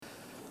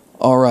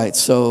All right,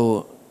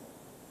 so,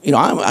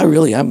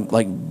 I'm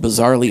like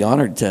bizarrely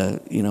honored to,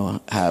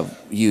 have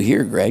you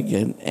here, Greg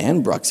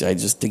and Brookside,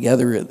 just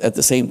together at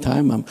the same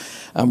time.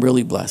 I'm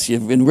really blessed.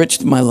 You've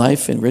enriched my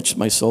life, enriched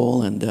my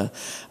soul, and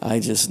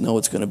I just know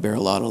it's going to bear a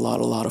lot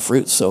of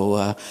fruit.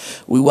 So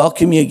we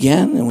welcome you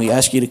again, and we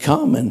ask you to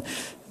come and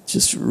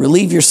just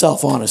relieve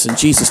yourself on us in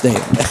Jesus' name.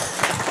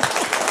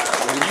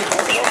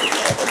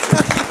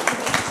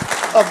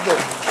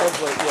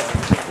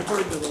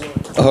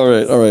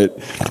 All right.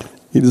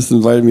 He just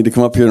invited me to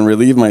come up here and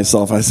relieve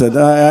myself. I said,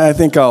 I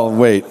think I'll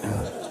wait.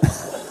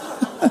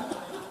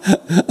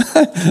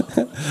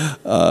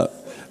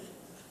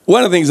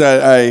 One of the things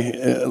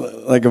I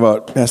like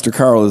about Pastor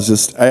Carl is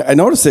just, I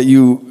noticed that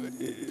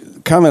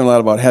you comment a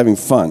lot about having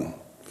fun.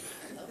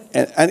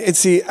 And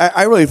see,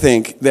 I really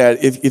think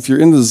that if you're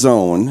in the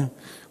zone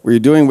where you're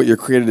doing what you're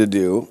created to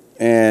do,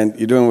 and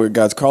you're doing what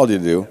God's called you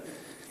to do,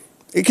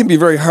 it can be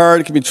very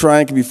hard, it can be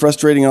trying, it can be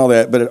frustrating and all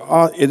that, but it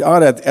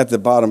ought at the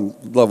bottom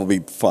level be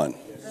fun.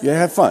 Yeah,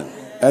 have fun.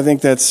 I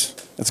think that's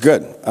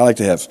good. I like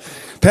to have.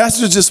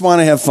 Pastors just want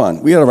to have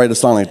fun. We ought to write a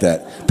song like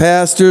that.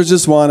 Pastors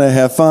just want to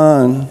have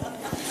fun.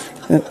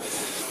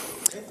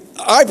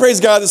 I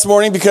praise God this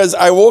morning because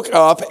I woke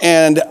up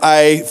and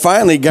I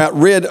finally got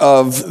rid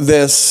of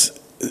this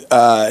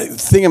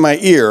thing in my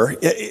ear.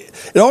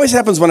 It always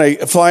happens when I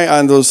fly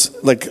on those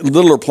like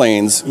littler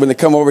planes when they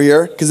come over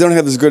here because they don't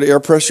have this good air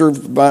pressure,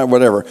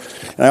 whatever.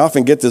 And I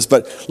often get this.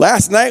 But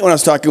last night when I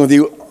was talking with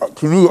you, I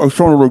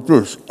sounded like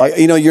this.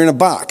 You're in a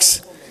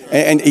box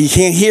and you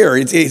can't hear.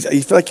 You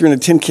feel like you're in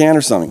a tin can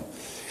or something.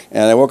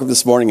 And I woke up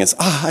this morning and it's,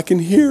 I can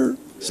hear.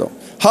 So,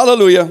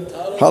 hallelujah.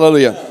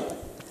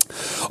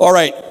 All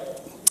right.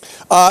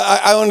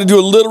 I want to do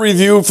a little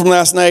review from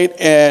last night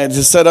and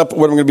to set up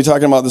what I'm going to be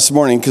talking about this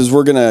morning because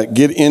we're going to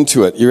get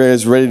into it. You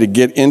guys ready to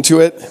get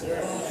into it?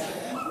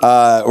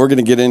 We're going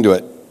to get into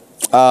it.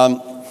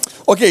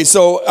 Okay,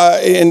 so,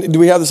 and do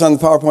we have this on the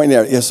PowerPoint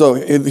there? Yeah, so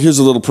here's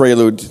a little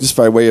prelude just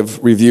by way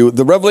of review.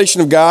 The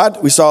revelation of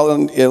God, we saw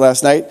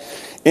last night,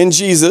 in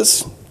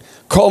Jesus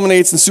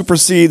culminates and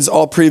supersedes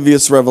all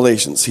previous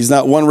revelations. He's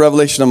not one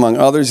revelation among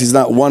others. He's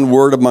not one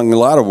word among a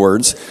lot of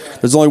words.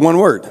 There's only one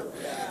word.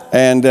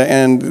 And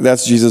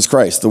that's Jesus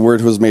Christ, the Word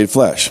who was made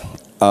flesh.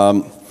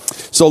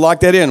 So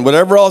lock that in.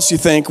 Whatever else you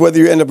think, whether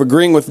you end up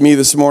agreeing with me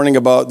this morning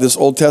about this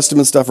Old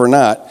Testament stuff or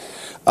not,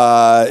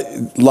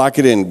 lock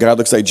it in. God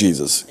looks like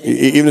Jesus.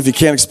 Even if you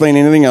can't explain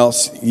anything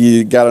else,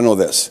 you got to know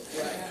this.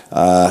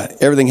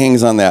 Everything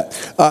hangs on that.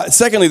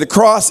 Secondly, the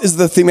cross is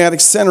the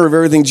thematic center of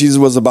everything Jesus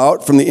was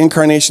about, from the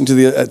incarnation to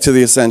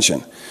the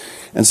ascension.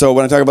 And so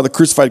when I talk about the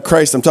crucified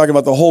Christ, I'm talking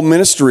about the whole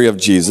ministry of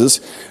Jesus,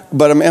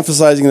 but I'm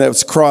emphasizing that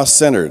it's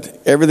cross-centered.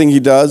 Everything he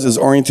does is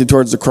oriented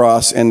towards the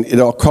cross, and it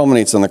all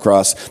culminates on the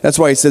cross. That's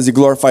why he says he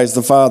glorifies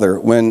the Father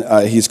when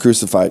he's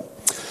crucified.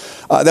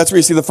 That's where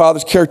you see the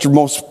Father's character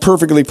most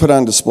perfectly put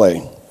on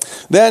display.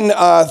 Then,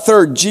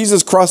 third,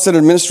 Jesus'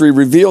 cross-centered ministry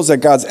reveals that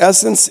God's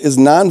essence is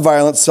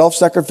nonviolent,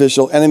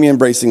 self-sacrificial,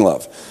 enemy-embracing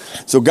love.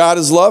 So God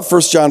is love,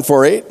 1 John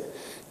 4:8.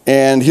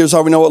 And here's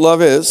how we know what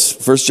love is,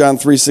 1 John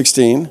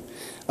 3:16.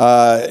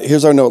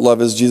 Here's our note: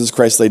 love is Jesus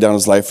Christ laid down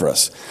his life for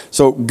us.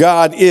 So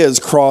God is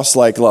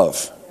cross-like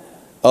love,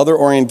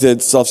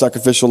 other-oriented,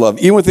 self-sacrificial love,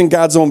 even within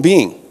God's own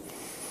being.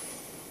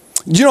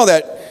 Do you know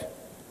that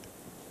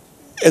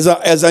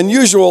as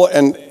unusual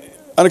and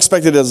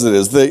unexpected as it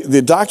is,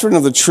 the doctrine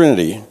of the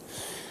Trinity,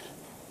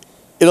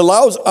 it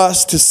allows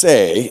us to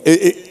say,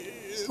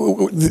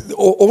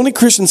 only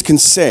Christians can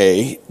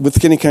say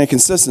with any kind of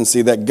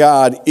consistency that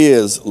God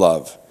is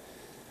love.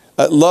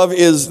 Love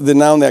is the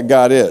noun that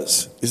God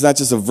is. It's not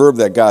just a verb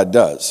that God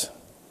does.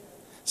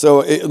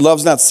 So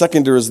love's not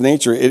second to his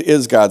nature. It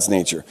is God's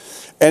nature.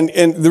 And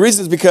the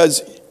reason is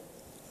because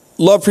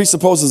love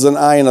presupposes an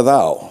I and a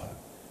thou,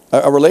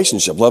 a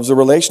relationship. Love's a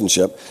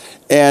relationship.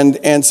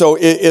 And so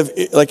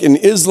if like in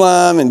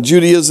Islam and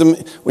Judaism,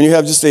 when you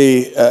have just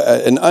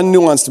an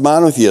unnuanced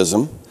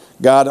monotheism,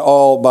 God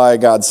all by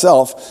God's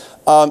self,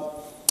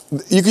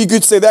 you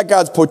could say that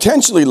God's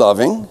potentially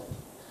loving.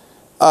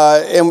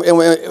 And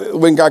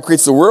when God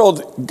creates the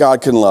world,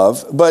 God can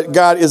love. But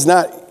God is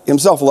not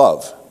himself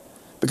love,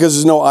 because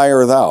there's no I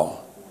or thou.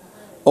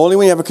 Only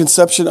when you have a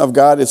conception of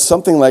God, it's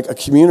something like a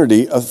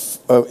community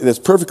that's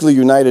perfectly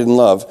united in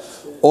love.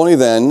 Only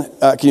then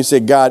can you say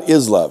God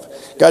is love.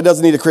 God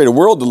doesn't need to create a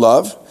world to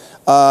love.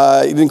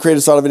 He didn't create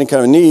us out of any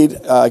kind of need.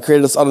 He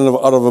created us out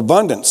of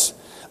abundance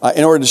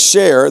in order to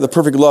share the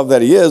perfect love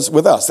that he is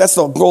with us. That's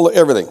the goal of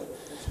everything.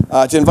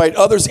 To invite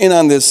others in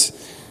on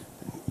this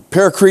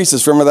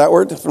paracresis, remember that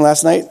word from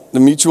last night? The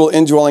mutual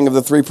indwelling of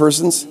the three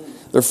persons.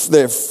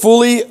 They're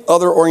fully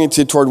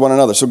other-oriented toward one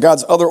another. So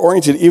God's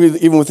other-oriented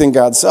even within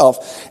God's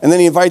self. And then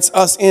he invites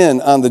us in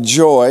on the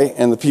joy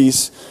and the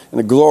peace and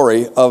the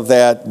glory of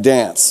that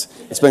dance.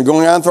 It's been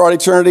going on throughout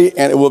eternity,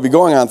 and it will be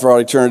going on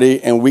throughout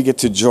eternity, and we get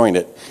to join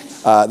it.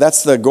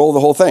 That's the goal of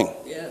the whole thing.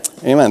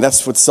 Amen.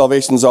 That's what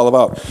salvation is all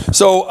about.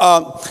 So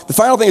the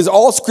final thing is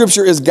all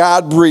Scripture is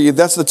God-breathed.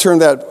 That's the term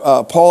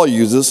that Paul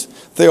uses,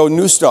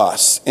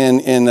 theopneustos,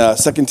 in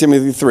 2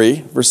 Timothy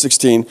 3, verse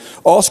 16.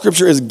 All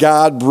Scripture is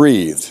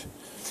God-breathed.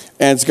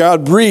 And it's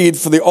God-breathed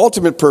for the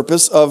ultimate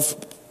purpose of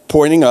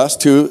pointing us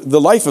to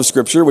the life of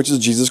Scripture, which is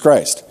Jesus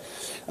Christ,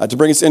 to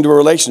bring us into a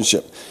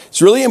relationship.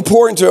 It's really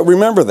important to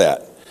remember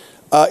that.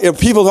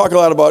 People talk a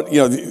lot about,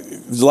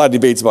 there's a lot of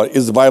debates about,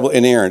 is the Bible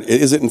inerrant?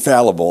 Is it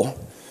infallible?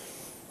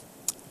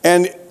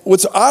 And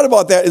what's odd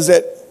about that is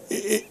that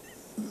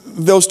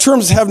those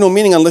terms have no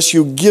meaning unless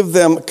you give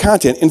them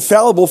content.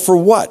 Infallible for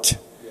what?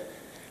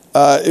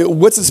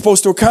 What's it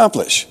supposed to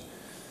accomplish?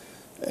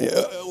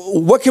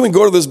 What can we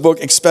go to this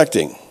book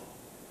expecting?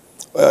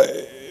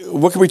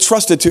 What can we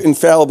trust it to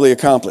infallibly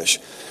accomplish?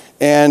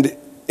 And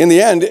in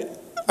the end,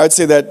 I'd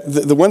say that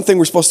the one thing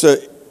we're supposed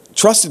to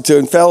trust it to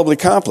infallibly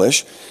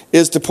accomplish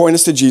is to point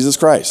us to Jesus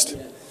Christ.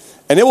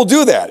 And it will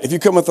do that. If you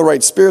come with the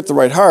right spirit, the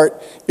right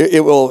heart,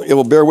 it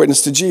will bear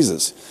witness to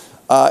Jesus.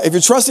 If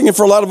you're trusting it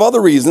for a lot of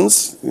other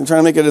reasons, you're trying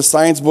to make it a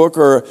science book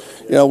or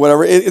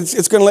whatever,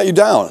 it's going to let you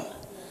down.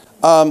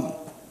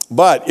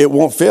 But it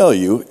won't fail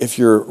you if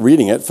you're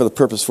reading it for the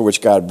purpose for which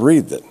God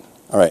breathed it.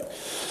 All right.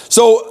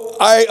 So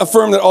I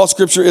affirm that all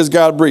Scripture is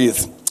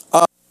God-breathed.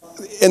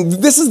 And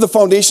this is the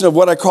foundation of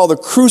what I call the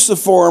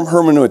cruciform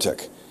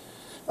hermeneutic.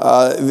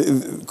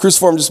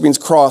 Cruciform just means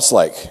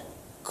cross-like.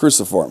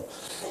 Cruciform.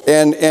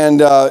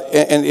 And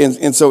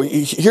so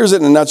here's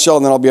it in a nutshell,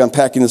 and then I'll be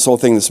unpacking this whole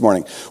thing this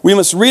morning. We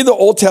must read the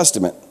Old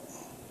Testament,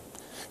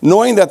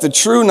 knowing that the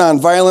true,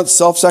 nonviolent,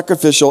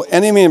 self-sacrificial,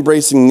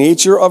 enemy-embracing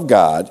nature of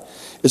God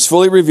is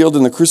fully revealed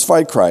in the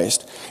crucified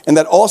Christ, and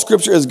that all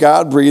Scripture is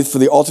God-breathed for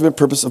the ultimate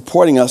purpose of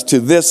pointing us to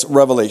this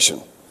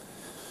revelation.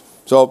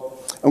 So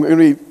I'm going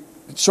to be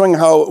showing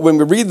how when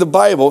we read the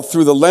Bible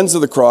through the lens of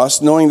the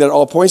cross, knowing that it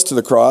all points to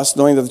the cross,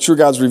 knowing that the true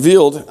God's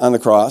revealed on the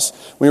cross,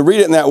 when we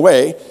read it in that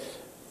way,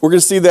 we're going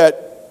to see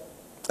that,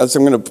 as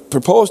I'm going to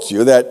propose to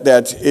you,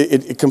 that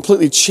it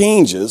completely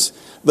changes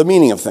the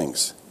meaning of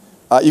things.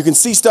 You can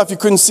see stuff you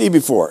couldn't see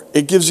before.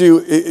 It gives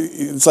you,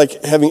 it's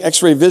like having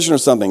x-ray vision or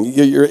something.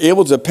 You're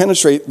able to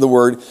penetrate the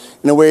Word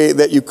in a way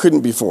that you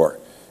couldn't before.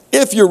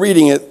 If you're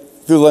reading it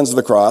through the lens of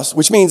the cross,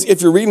 which means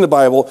if you're reading the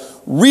Bible,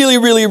 really,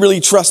 really, really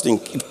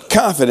trusting,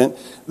 confident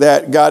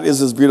that God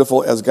is as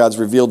beautiful as God's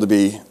revealed to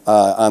be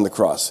on the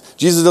cross.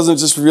 Jesus doesn't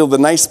just reveal the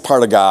nice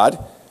part of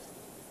God,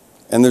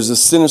 and there's a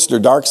sinister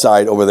dark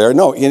side over there.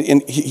 No,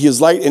 he is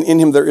light, and in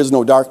him there is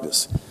no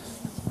darkness.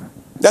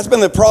 That's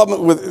been the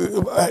problem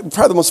with,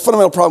 probably the most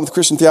fundamental problem with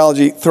Christian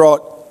theology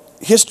throughout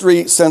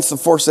history since the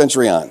 4th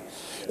century on,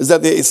 is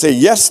that they say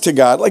yes to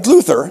God. Like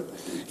Luther,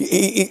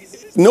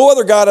 no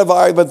other God have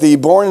I but thee,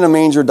 born in a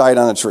manger, died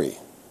on a tree.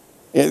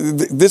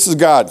 This is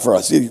God for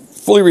us,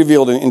 fully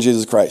revealed in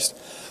Jesus Christ.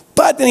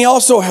 But then he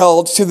also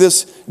held to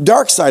this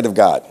dark side of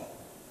God.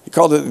 He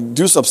called it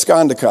Deus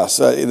Abscondicus,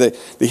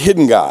 the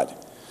hidden God.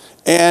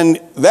 And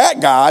that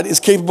God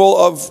is capable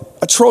of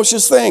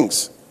atrocious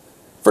things.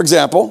 For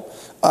example,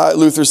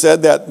 Luther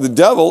said that the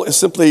devil is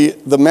simply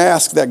the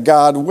mask that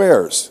God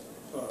wears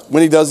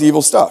when he does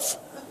evil stuff.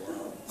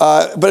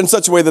 But in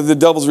such a way that the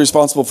devil's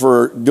responsible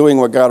for doing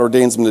what God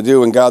ordains him to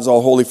do, and God's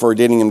all holy for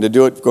ordaining him to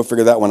do it. Go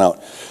figure that one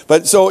out.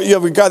 But so you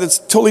have a God that's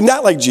totally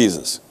not like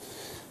Jesus.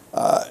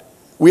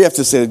 We have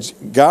to say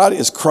that God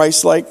is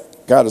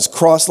Christ-like, God is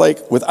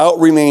cross-like, without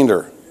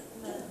remainder.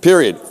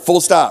 Period.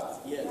 Full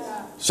stop.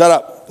 Shut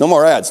up. No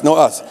more ads. No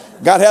us.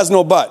 God has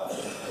no but.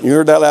 You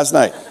heard that last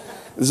night.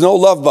 There's no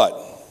love but.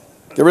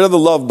 Get rid of the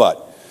love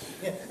but.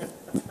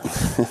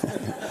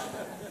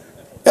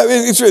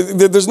 It's true.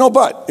 There's no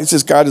but. It's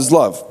just God is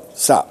love.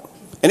 Stop.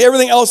 And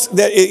everything else,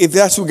 if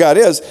that's who God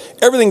is,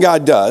 everything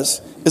God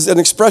does is an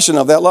expression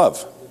of that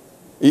love.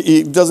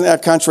 He doesn't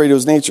act contrary to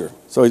his nature.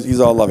 So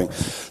he's all loving.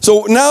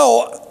 So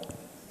now,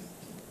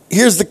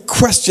 here's the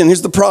question.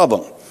 Here's the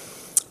problem.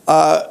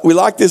 We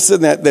lock this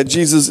in that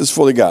Jesus is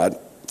fully God.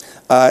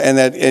 And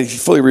that he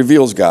fully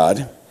reveals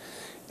God.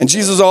 And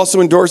Jesus also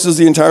endorses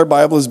the entire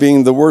Bible as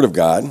being the Word of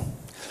God.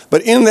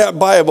 But in that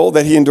Bible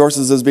that he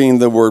endorses as being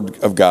the Word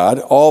of God,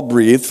 all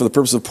breathed for the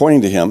purpose of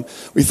pointing to him,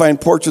 we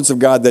find portraits of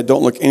God that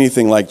don't look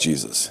anything like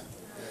Jesus.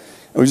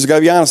 And we just got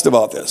to be honest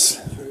about this.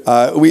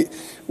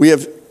 We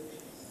have,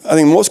 I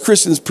think most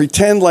Christians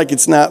pretend like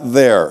it's not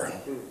there.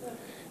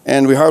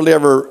 And we hardly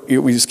ever,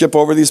 we skip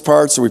over these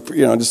parts, or we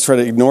just try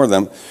to ignore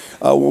them.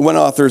 One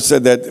author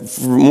said that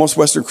most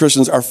Western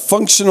Christians are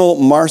functional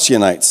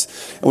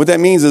Marcionites. And what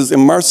that means is,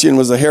 Marcion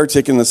was a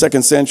heretic in the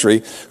 2nd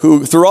century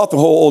who, throughout the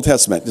whole Old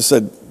Testament, just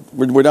said,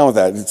 we're done with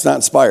that. It's not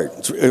inspired.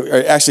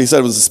 Actually, he said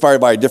it was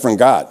inspired by a different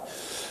God.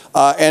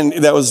 And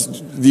that was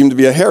deemed to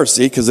be a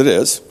heresy, because it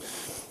is.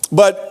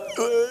 But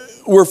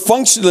we're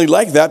functionally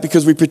like that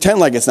because we pretend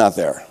like it's not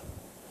there.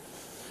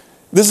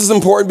 This is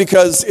important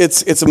because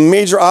it's a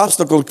major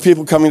obstacle to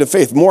people coming to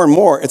faith. More and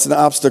more, it's an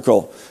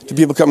obstacle to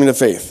people coming to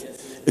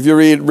faith. If you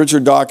read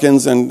Richard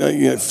Dawkins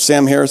and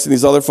Sam Harris and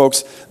these other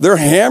folks, they're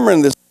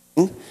hammering this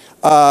thing.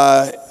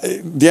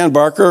 Dan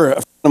Barker,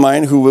 of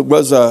mine who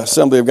was an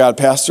Assembly of God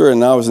pastor and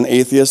now is an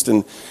atheist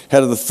and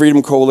head of the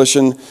Freedom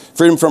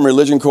from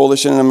Religion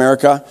Coalition in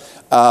America.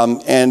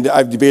 And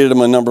I've debated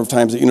him a number of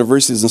times at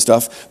universities and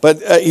stuff.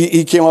 But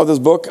he came out with this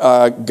book,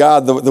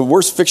 God, the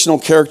worst fictional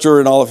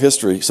character in all of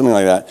history, something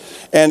like that.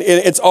 And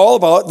it's all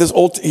about this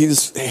he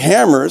just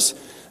hammers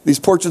these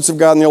portraits of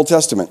God in the Old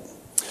Testament.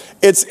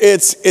 It's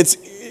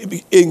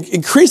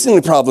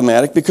increasingly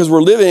problematic because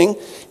we're living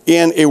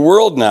in a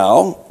world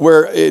now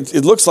where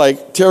it looks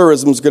like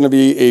terrorism is going to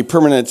be a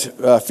permanent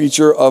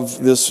feature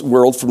of this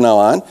world from now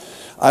on.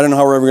 I don't know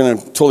how we're ever going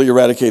to totally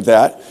eradicate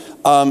that.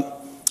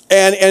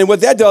 And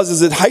what that does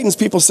is it heightens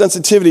people's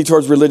sensitivity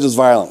towards religious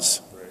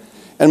violence.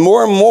 And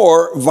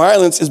more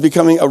violence is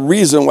becoming a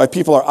reason why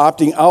people are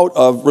opting out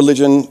of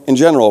religion in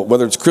general,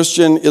 whether it's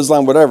Christian,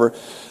 Islam, whatever.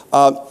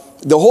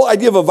 The whole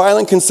idea of a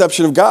violent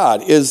conception of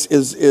God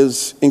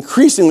is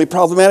increasingly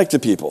problematic to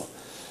people.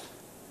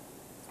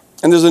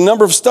 And there's a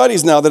number of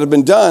studies now that have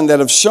been done that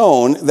have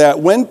shown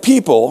that when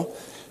people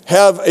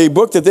have a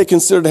book that they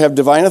consider to have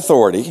divine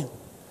authority,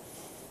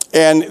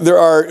 and there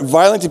are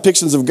violent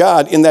depictions of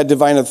God in that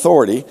divine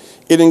authority,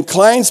 it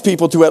inclines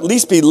people to at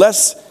least be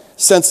less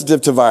sensitive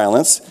to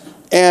violence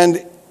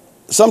and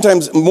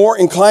sometimes more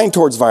inclined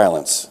towards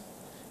violence.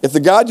 If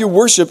the God you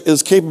worship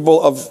is capable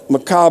of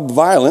macabre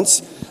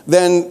violence,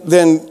 then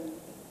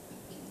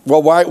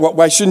well,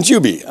 why shouldn't you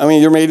be? I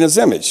mean, you're made in His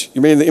image.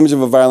 You're made in the image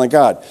of a violent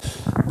God.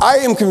 I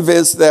am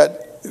convinced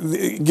that,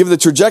 given the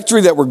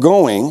trajectory that we're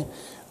going,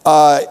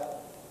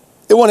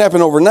 it won't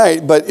happen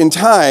overnight, but in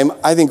time,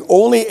 I think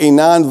only a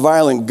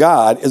non-violent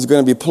God is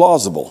going to be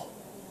plausible.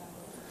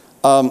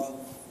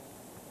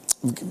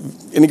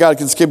 Any God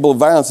that's capable of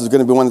violence is going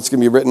to be one that's going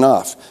to be written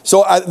off.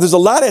 So there's a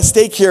lot at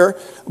stake here,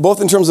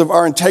 both in terms of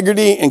our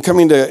integrity and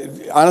coming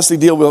to honestly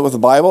deal with the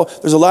Bible.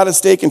 There's a lot at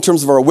stake in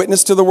terms of our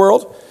witness to the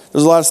world.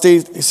 There's a lot at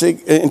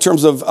stake in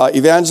terms of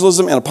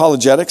evangelism and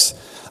apologetics.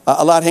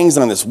 A lot hangs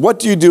on this. What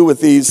do you do with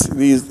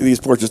these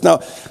portraits? Now,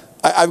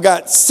 I've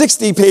got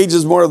 60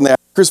 pages more than that,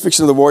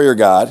 Crucifixion of the Warrior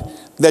God,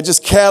 that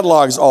just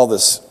catalogs all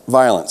this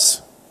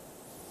violence.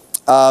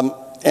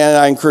 And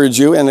I encourage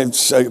you, and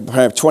it's I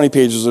have 20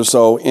 pages or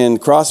so in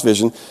Cross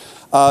Vision.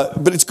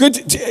 But it's good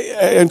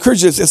I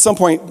encourage you to, at some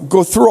point,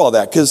 go through all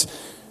that. Because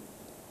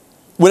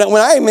when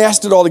I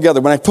amassed it all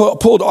together, when I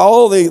pulled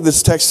all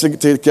this text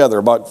together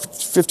about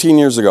 15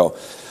 years ago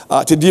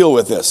to deal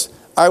with this,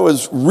 I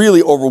was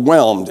really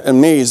overwhelmed,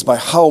 amazed by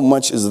how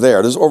much is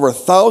there. There's over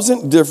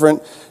 1,000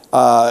 different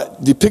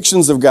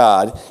depictions of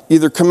God,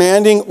 either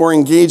commanding or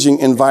engaging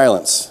in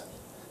violence.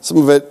 Some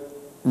of it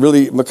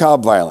really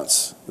macabre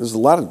violence. There's a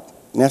lot of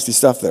nasty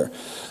stuff there.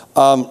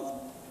 But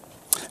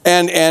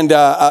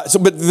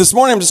this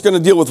morning I'm just going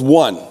to deal with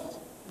one.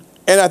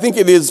 And I think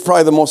it is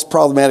probably the most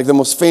problematic, the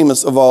most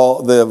famous of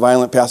all the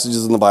violent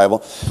passages in the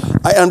Bible.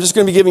 I'm just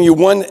going to be giving you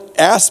one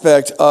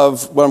aspect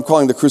of what I'm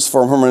calling the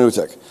cruciform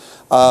hermeneutic.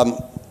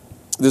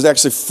 There's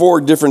actually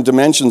 4 different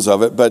dimensions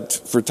of it, but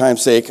for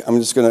time's sake, I'm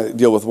just going to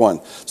deal with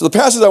one. So the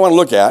passage I want to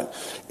look at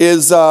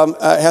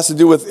has to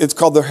do with, it's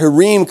called the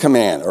Harim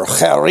command, or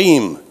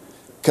Harim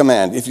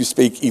command, if you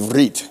speak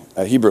Ivrit,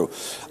 Hebrew.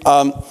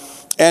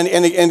 And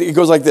it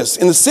goes like this.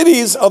 In the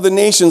cities of the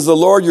nations the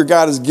Lord your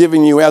God has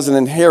given you as an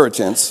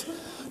inheritance,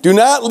 do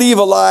not leave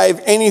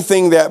alive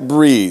anything that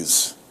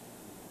breathes.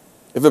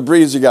 If it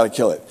breathes, you got to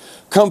kill it.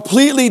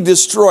 Completely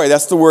destroy.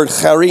 That's the word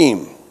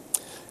Harim.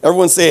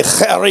 Everyone say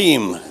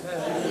Harim.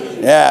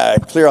 Yeah,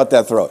 clear out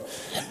that throat.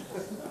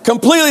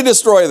 Completely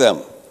destroy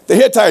them. The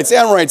Hittites,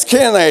 Amorites,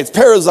 Canaanites,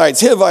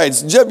 Perizzites,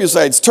 Hivites,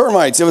 Jebusites,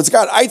 termites. If it's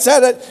got ites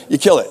at it, you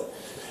kill it.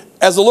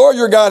 As the Lord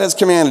your God has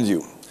commanded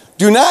you.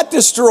 Do not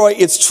destroy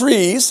its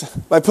trees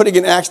by putting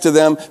an axe to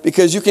them,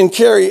 because you can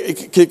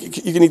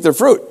eat their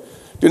fruit.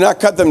 Do not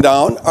cut them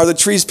down. Are the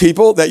trees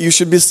people that you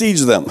should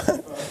besiege them?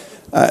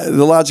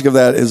 The logic of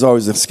that has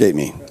always escaped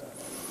me.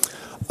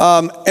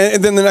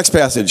 And then the next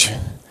passage.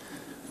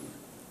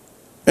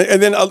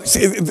 And then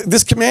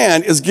this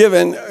command is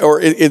given,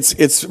 or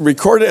it's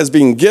recorded as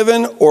being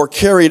given or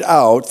carried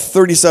out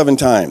 37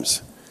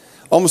 times.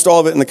 Almost all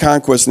of it in the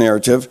conquest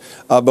narrative,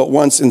 but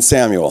once in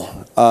Samuel.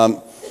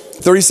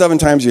 37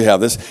 times you have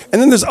this.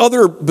 And then there's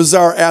other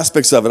bizarre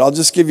aspects of it. I'll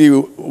just give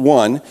you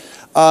one.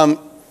 And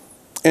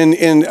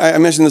I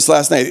mentioned this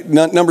last night,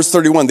 Numbers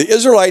 31. The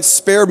Israelites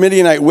spare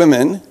Midianite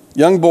women,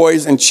 young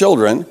boys, and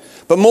children,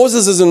 but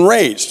Moses is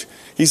enraged.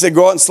 He said,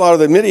 go out and slaughter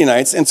the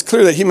Midianites, and it's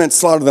clear that he meant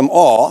slaughter them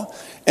all.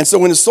 And so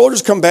when the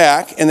soldiers come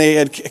back, and they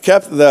had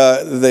kept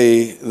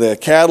the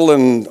cattle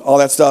and all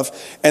that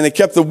stuff, and they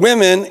kept the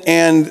women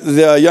and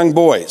the young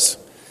boys,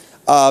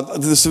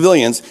 the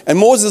civilians, and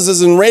Moses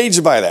is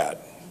enraged by that.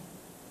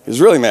 He's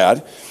really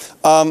mad.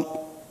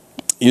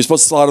 You're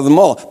supposed to slaughter them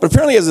all. But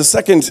apparently he has a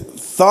second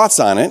thoughts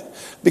on it,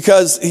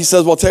 because he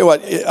says, well, I'll tell you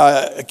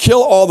what,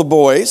 kill all the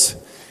boys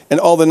and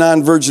all the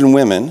non-virgin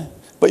women,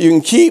 but you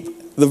can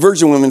keep the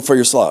virgin women for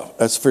yourself.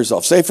 That's for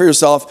yourself. Say for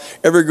yourself,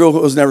 every girl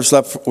who has never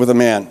slept with a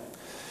man.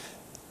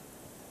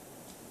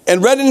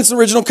 And read in its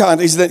original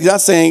context, he's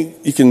not saying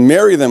you can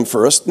marry them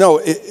first. No,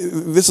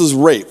 this is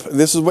rape.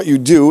 This is what you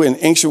do in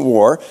ancient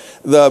war.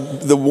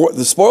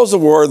 The spoils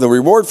of war, the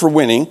reward for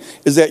winning,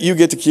 is that you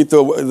get to keep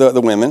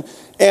the women.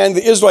 And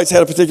the Israelites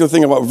had a particular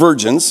thing about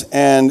virgins,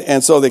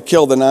 and so they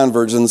killed the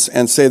non-virgins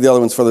and saved the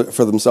other ones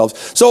for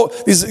themselves. So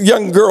these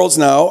young girls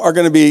now are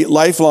going to be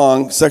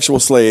lifelong sexual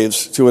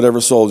slaves to whatever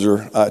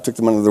soldier took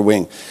them under their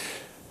wing.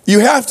 You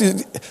have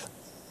to,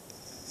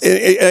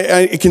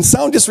 it can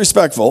sound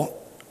disrespectful,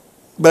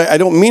 but I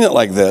don't mean it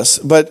like this,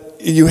 but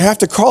you have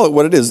to call it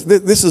what it is.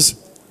 This is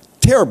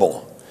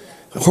terrible,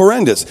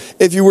 horrendous.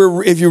 If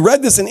you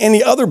read this in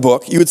any other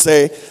book, you would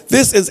say,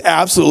 this is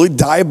absolutely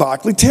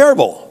diabolically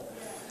terrible.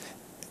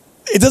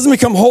 It doesn't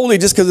become holy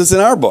just because it's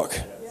in our book.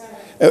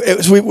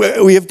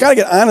 We have got to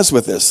get honest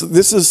with this.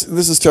 This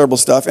is terrible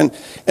stuff. And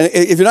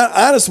if you're not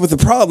honest with the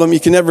problem, you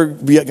can never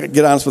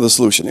get honest with the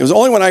solution. It was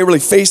only when I really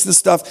faced this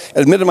stuff and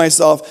admitted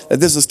myself that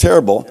this is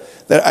terrible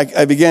that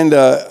I began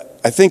to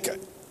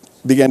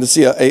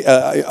see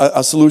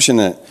a solution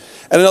in it.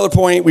 At another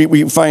point,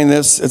 we find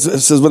this. It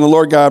says, when the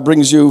Lord God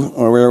brings you,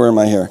 or where am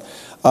I here?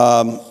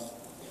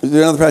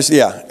 Another passage,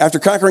 yeah. After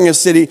conquering a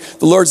city,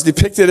 the Lord's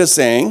depicted as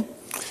saying,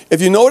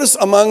 if you notice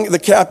among the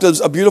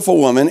captives a beautiful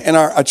woman and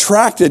are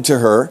attracted to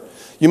her,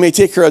 you may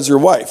take her as your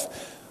wife.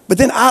 But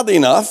then oddly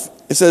enough,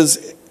 it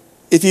says,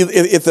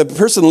 if the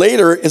person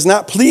later is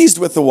not pleased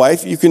with the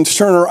wife, you can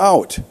turn her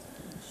out.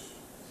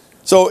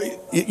 So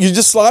you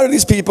just slaughtered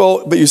these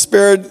people, but you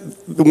spared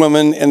the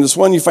woman, and this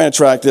one you find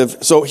attractive.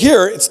 So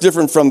here, it's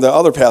different from the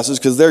other passage,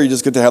 because there you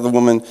just get to have the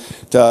woman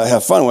to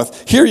have fun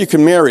with. Here you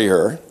can marry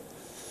her.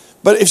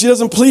 But if she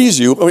doesn't please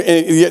you,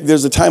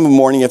 there's a time of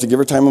mourning. You have to give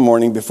her time of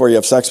mourning before you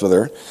have sex with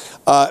her.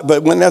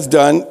 But when that's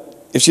done,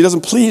 if she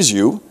doesn't please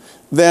you,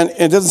 then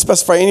it doesn't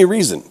specify any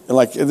reason.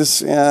 Like,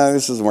 this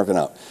isn't working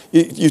out.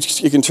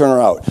 You can turn her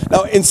out.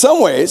 Now, in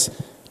some ways,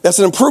 that's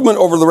an improvement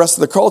over the rest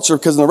of the culture,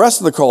 because in the rest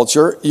of the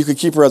culture, you could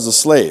keep her as a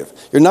slave.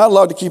 You're not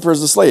allowed to keep her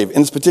as a slave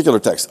in this particular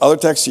text. Other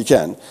texts you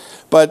can.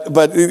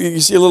 But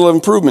you see a little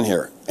improvement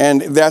here.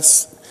 And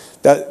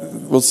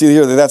we'll see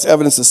here that's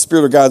evidence the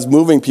Spirit of God's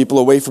moving people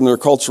away from their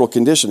cultural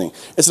conditioning.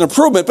 It's an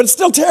improvement, but it's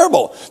still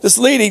terrible. This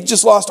lady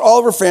just lost all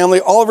of her family,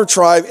 all of her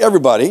tribe,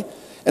 everybody,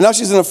 and now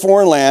she's in a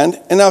foreign land,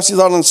 and now she's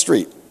out on the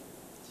street.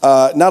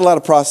 Not a lot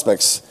of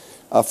prospects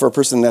for a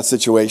person in that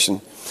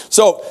situation.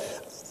 So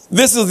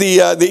this is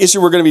the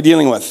issue we're going to be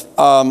dealing with.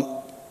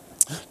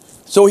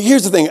 So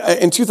here's the thing.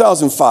 In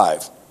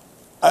 2005,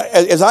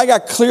 as I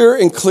got clearer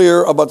and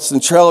clearer about the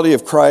centrality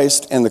of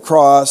Christ and the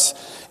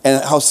cross,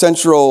 and how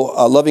central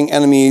loving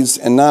enemies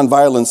and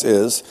nonviolence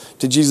is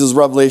to Jesus'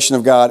 revelation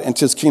of God and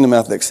to his kingdom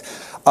ethics.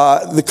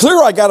 The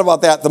clearer I got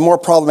about that, the more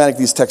problematic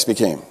these texts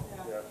became.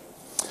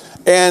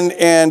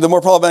 And the more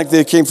problematic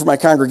they became for my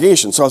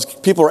congregation. So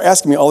people were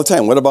asking me all the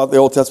time, what about the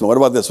Old Testament? What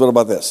about this? What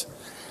about this?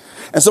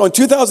 And so in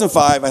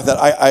 2005, I thought,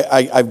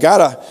 I've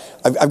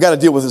got to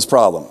deal with this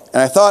problem.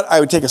 And I thought I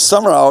would take a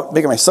summer out,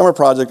 make it my summer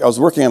project. I was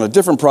working on a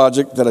different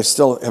project that I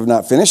still have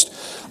not finished.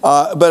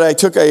 But I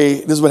took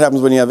this is what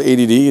happens when you have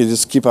ADD. You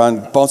just keep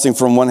on bouncing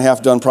from one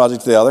half-done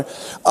project to the other.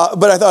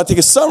 But I thought I'd take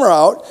a summer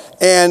out,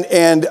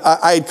 and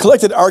I had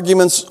collected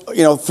arguments,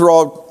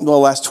 throughout the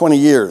last 20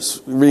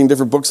 years, reading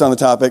different books on the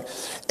topic.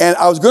 And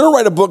I was going to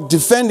write a book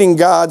defending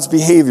God's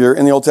behavior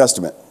in the Old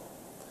Testament.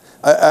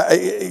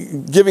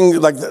 Giving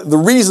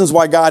the reasons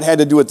why God had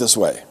to do it this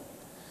way.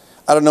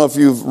 I don't know if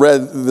you've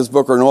read this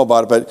book or know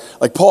about it,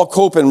 but Paul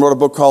Copan wrote a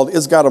book called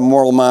Is God a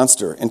Moral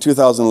Monster in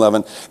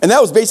 2011. And that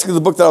was basically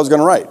the book that I was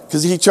going to write,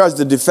 because he tries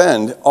to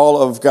defend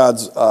all of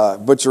God's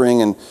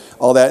butchering and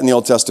all that in the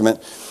Old Testament.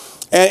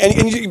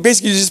 And you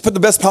basically just put the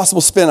best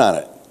possible spin on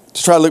it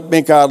to try to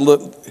make God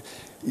look.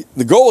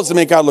 The goal is to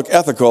make God look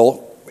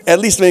ethical, at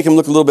least make him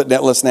look a little bit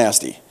less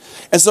nasty.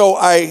 And so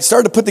I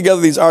started to put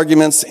together these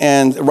arguments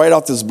and write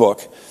out this book.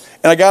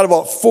 And I got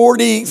about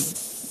 40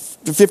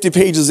 to 50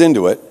 pages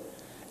into it.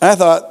 And I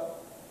thought,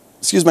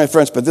 excuse my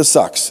French, but this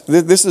sucks.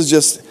 This is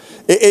just,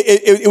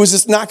 it was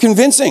just not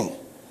convincing.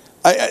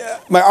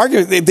 My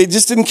argument, they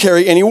just didn't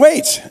carry any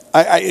weight.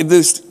 They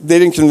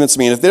didn't convince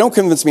me. And if they don't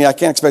convince me, I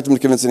can't expect them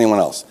to convince anyone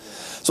else.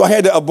 So I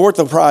had to abort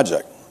the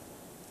project.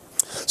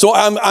 So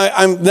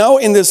I'm now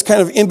in this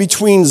kind of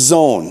in-between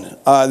zone,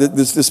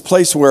 this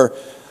place where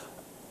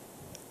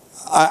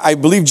I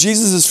believe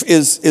Jesus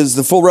is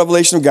the full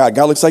revelation of God.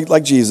 God looks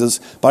like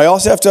Jesus. But I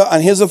also have to, on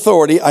his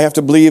authority, I have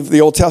to believe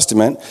the Old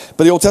Testament.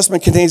 But the Old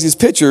Testament contains these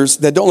pictures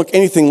that don't look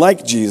anything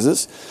like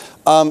Jesus.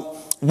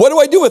 What do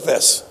I do with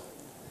this?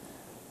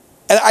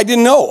 And I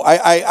didn't know.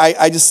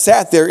 I just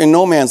sat there in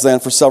no man's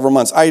land for several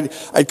months.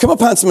 I'd come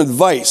upon some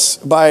advice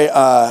by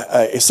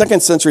a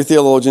second century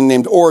theologian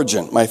named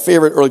Origen, my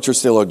favorite early church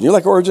theologian. You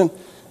like Origen?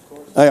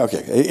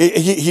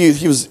 Okay.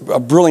 He was a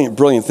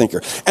brilliant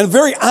thinker. And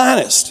very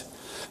honest.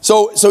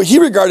 So he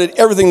regarded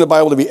everything in the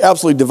Bible to be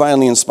absolutely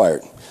divinely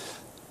inspired.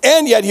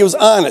 And yet he was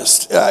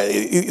honest.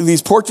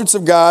 These portraits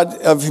of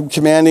God, of him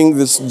commanding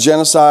this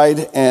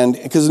genocide, and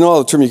because there's no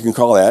other term you can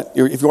call that.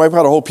 If you wipe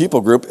out a whole people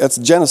group, that's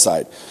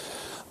genocide.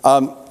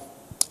 And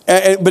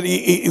But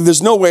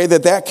there's no way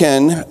that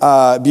can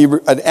be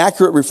an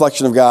accurate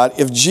reflection of God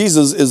if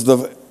Jesus is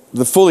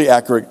the fully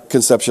accurate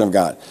conception of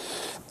God.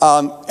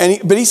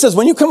 But he says,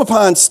 when you come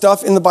upon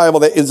stuff in the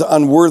Bible that is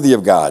unworthy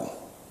of God,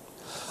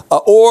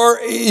 or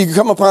you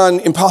come upon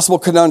impossible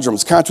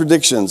conundrums,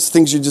 contradictions,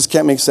 things you just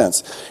can't make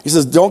sense, he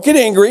says, don't get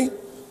angry.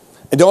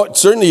 And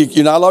certainly,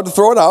 you're not allowed to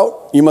throw it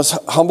out. You must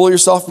humble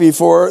yourself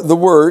before the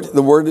Word.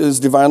 The Word is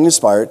divinely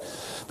inspired.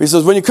 But he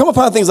says, when you come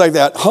upon things like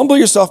that, humble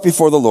yourself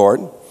before the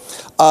Lord.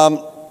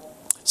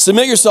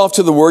 Submit yourself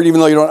to the Word,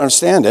 even though you don't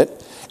understand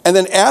it. And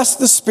then ask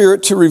the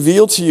Spirit to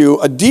reveal to you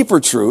a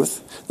deeper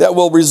truth that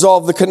will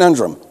resolve the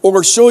conundrum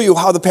or show you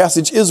how the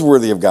passage is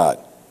worthy of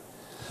God.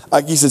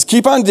 He says,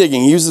 keep on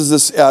digging. He uses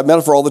this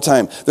metaphor all the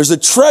time. There's a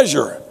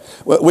treasure.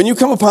 When you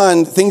come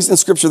upon things in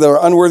Scripture that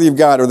are unworthy of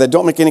God or that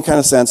don't make any kind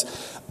of sense,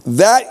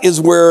 that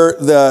is where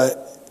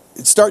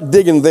start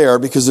digging there,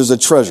 because there's a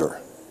treasure.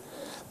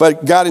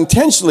 But God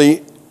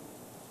intentionally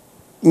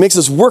makes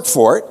us work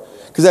for it,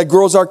 because that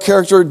grows our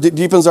character,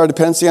 deepens our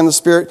dependency on the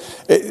Spirit.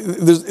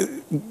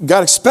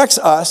 God expects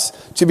us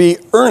to be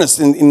earnest.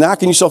 In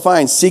knocking you shall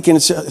find, seeking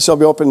it shall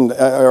be opened,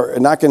 or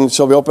knocking it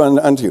shall be opened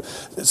unto you.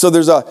 So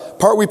there's a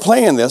part we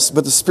play in this,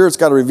 but the Spirit's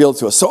got to reveal it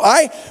to us. So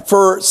I,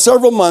 for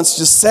several months,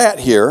 just sat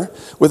here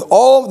with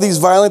all these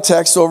violent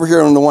texts over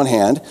here on the one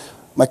hand,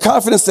 my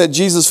confidence that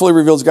Jesus fully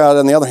reveals God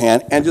on the other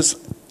hand, and just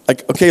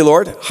like, okay,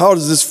 Lord, how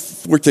does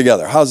this work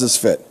together? How does this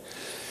fit?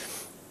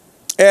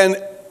 And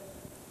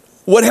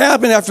what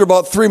happened after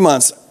about 3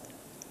 months,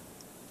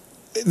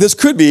 this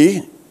could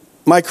be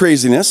my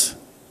craziness.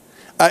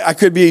 I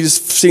could be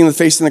just seeing the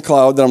face in the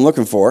cloud that I'm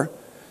looking for.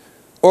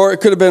 Or it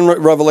could have been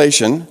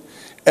revelation.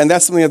 And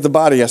that's something that the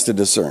body has to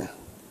discern.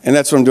 And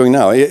that's what I'm doing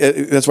now.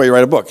 That's why you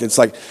write a book. It's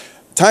like,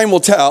 time will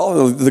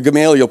tell, the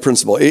Gamaliel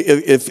principle.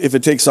 If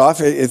it takes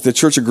off, if the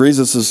church agrees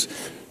this is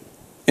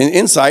an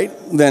insight,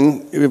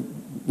 then it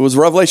was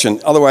revelation.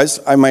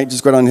 Otherwise, I might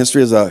just go down in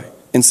history as an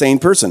insane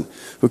person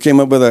who came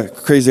up with a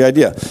crazy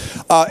idea.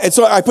 And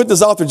so I put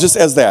this out there just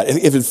as that.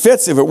 If it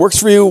fits, if it works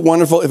for you,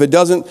 wonderful. If it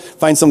doesn't,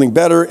 find something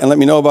better and let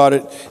me know about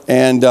it.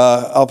 And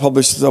I'll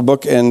publish the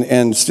book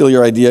and steal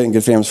your idea and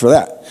get famous for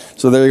that.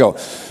 So there you go.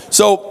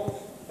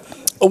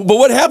 But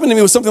what happened to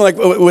me was something like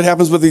what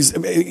happens with these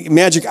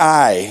Magic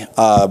Eye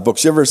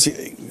books. You ever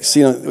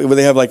see where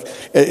they have like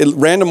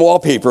random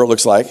wallpaper, it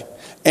looks like.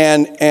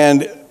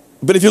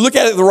 But if you look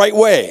at it the right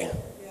way,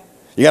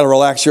 you got to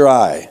relax your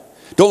eye.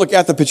 Don't look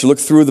at the picture, look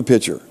through the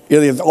picture.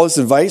 They have all this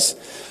advice.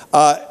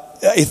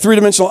 A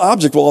three-dimensional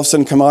object will all of a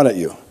sudden come out at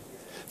you.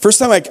 First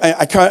time I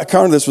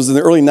encountered this was in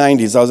the early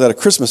 90s. I was at a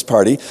Christmas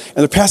party, and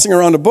they're passing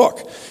around a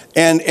book.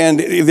 And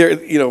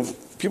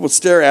people would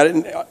stare at it,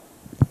 and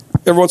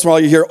every once in a while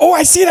you hear, oh,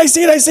 I see it, I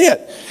see it, I see it.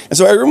 And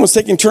so everyone was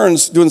taking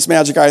turns doing this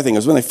Magic Eye thing. It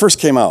was when they first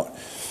came out,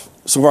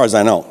 so far as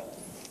I know.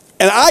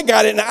 And I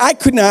got it, and I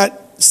could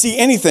not see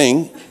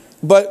anything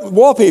but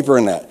wallpaper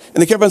in that.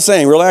 And they kept on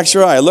saying, relax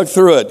your eye, look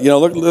through it,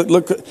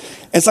 look. And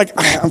it's like,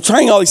 I'm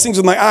trying all these things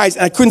with my eyes,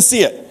 and I couldn't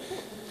see it.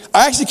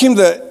 I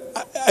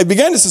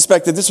began to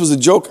suspect that this was a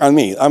joke on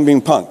me. I'm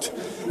being punked.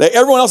 That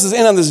everyone else is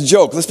in on this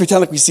joke. Let's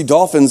pretend like we see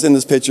dolphins in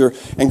this picture,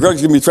 and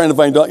Greg's going to be trying to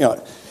find,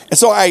 And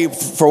so I,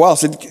 for a while,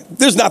 said,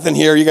 there's nothing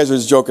here. You guys are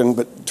just joking.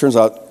 But it turns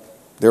out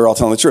they were all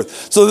telling the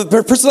truth. So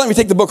the person let me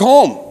take the book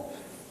home.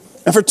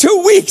 And for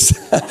 2 weeks,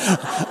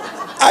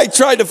 I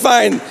tried to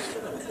find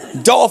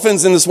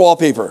dolphins in this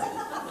wallpaper,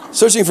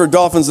 searching for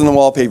dolphins in the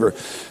wallpaper.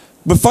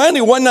 But finally,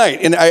 one night,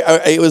 and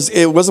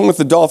it wasn't with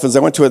the dolphins.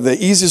 I went to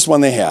the easiest one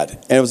they had,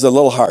 and it was a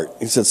little heart.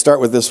 He said, start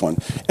with this one.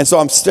 And so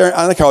I'm staring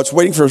on the couch,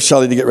 waiting for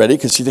Shelley to get ready,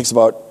 because she takes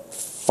about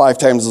 5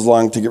 times as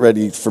long to get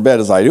ready for bed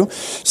as I do.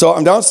 So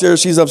I'm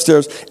downstairs, she's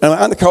upstairs, and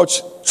I'm on the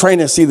couch trying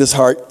to see this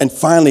heart, and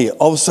finally,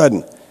 all of a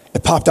sudden,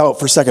 it popped out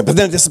for a second, but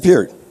then it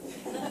disappeared.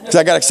 So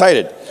I got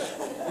excited.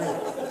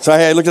 So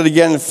I looked at it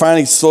again, and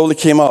finally slowly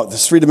came out,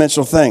 this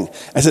three-dimensional thing.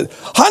 I said,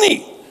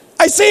 honey,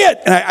 I see it.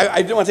 And I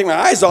didn't want to take my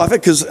eyes off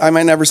it because I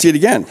might never see it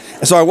again.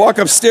 And so I walk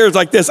upstairs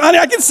like this. Honey,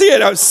 I can see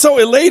it. I was so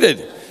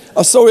elated.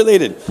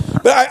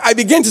 But I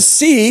began to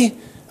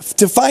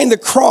find the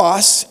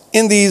cross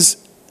in these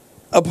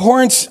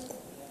abhorrent,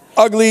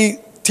 ugly,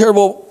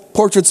 terrible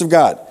portraits of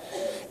God.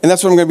 And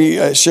that's what I'm going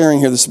to be sharing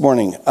here this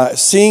morning.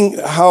 Seeing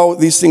how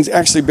these things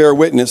actually bear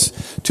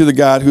witness to the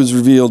God who's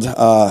revealed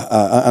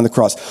on the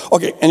cross.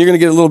 Okay, and you're going to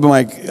get a little bit of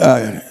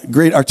my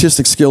great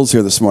artistic skills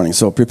here this morning.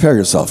 So prepare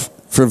yourself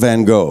for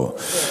Van Gogh.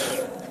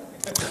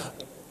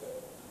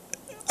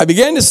 I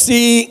began to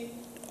see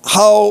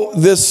how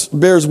this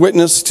bears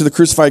witness to the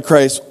crucified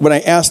Christ when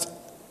I asked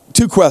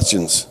 2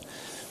 questions.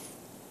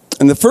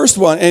 And the first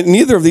one, and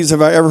neither of these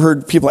have I ever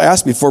heard people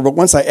ask before, but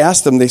once I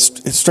asked them, it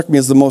struck me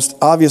as the most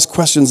obvious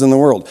questions in the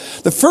world.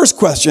 The first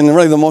question, and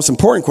really the most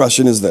important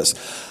question, is this.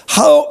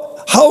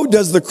 How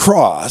does the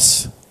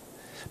cross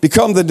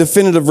become the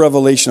definitive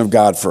revelation of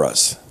God for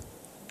us?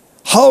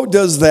 How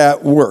does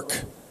that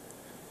work?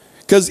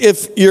 Because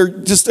if you're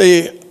just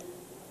a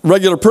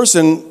regular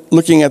person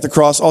looking at the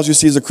cross, all you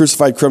see is a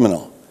crucified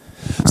criminal.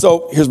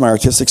 So here's my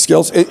artistic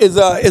skills.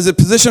 Is it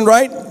positioned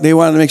right? They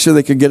wanted to make sure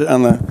they could get it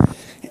on the...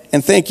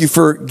 And thank you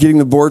for getting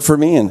the board for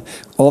me and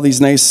all these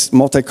nice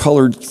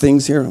multicolored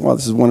things here. Wow,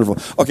 this is wonderful.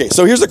 Okay,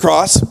 so here's the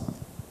cross.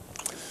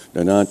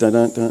 Dun, dun, dun,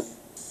 dun, dun.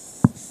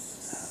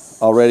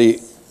 Already,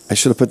 I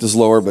should have put this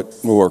lower, but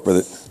we'll work with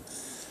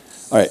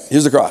it. All right,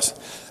 here's the cross.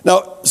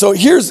 Now, so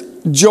here's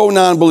Joe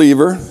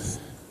non-believer.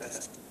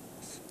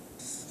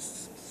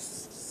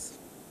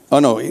 Oh,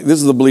 no, this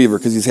is the believer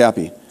because he's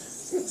happy.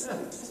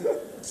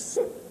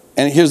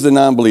 And here's the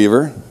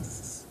non-believer.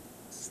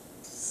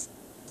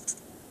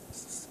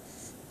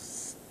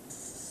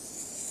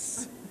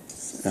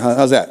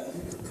 How's that?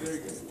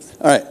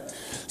 All right.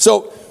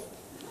 So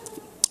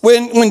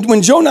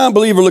when Joe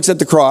non-believer looks at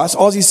the cross,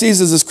 all he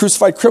sees is this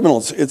crucified criminal.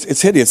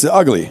 It's hideous. It's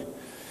ugly.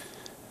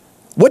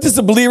 What does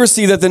the believer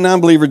see that the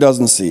non-believer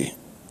doesn't see?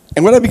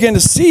 And what I began to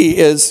see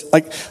is,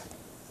 like,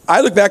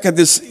 I look back at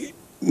this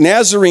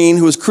Nazarene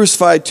who was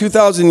crucified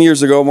 2,000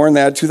 years ago, more than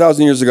that,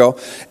 2,000 years ago,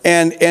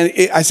 and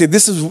I say,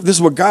 this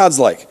is what God's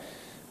like.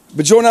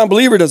 But Joe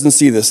non-believer doesn't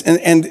see this.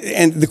 And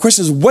the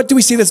question is, what do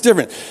we see that's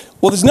different?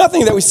 Well, there's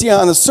nothing that we see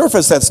on the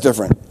surface that's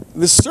different.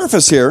 This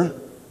surface here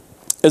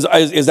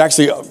is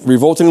actually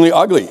revoltingly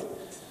ugly.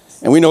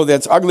 And we know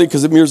that's ugly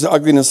because it mirrors the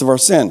ugliness of our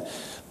sin.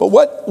 But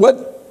what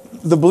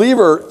the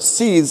believer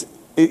sees,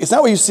 it's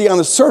not what you see on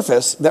the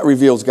surface that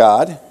reveals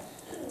God.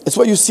 It's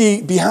what you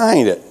see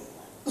behind it.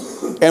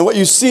 And what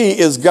you see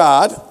is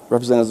God,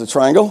 represented as a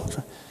triangle.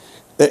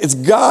 It's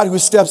God who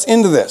steps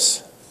into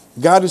this.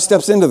 God who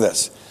steps into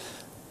this.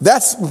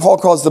 That's what Paul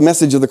calls the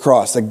message of the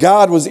cross, that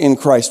God was in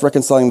Christ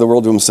reconciling the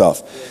world to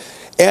himself.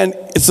 And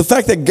it's the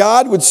fact that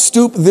God would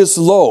stoop this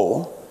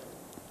low,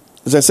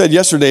 as I said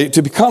yesterday,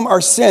 to become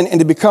our sin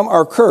and to become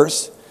our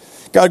curse.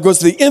 God goes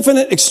to the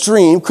infinite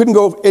extreme, couldn't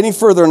go any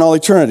further in all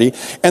eternity.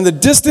 And the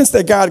distance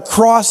that God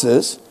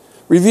crosses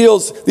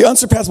reveals, the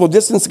unsurpassable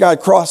distance God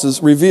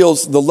crosses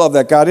reveals the love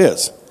that God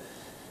is.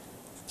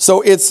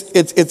 So it's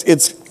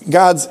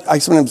God's, I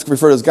sometimes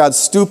refer to as God's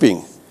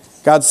stooping.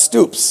 God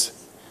stoops.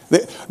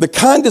 The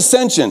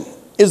condescension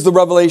is the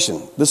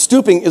revelation. The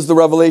stooping is the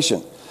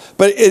revelation.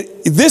 But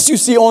this you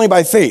see only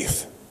by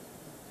faith.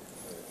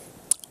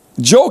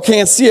 Joe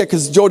can't see it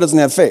because Joe doesn't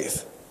have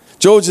faith.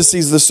 Joe just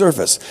sees the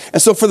surface. And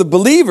so for the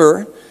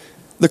believer,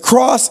 the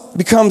cross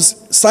becomes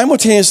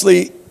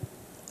simultaneously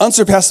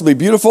unsurpassably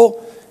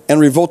beautiful and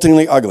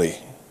revoltingly ugly.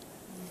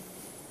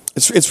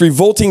 It's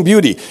revolting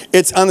beauty.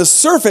 It's on the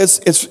surface,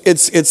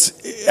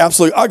 it's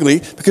absolutely ugly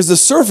because the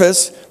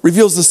surface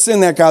reveals the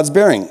sin that God's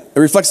bearing. It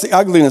reflects the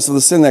ugliness of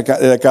the sin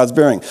that God's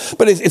bearing.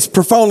 But it's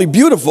profoundly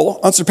beautiful,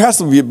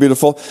 unsurpassably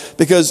beautiful,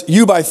 because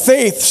you by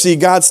faith see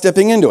God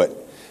stepping into it.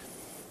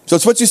 So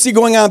it's what you see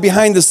going on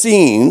behind the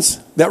scenes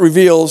that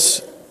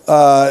reveals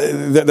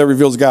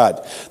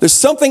God. There's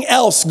something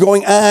else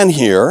going on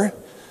here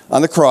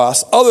on the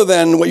cross other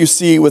than what you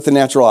see with the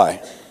natural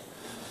eye.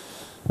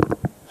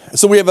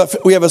 So we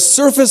have a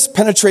surface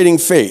penetrating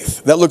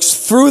faith that looks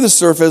through the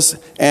surface,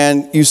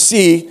 and you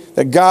see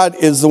that God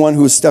is the one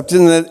who stepped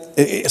into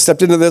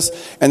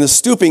this, and the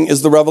stooping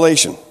is the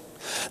revelation.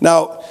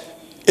 Now,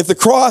 if the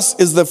cross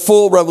is the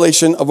full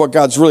revelation of what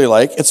God's really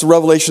like, it's a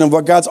revelation of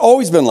what God's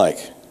always been like.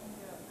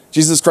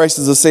 Jesus Christ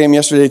is the same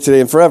yesterday,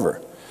 today, and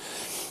forever.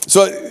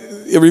 So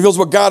it reveals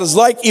what God is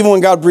like even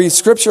when God breathed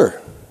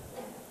Scripture.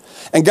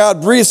 And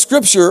God breathed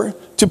Scripture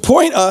to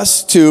point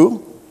us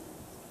to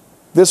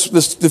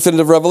this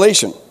definitive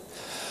revelation.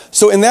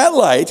 So in that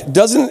light,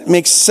 doesn't it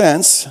make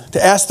sense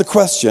to ask the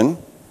question,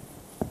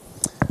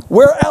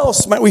 where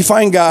else might we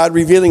find God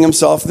revealing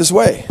himself this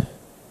way?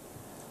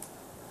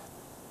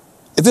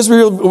 If this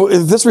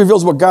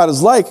reveals what God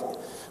is like,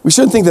 we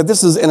shouldn't think that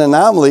this is an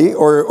anomaly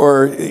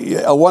or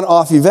a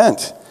one-off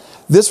event.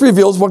 This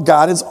reveals what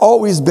God has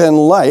always been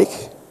like.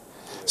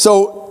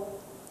 So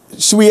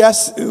should we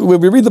ask, when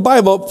we read the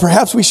Bible,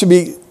 perhaps we should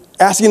be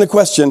asking the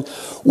question,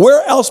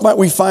 where else might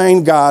we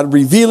find God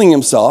revealing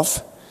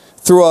himself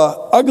through an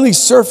ugly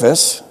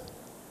surface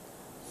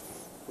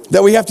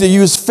that we have to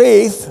use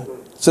faith,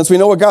 since we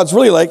know what God's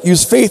really like,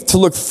 use faith to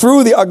look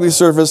through the ugly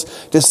surface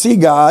to see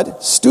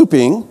God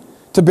stooping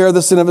to bear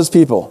the sin of his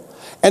people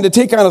and to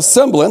take on a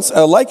semblance,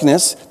 a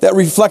likeness that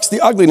reflects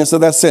the ugliness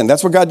of that sin.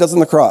 That's what God does on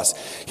the cross.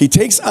 He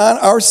takes on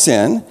our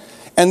sin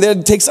and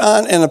then takes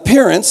on an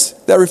appearance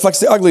that reflects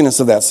the ugliness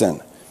of that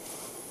sin.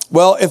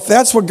 Well, if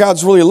that's what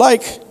God's really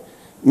like,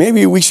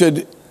 maybe we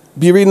should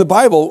be reading the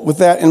Bible with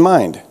that in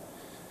mind.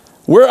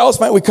 Where else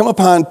might we come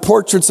upon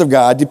portraits of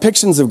God,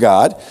 depictions of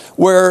God,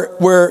 where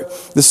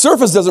the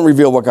surface doesn't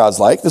reveal what God's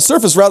like? The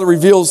surface rather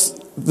reveals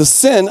the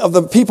sin of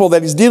the people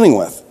that he's dealing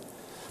with.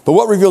 But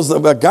what reveals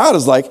what God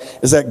is like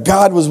is that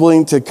God was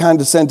willing to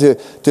condescend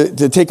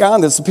to take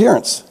on this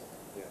appearance.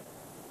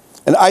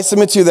 And I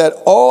submit to you that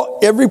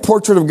every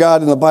portrait of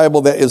God in the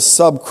Bible that is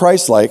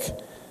sub-Christ-like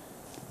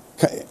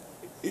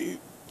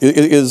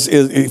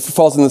it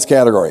falls in this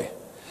category.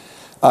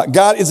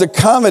 God is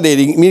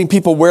accommodating, meeting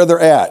people where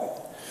they're at.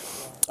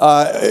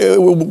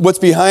 What's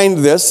behind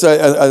this,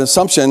 an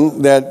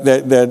assumption that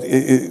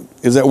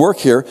is at work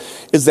here,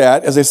 is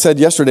that, as I said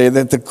yesterday,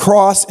 that the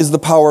cross is the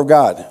power of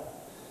God.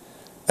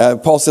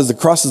 Paul says the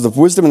cross is the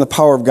wisdom and the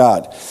power of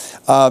God.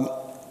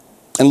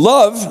 And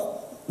love,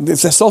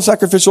 it's a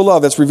self-sacrificial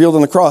love that's revealed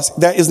on the cross.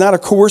 That is not a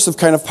coercive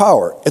kind of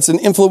power. It's an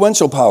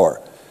influential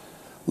power.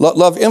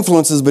 Love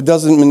influences but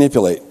doesn't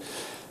manipulate.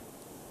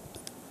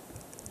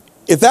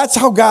 If that's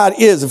how God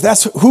is, if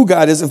that's who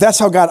God is, if that's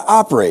how God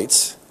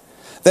operates,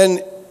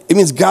 then it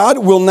means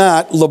God will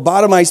not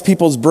lobotomize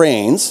people's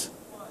brains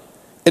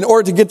in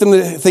order to get them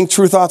to think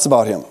true thoughts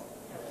about him.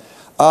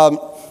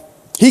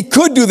 He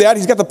could do that.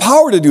 He's got the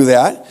power to do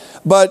that.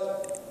 But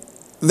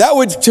that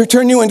would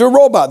turn you into a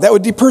robot. That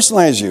would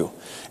depersonalize you.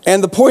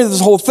 And the point of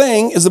this whole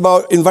thing is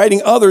about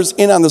inviting others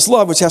in on this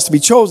love, which has to be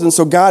chosen,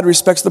 so God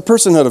respects the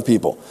personhood of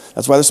people.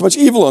 That's why there's so much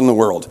evil in the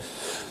world.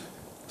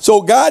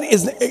 So God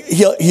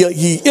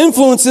he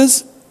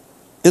influences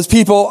his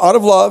people out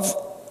of love,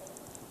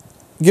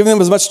 giving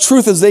them as much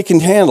truth as they can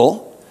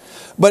handle.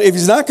 But if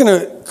he's not going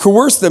to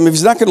coerce them, if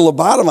he's not going to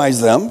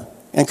lobotomize them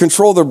and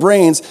control their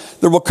brains,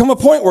 there will come a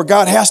point where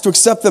God has to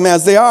accept them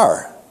as they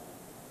are.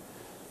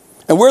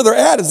 And where they're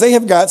at is they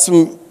have got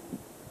some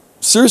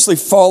seriously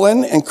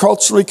fallen and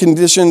culturally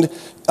conditioned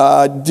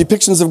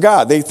depictions of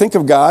God. They think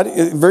of God,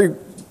 at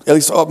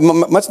least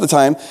much of the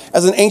time,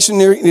 as an ancient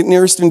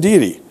Near Eastern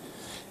deity.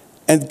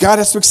 And God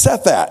has to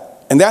accept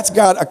that. And that's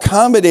God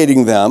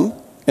accommodating them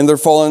in their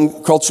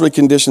fallen, culturally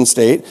conditioned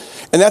state.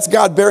 And that's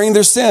God bearing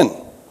their sin.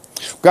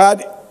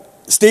 God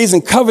stays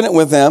in covenant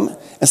with them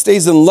and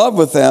stays in love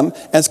with them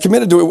and is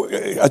committed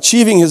to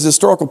achieving his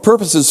historical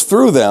purposes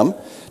through them,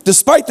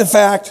 despite the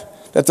fact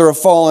that they're a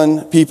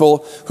fallen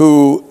people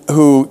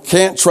who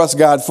can't trust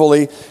God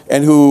fully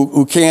and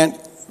who can't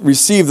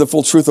receive the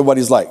full truth of what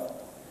he's like.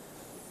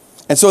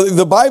 And so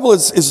the Bible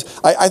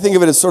I think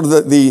of it as sort of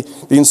the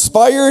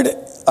inspired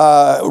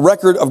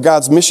record of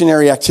God's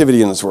missionary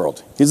activity in this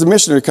world. He's a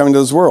missionary coming to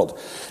this world.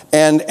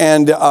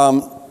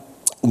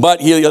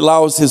 But he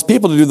allows his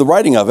people to do the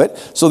writing of it,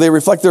 so they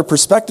reflect their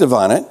perspective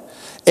on it.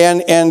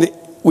 And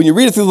when you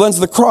read it through the lens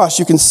of the cross,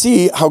 you can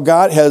see how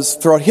God has,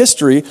 throughout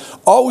history,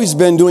 always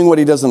been doing what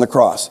he does on the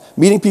cross.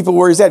 Meeting people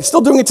where he's at. He's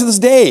still doing it to this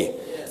day.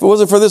 If it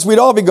wasn't for this, we'd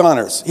all be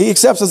goners. He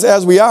accepts us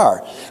as we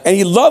are. And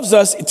he loves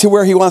us to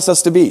where he wants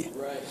us to be.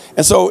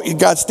 And so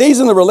God stays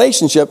in the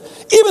relationship,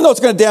 even though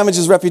it's going to damage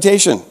his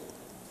reputation.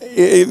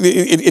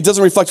 It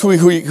doesn't reflect who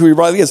he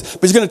really is.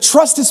 But he's going to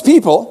trust his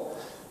people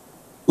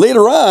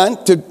later on,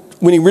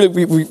 when he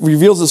really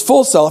reveals his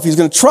full self, he's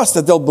going to trust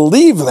that they'll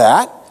believe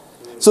that,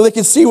 so they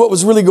can see what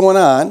was really going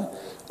on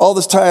all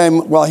this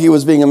time while he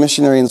was being a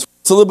missionary. It's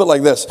a little bit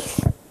like this.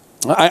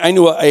 I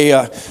knew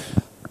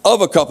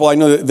of a couple. I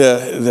know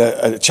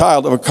the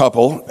child of a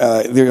couple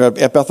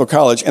at Bethel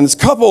College, and this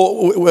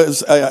couple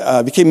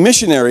became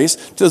missionaries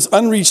to this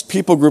unreached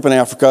people group in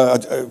Africa,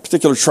 a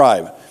particular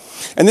tribe.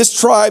 And this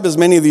tribe, as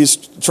many of these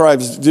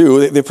tribes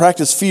do, they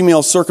practice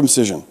female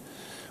circumcision,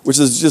 which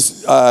is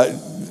just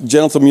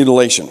genital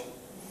mutilation.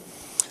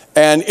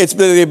 And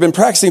they've been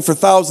practicing for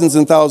thousands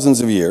and thousands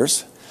of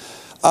years.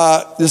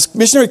 This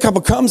missionary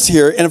couple comes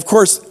here, and of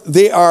course,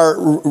 they are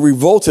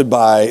revolted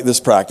by this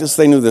practice.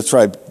 They knew the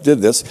tribe did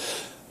this.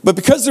 But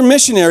because they're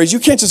missionaries, you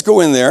can't just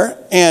go in there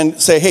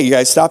and say, hey, you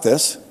guys, stop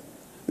this.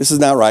 This is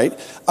not right.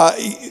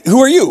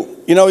 Who are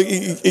you? You know,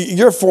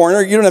 you're a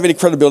foreigner. You don't have any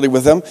credibility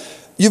with them.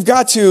 You've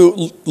got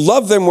to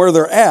love them where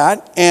they're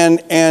at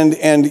and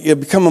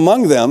become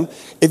among them.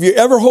 If you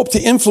ever hope to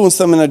influence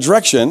them in a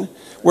direction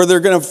where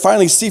they're going to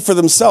finally see for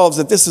themselves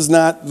that this is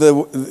not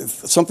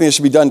something that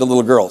should be done to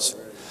little girls.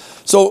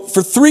 So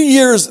for 3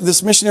 years,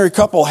 this missionary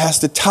couple has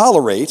to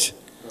tolerate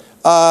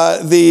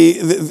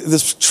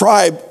this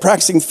tribe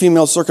practicing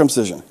female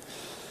circumcision.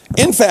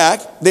 In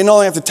fact, they not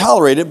only have to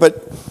tolerate it,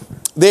 but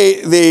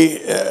they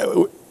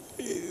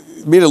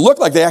made it look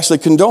like they actually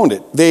condoned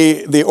it.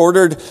 They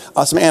ordered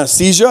some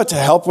anesthesia to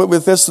help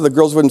with this so the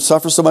girls wouldn't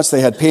suffer so much.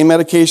 They had pain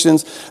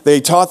medications. They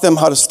taught them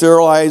how to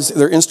sterilize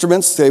their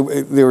instruments. They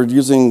were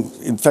using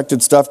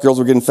infected stuff. Girls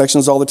were getting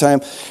infections all the time.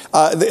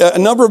 A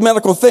number of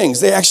medical things.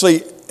 They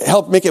actually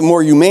helped make it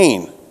more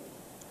humane.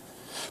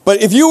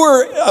 But if you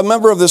were a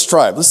member of this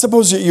tribe, let's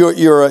suppose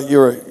you're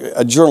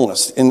a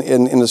journalist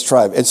in this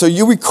tribe, and so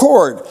you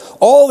record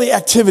all the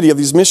activity of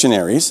these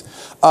missionaries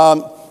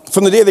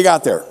from the day they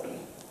got there.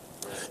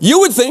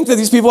 You would think that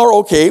these people are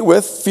okay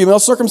with female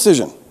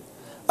circumcision.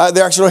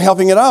 They're actually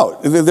helping it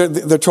out.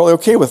 They're totally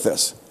okay with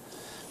this.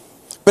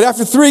 But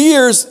after 3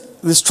 years,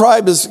 this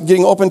tribe is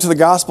getting open to the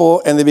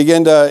gospel, and they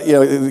begin to,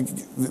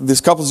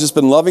 this couple's just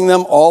been loving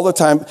them all the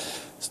time,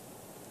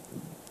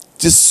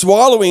 just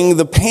swallowing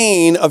the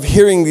pain of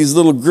hearing these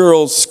little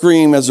girls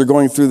scream as they're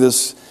going through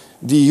this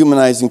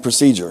dehumanizing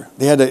procedure.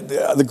 They had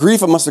the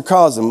grief it must have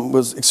caused them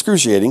was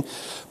excruciating,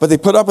 but they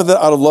put up with it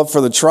out of love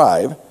for the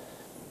tribe.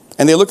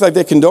 And they look like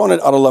they condone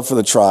it out of love for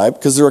the tribe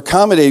because they're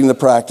accommodating the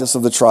practice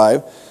of the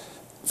tribe,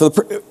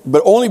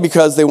 but only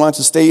because they want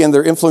to stay in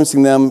there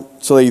influencing them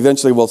so they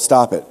eventually will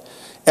stop it.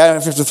 And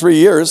after 3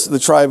 years, the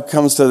tribe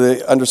comes to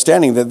the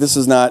understanding that this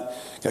is not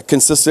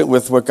consistent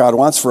with what God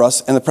wants for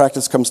us, and the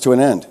practice comes to an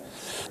end.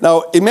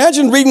 Now,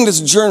 imagine reading this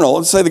journal.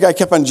 Let's say the guy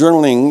kept on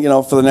journaling,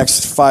 for the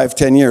next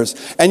 5-10 years.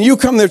 And you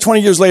come there 20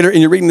 years later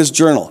and you're reading this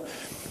journal.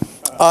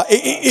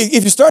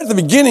 If you start at the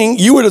beginning,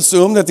 you would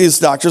assume that these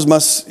doctors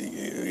must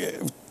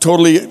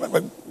totally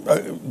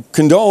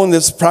condone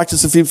this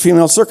practice of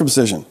female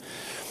circumcision.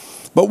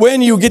 But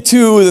when you get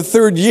to the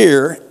third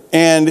year,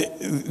 and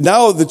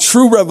now the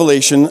true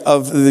revelation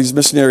of these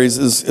missionaries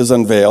is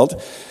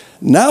unveiled,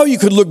 now you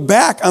could look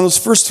back on those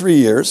first 3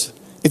 years,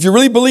 if you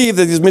really believe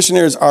that these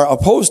missionaries are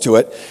opposed to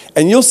it,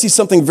 and you'll see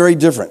something very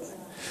different.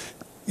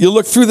 You'll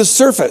look through the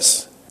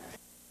surface.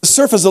 The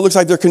surface, it looks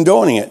like they're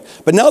condoning it.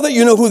 But now that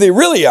you know who they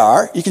really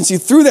are, you can see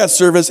through that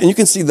surface, and you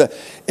can see the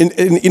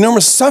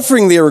enormous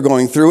suffering they were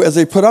going through as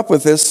they put up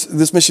with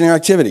this missionary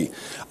activity,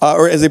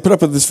 or as they put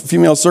up with this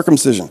female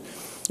circumcision.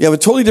 You have a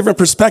totally different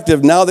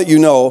perspective now that you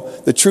know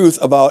the truth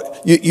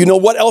about, you know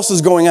what else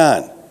is going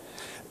on.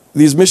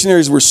 These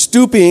missionaries were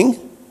stooping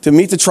to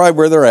meet the tribe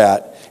where they're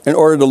at in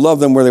order to love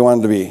them where they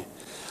wanted to be.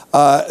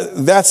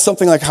 That's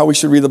something like how we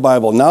should read the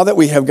Bible. Now that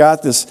we have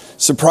got this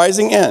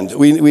surprising end,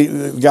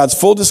 God's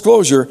full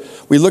disclosure,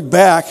 we look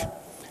back,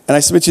 and I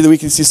submit to you that we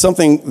can see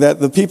something that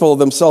the people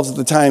themselves at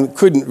the time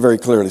couldn't very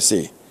clearly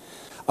see.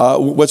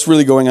 What's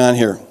really going on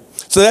here?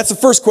 So that's the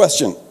first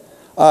question.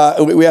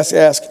 We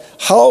ask,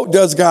 how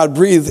does God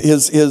breathe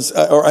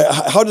or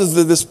how does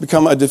this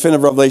become a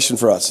definitive revelation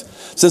for us?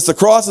 Since the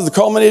cross is the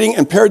culminating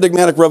and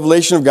paradigmatic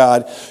revelation of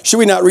God, should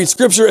we not read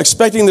Scripture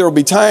expecting there will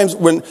be times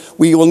when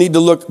we will need to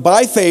look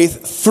by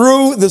faith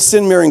through the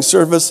sin-marring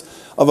surface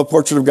of a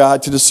portrait of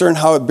God to discern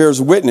how it bears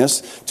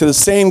witness to the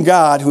same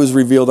God who is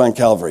revealed on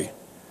Calvary?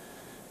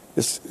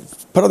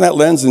 Just put on that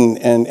lens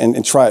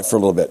and try it for a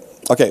little bit.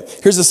 Okay,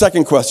 here's the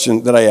second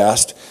question that I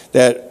asked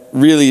that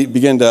really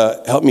begin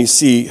to help me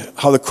see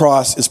how the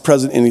cross is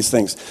present in these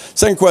things.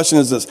 Second question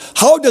is this: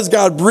 how does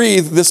God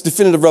breathe this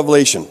definitive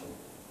revelation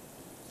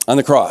on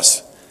the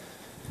cross?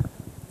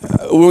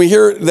 When we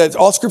hear that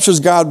all Scripture is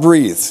God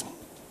breathed,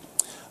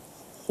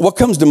 what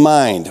comes to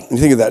mind when you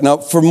think of that? Now,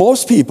 for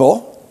most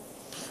people,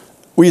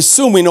 we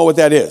assume we know what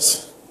that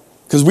is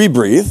because we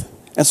breathe,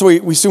 and so we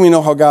assume we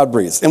know how God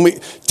breathes. And we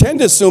tend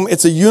to assume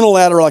it's a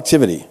unilateral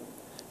activity.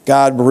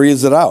 God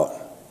breathes it out.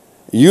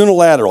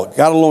 Unilateral.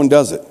 God alone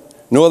does it.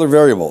 No other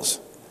variables.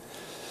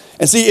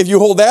 And see, if you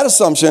hold that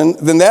assumption,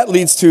 then that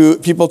leads to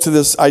people to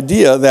this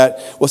idea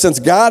that, well, since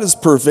God is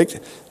perfect,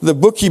 the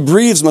book he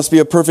breathes must be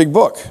a perfect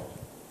book.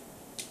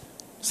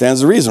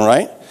 Stands to reason,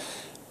 right?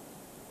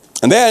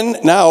 And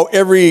then, now,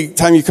 every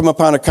time you come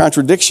upon a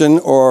contradiction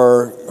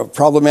or a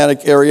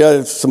problematic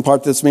area, some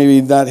part that's maybe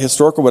not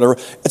historical, whatever,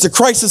 it's a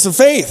crisis of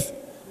faith.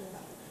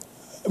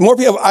 More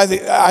people, I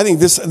think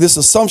this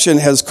assumption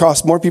has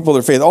cost more people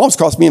their faith. It almost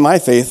cost me my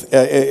faith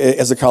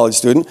as a college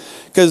student,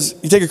 because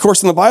you take a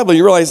course in the Bible and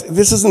you realize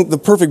this isn't the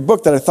perfect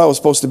book that I thought it was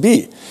supposed to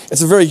be.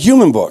 It's a very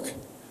human book.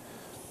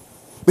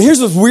 But here's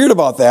what's weird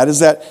about that is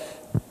that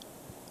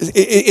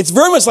it's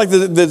very much like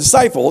the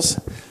disciples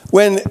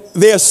when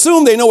they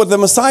assume they know what the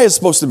Messiah is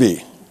supposed to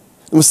be.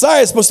 The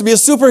Messiah is supposed to be a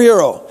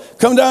superhero.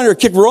 Come down here,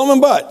 kick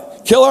Roman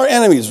butt, kill our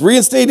enemies,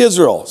 reinstate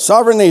Israel,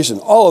 sovereign nation,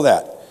 all of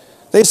that.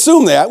 They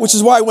assume that, which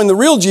is why when the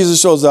real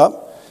Jesus shows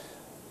up,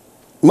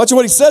 much of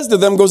what he says to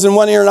them goes in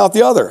one ear and out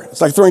the other.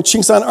 It's like throwing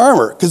chinks on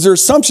armor, because their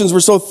assumptions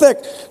were so thick,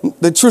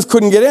 the truth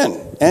couldn't get in.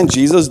 And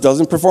Jesus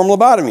doesn't perform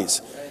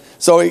lobotomies.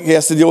 So he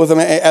has to deal with them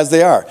as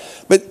they are.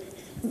 But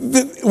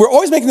we're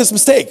always making this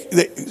mistake.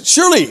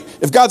 Surely,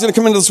 if God's going to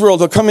come into this world,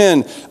 he'll come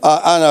in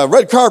on a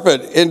red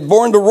carpet and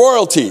born to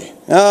royalty.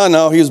 Oh,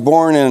 no, he was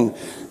born in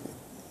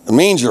a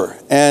manger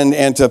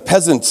and to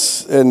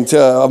peasants and to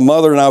a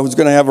mother now who's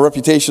going to have a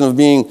reputation of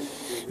being,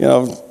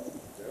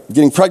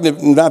 getting pregnant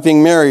and not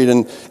being married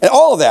and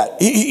all of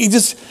that. He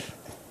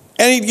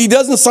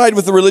doesn't side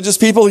with the religious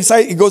people.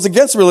 He goes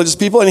against the religious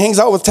people and he hangs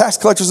out with tax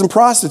collectors and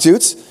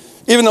prostitutes,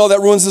 even though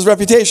that ruins his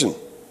reputation,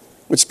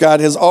 which God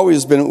has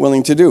always been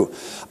willing to do.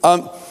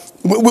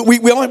 We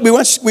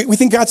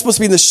think God's supposed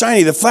to be the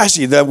shiny, the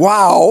flashy, the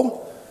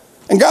wow.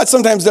 And God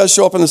sometimes does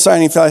show up in the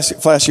shiny,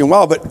 flashy, and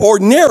wow, but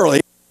ordinarily,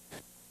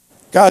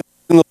 God's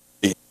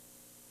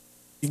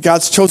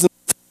chosen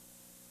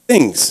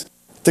things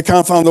to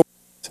confound the world.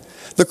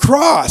 The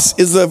cross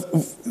is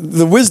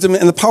the wisdom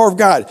and the power of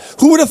God.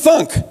 Who would have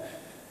thunk?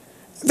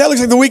 That looks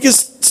like the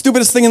weakest,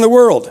 stupidest thing in the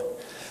world.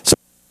 So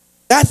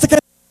that's the kind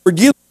of thing we're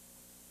dealing with.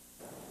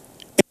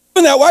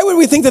 And that, why would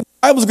we think that the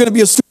Bible is going to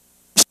be a stupid,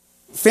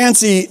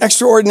 fancy,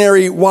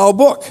 extraordinary, wow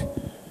book?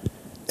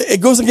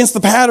 It goes against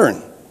the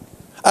pattern.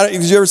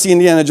 Did you ever see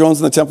Indiana Jones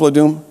and the Temple of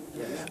Doom?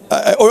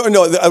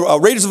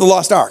 Raiders of the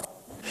Lost Ark.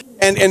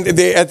 And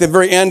they, at the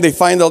very end, they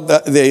find out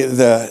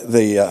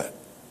the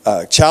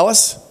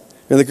chalice.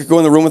 And they could go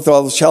in the room with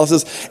all those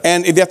chalices.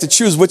 And they have to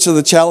choose which of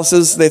the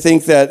chalices they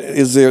think that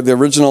is the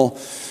original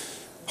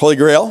Holy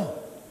Grail.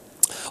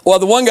 Well,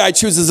 the one guy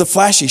chooses a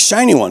flashy,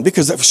 shiny one,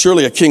 because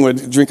surely a king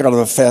would drink out of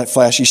a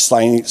flashy,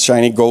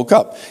 shiny gold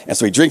cup. And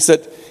so he drinks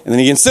it, and then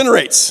he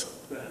incinerates.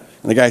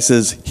 And the guy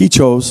says, he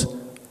chose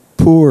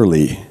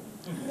poorly.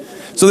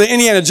 So the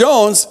Indiana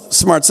Jones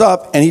smarts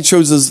up, and he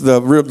chooses the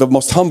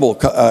most humble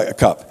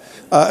cup.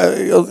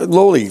 A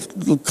lowly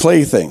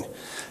clay thing.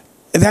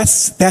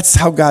 That's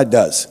how God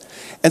does.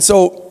 And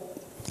so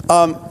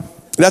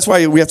That's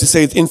why we have to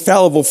say it's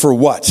infallible for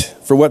what?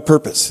 For what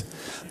purpose?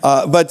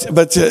 But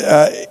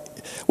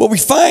what we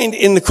find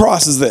in the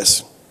cross is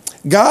this.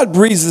 God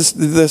breathes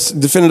this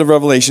definitive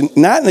revelation,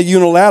 not in a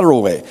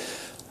unilateral way.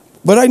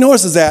 What I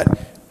notice is that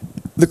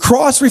the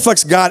cross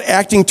reflects God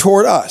acting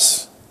toward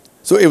us.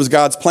 So it was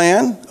God's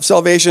plan of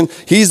salvation.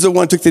 He's the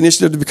one who took the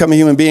initiative to become a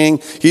human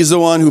being. He's the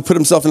one who put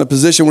himself in a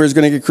position where he's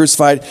going to get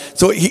crucified.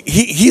 So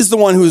he's the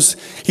one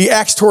he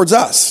acts towards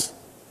us.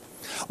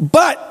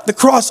 But the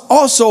cross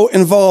also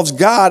involves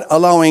God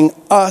allowing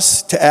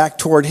us to act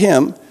toward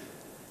him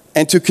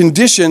and to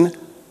condition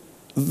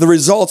the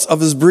results of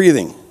his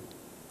breathing.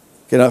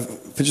 Okay, now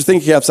put your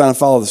thinking caps on and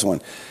follow this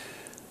one.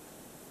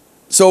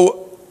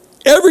 So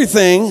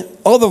everything,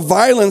 all the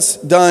violence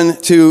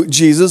done to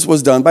Jesus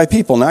was done by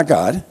people, not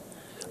God,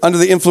 under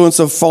the influence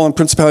of fallen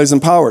principalities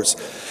and powers.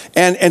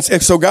 And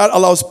so God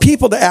allows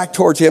people to act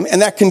towards him,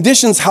 and that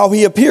conditions how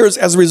he appears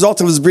as a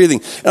result of his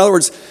breathing. In other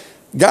words,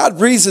 God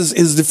breathes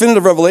his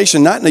definitive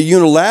revelation not in a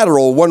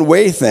unilateral,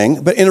 one-way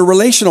thing, but in a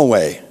relational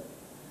way.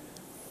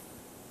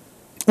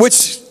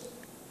 Which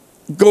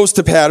goes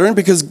to pattern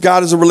because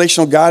God is a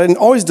relational God and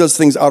always does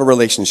things out of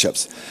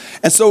relationships.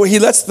 And so he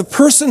lets the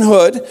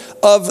personhood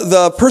of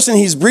the person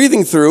he's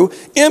breathing through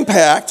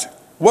impact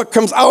what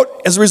comes out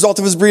as a result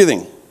of his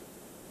breathing.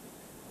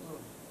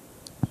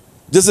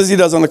 Just as he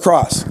does on the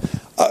cross.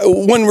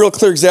 One real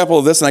clear example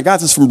of this, and I got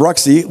this from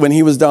Bruxy when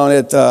he was down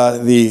at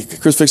the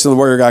Crucifixion of the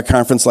Warrior God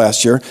conference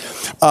last year.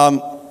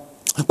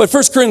 But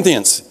 1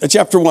 Corinthians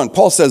chapter 1,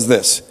 Paul says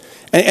this.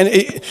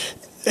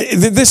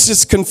 This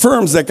just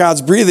confirms that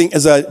God's breathing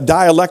is a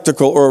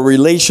dialectical or a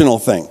relational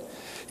thing.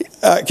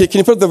 Can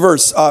you put up the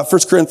verse, 1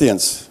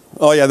 Corinthians?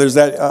 Oh yeah, there's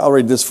that. I'll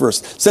read this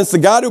first. Since the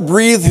God who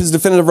breathed his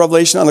definitive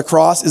revelation on the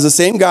cross is the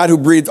same God who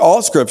breathed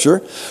all Scripture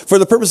for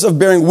the purpose of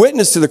bearing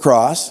witness to the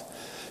cross,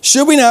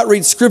 should we not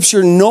read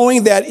Scripture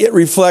knowing that it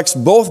reflects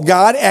both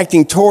God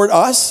acting toward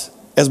us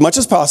as much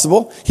as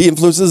possible, he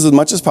influences as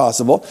much as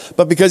possible,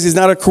 but because he's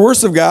not a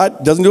coercive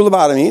God, doesn't do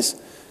lobotomies,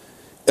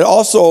 it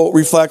also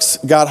reflects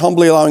God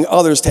humbly allowing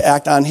others to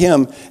act on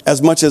him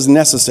as much as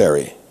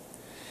necessary.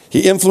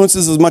 He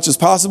influences as much as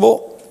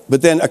possible,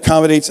 but then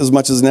accommodates as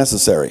much as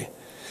necessary.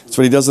 That's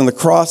what he does on the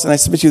cross, and I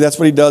submit to you that's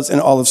what he does in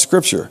all of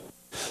Scripture.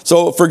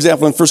 So, for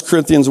example, in 1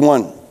 Corinthians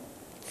 1,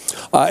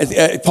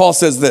 Paul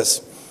says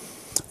this,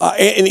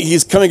 and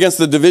he's coming against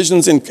the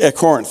divisions at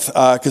Corinth,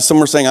 because some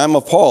were saying, I'm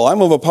of Paul,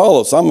 I'm of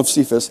Apollos, I'm of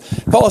Cephas.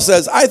 Paul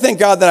says, I thank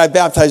God that I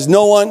baptized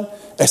no one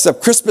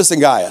except Crispus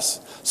and Gaius,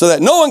 so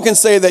that no one can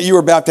say that you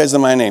were baptized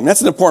in my name.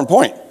 That's an important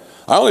point.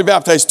 I only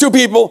baptized 2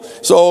 people,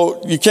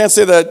 so you can't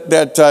say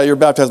that you're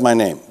baptized in my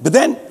name. But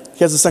then he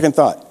has a second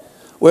thought.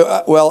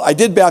 Well, I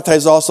did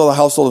baptize also the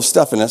household of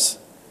Stephanas.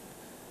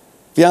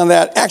 Beyond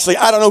that, actually,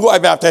 I don't know who I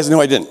baptized and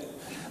who I didn't.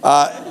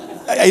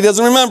 He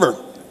doesn't remember,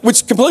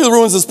 which completely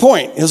ruins his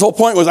point. His whole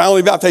point was I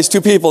only baptized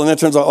 2 people, and it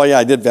turns out, oh yeah,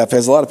 I did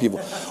baptize a lot of people.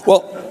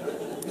 Well,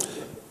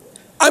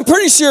 I'm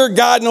pretty sure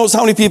God knows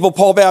how many people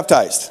Paul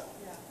baptized.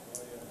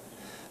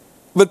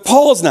 But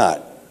Paul's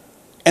not.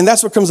 And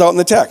that's what comes out in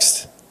the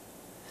text.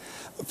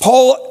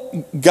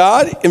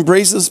 God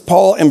embraces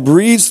Paul and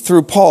breathes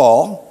through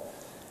Paul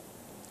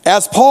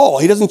as Paul.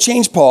 He doesn't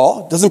change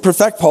Paul, doesn't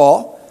perfect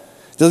Paul,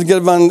 doesn't get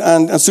him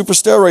on super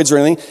steroids or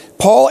anything.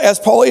 Paul, as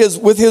Paul is,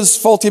 with his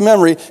faulty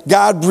memory,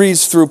 God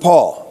breathes through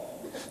Paul.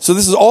 So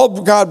this is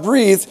all God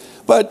breathed,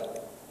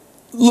 but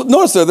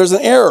notice there's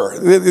an error.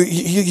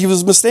 He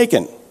was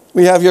mistaken.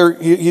 We have here,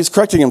 he's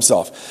correcting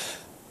himself.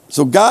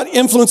 So God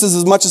influences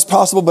as much as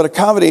possible, but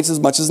accommodates as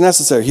much as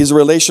necessary. He's a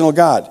relational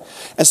God.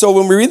 And so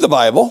when we read the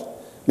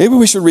Bible, maybe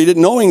we should read it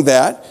knowing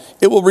that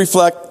it will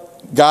reflect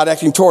God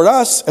acting toward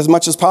us as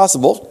much as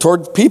possible,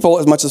 toward people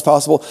as much as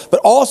possible,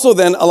 but also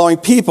then allowing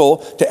people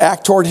to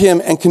act toward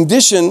him and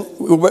condition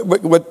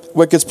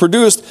what gets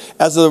produced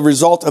as a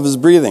result of his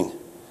breathing.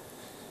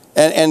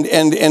 And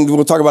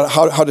we'll talk about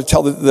how to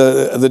tell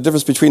the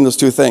difference between those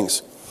two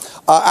things.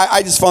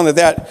 I just found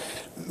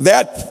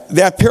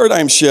that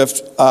paradigm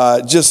shift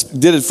just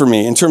did it for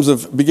me in terms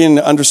of beginning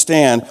to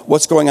understand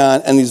what's going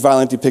on in these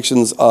violent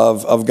depictions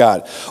of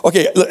God.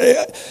 Okay,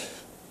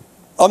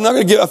 I'm not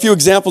going to give a few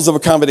examples of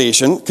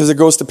accommodation because it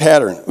goes to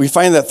pattern. We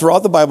find that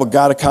throughout the Bible,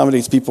 God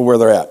accommodates people where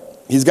they're at.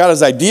 He's got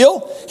his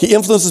ideal. He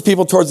influences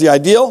people towards the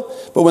ideal.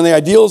 But when the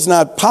ideal is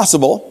not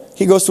possible,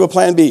 he goes to a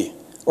plan B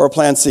or a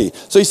plan C.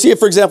 So you see it,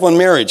 for example, in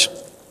marriage.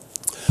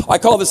 I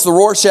call this the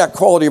Rorschach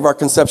quality of our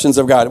conceptions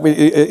of God. Wait,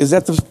 is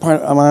that the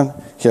part I'm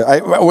on? Here,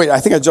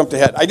 I think I jumped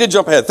ahead. I did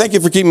jump ahead. Thank you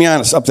for keeping me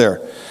honest up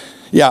there.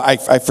 Yeah,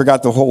 I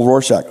forgot the whole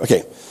Rorschach.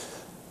 Okay,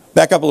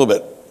 back up a little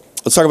bit.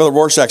 Let's talk about the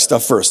Rorschach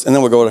stuff first, and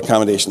then we'll go to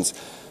accommodations.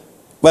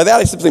 By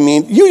that, I simply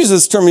mean, you used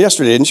this term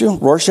yesterday, didn't you?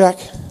 Rorschach?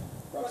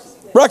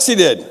 Bruxy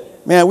did.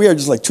 Man, we are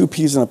just like 2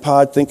 peas in a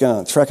pod, trekking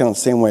on the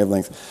same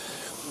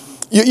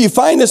wavelength. You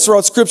find this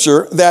throughout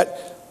Scripture,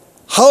 that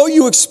how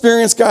you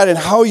experience God and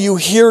how you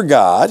hear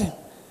God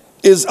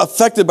is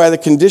affected by the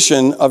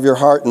condition of your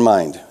heart and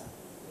mind.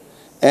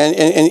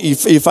 And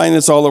you find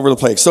this all over the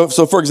place. So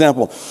for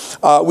example,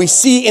 we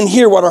see and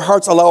hear what our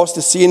hearts allow us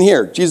to see and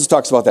hear. Jesus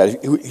talks about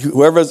that.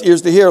 Whoever has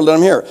ears to hear, let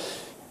him hear.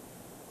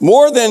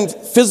 More than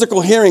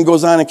physical hearing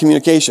goes on in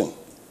communication,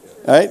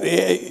 right?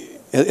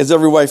 As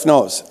every wife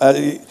knows.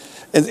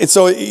 And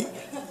so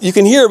you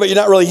can hear, but you're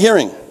not really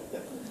hearing.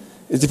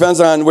 It depends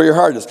on where your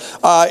heart is.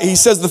 He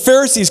says the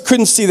Pharisees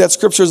couldn't see that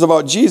scripture is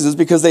about Jesus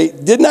because they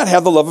did not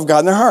have the love of God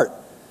in their heart.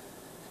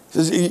 He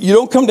says, you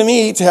don't come to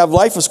me to have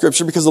life with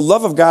Scripture because the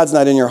love of God's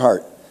not in your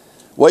heart.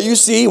 What you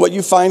see, what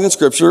you find in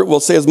Scripture will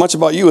say as much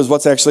about you as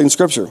what's actually in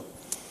Scripture.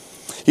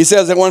 He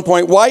says at one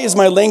point, why is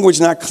my language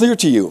not clear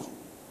to you?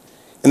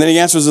 And then he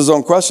answers his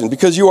own question,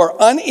 because you are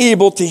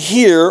unable to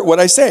hear what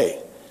I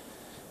say.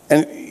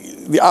 And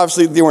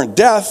obviously they weren't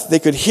deaf. They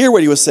could hear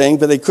what he was saying,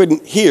 but they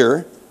couldn't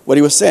hear what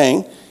he was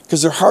saying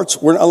because their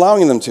hearts weren't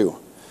allowing them to.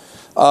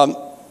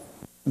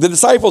 The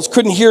disciples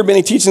couldn't hear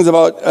many teachings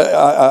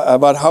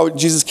about how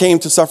Jesus came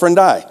to suffer and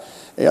die.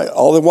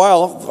 All the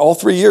while, all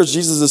 3 years,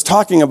 Jesus is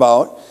talking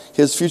about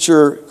his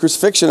future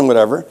crucifixion and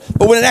whatever.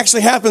 But when it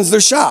actually happens, they're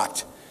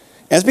shocked.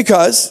 And it's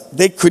because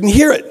they couldn't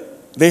hear it.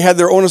 They had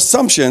their own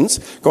assumptions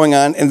going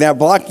on, and that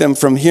blocked them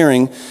from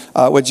hearing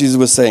what Jesus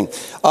was saying.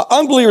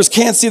 Unbelievers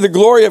can't see the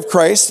glory of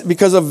Christ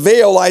because a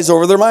veil lies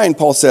over their mind,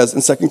 Paul says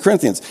in 2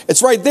 Corinthians.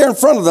 It's right there in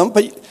front of them,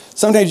 but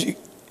sometimes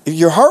if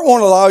your heart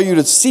won't allow you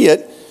to see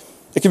it,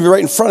 it can be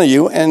right in front of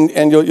you,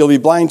 and you'll be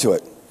blind to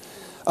it.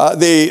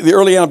 The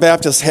early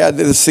Anabaptists had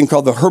this thing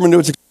called the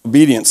hermeneutic of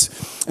obedience.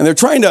 And they're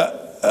trying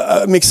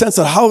to make sense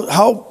of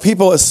how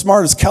people as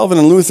smart as Calvin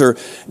and Luther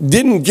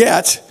didn't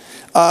get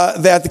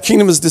that the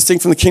kingdom is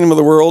distinct from the kingdom of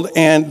the world,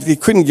 and they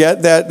couldn't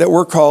get that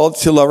we're called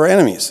to love our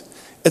enemies.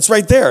 It's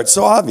right there. It's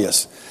so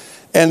obvious.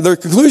 And their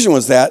conclusion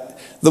was that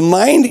the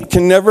mind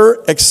can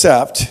never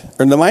accept,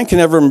 or the mind can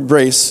never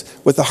embrace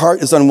what the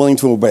heart is unwilling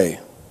to obey.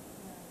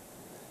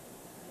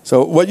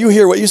 So what you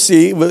hear, what you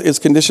see is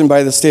conditioned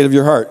by the state of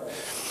your heart.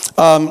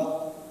 I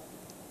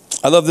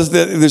love this.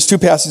 There's 2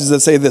 passages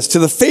that say this. To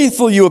the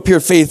faithful you appear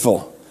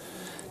faithful.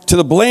 To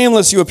the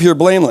blameless you appear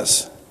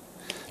blameless.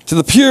 To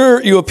the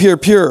pure you appear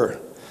pure.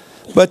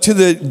 But to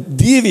the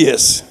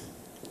devious,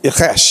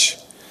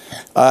 ichesh.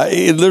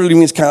 It literally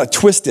means kind of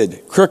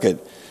twisted, crooked.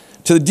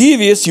 To the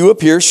devious you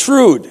appear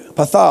shrewd,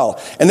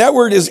 pathal. And that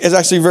word is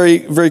actually very,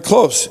 very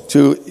close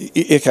to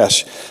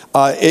ichesh.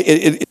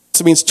 It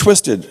also means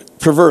twisted,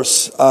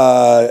 perverse,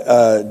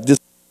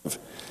 deceptive.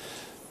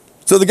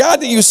 So the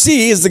God that you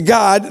see is the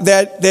God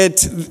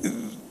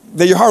that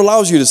your heart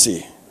allows you to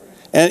see.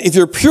 And if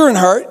you're pure in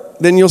heart,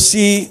 then you'll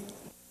see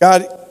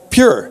God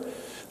pure.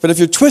 But if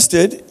you're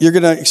twisted, you're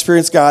going to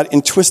experience God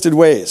in twisted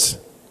ways.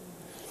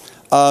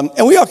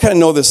 And we all kind of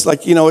know this.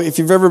 Like, if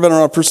you've ever been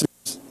around a person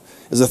who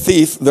is a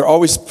thief, they're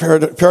always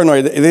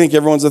paranoid. They think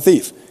everyone's a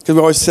thief because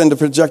we always tend to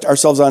project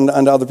ourselves onto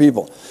other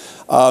people.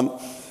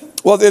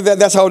 Well,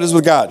 that's how it is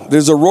with God.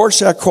 There's a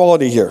Rorschach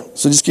quality here.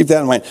 So just keep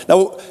that in mind.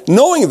 Now,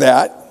 knowing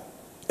that,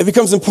 it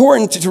becomes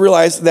important to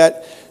realize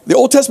that the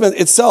Old Testament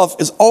itself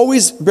is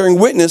always bearing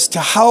witness to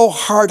how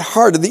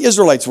hard-hearted the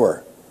Israelites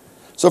were.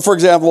 So, for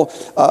example,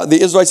 the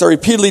Israelites are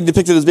repeatedly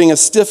depicted as being a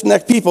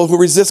stiff-necked people who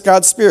resist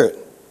God's Spirit.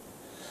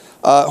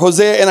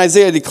 Hosea and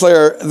Isaiah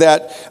declare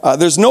that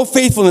there's no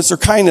faithfulness or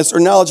kindness or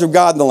knowledge of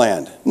God in the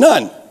land.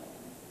 None.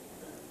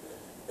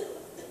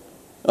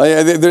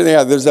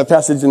 There's that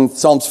passage in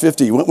Psalms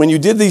 50. When you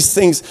did these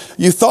things,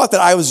 you thought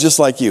that I was just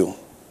like you.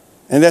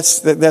 And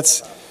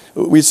that's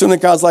we assume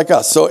that God's like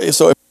us. So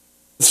if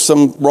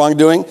some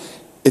wrongdoing,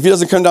 if he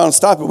doesn't come down and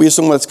stop it, we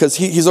assume that's because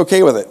he's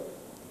okay with it.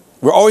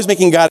 We're always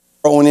making God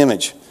our own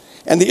image.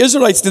 And the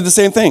Israelites did the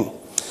same thing.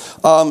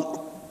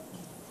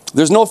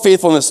 There's no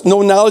faithfulness,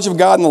 no knowledge of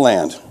God in the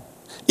land.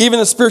 Even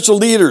the spiritual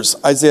leaders,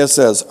 Isaiah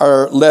says,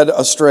 are led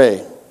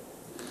astray.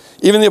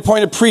 Even the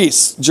appointed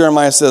priests,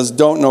 Jeremiah says,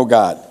 don't know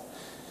God.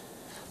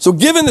 So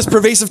given this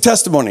pervasive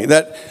testimony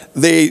that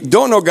they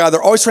don't know God,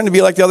 they're always trying to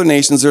be like the other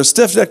nations, they're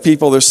stiff-necked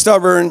people, they're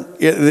stubborn,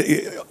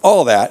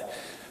 all that,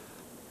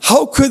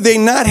 how could they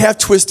not have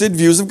twisted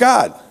views of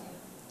God?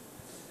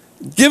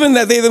 Given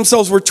that they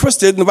themselves were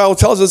twisted, and the Bible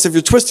tells us if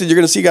you're twisted, you're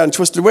going to see God in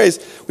twisted ways,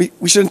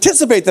 we should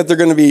anticipate that they're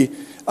going to be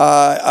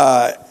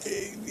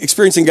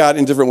experiencing God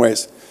in different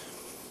ways.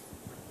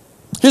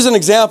 Here's an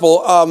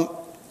example.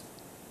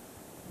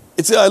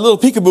 It's a little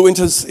peekaboo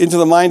into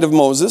the mind of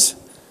Moses.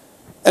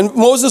 And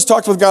Moses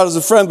talked with God as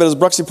a friend, but as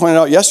Bruxy pointed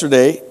out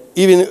yesterday,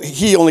 even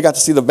he only got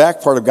to see the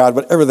back part of God,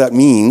 whatever that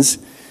means.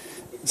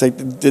 It's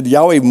like, did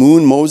Yahweh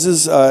moon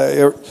Moses?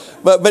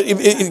 But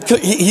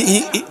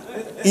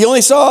he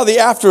only saw the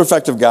after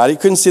effect of God. He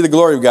couldn't see the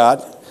glory of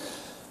God.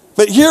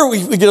 But here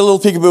we get a little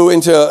peekaboo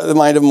into the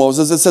mind of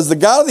Moses. It says, the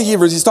God of the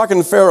Hebrews, he's talking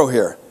to Pharaoh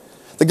here.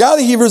 The God of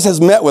the Hebrews has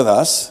met with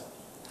us.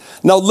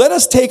 Now let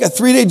us take a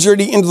 3-day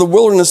journey into the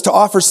wilderness to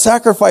offer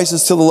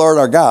sacrifices to the Lord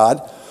our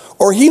God,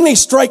 or he may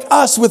strike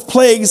us with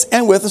plagues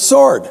and with a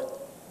sword.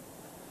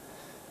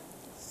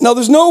 Now,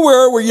 there's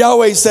nowhere where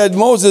Yahweh said,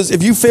 Moses,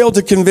 if you fail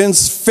to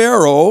convince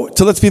Pharaoh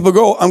to let the people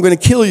go, I'm going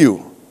to kill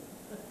you.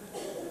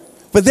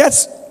 But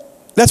that's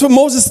what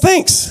Moses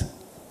thinks.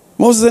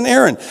 Moses and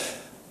Aaron.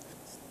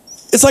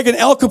 It's like an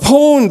Al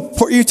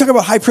Capone. You talk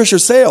about high pressure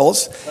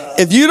sales.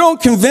 If you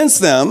don't convince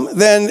them,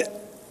 then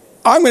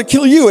I'm going to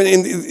kill you.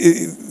 And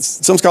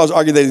some scholars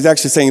argue that he's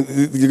actually saying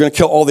you're going to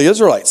kill all the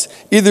Israelites.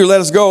 Either let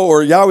us go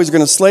or Yahweh's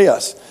going to slay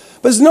us.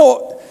 But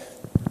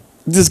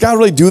does God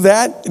really do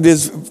that?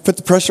 Does put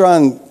the pressure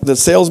on the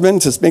salesman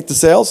to make the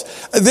sales?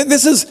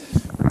 This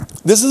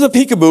is a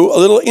peekaboo, a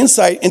little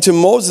insight into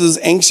Moses'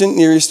 ancient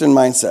Near Eastern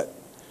mindset.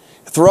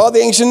 Throughout the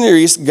ancient Near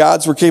East,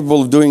 gods were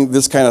capable of doing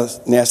this kind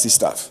of nasty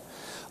stuff.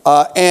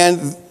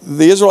 And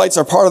the Israelites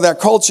are part of that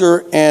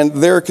culture, and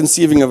they're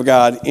conceiving of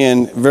God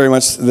in very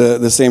much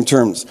the same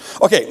terms.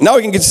 Okay, now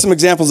we can get to some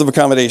examples of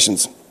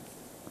accommodations.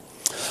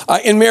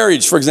 In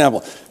marriage, for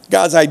example,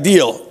 God's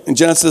ideal in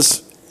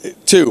Genesis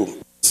 2,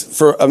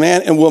 for a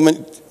man and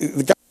woman,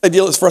 God's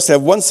ideal is for us to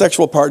have one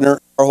sexual partner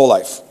our whole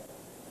life.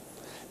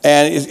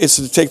 And it's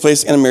to take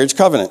place in a marriage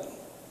covenant.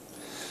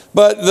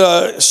 But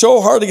the show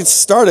hardly gets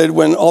started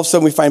when all of a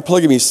sudden we find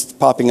polygamy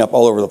popping up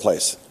all over the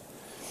place.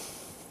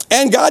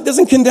 And God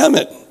doesn't condemn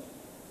it.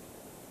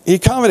 He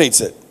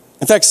accommodates it.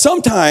 In fact,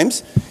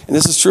 sometimes, and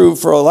this is true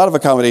for a lot of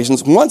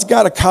accommodations, once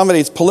God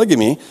accommodates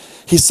polygamy,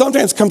 he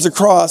sometimes comes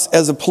across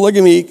as a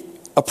polygamy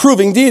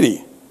approving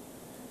deity.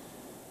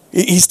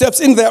 He steps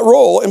into that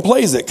role and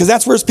plays it, because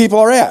that's where his people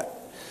are at.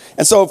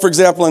 And so, for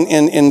example,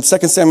 in 2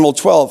 Samuel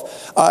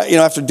 12,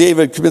 after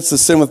David commits the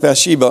sin with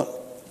Bathsheba,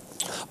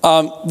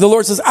 the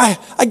Lord says,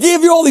 I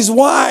gave you all these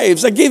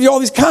wives. I gave you all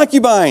these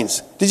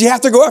concubines. Did you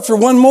have to go after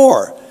one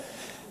more?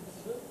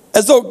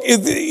 As though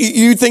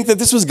you think that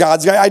this was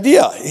God's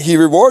idea. He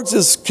rewards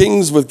his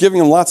kings with giving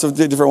them lots of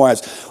different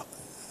wives.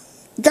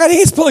 God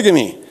hates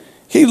polygamy.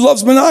 He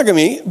loves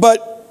monogamy,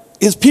 but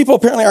his people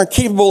apparently aren't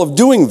capable of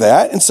doing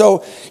that, and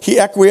so he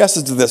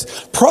acquiesces to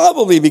this.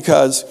 Probably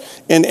because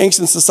in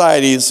ancient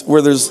societies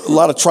where there's a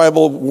lot of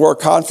tribal war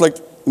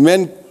conflict,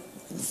 men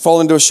fall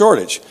into a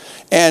shortage.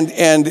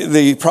 And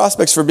the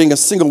prospects for being a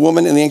single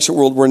woman in the ancient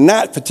world were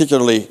not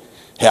particularly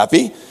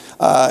happy.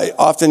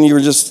 Often you were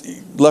just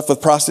left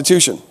with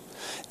prostitution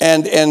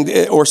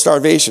or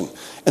starvation.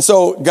 And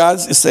so God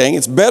is saying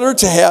it's better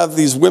to have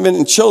these women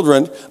and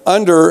children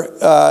under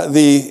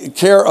the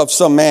care of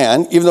some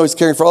man, even though he's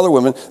caring for other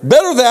women.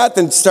 Better that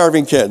than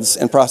starving kids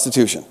and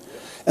prostitution.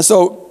 And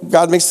so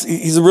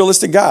he's a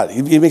realistic God.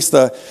 He makes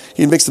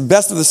the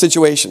best of the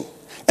situation.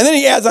 And then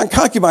he adds on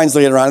concubines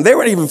later on. They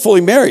weren't even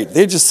fully married.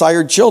 They just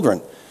sired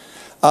children.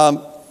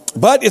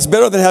 But it's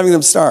better than having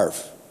them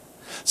starve.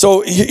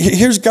 So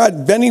here's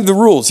God bending the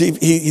rules.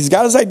 He's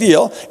got his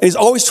ideal, and he's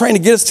always trying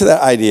to get us to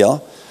that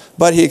ideal,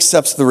 but he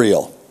accepts the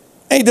real.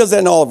 And he does that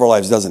in all of our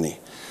lives, doesn't he?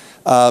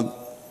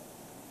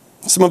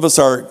 Some of us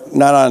are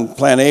not on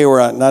plan A, or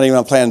not even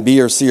on plan B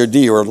or C or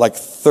D, or like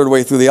third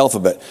way through the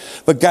alphabet.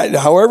 But God,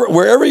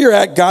 wherever you're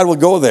at, God will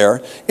go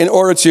there in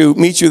order to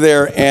meet you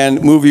there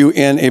and move you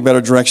in a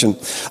better direction.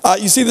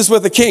 You see this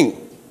with the king.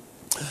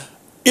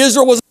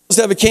 Israel wasn't supposed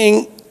to have a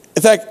king.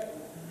 In fact,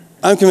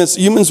 I'm convinced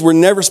humans were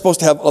never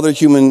supposed to have other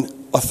human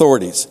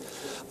authorities.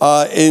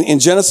 In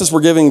Genesis,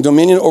 we're giving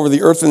dominion over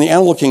the earth and the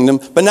animal kingdom,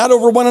 but not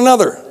over one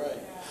another.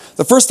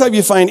 The first time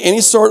you find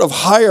any sort of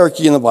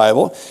hierarchy in the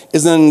Bible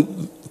is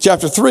in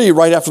chapter 3,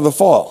 right after the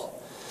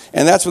fall.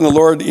 And that's when the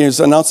Lord is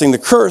announcing the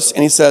curse,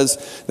 and he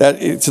says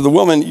that to the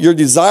woman, your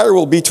desire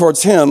will be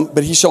towards him,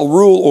 but he shall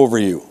rule over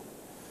you.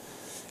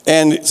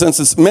 And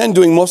since it's men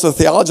doing most of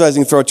the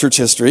theologizing throughout church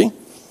history,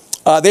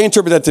 they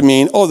interpret that to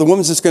mean, the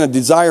woman's just going to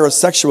desire us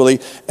sexually,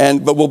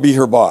 but we'll be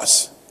her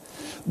boss.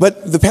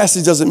 But the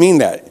passage doesn't mean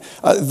that.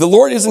 The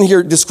Lord isn't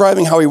here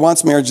describing how he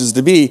wants marriages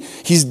to be.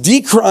 He's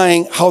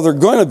decrying how they're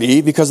going to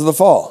be because of the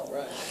fall.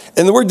 Right.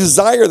 And the word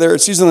desire there,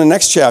 it's used in the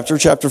next chapter,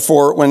 chapter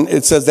 4, when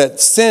it says that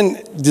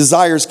sin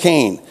desires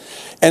Cain.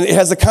 And it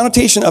has the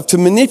connotation of to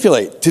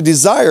manipulate. To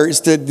desire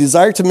is to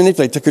desire to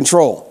manipulate, to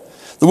control.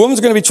 The woman's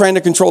going to be trying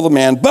to control the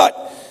man,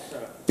 but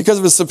because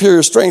of his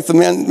superior strength, the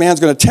man's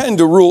going to tend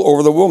to rule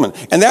over the woman.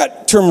 And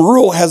that term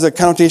rule has a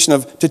connotation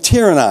of to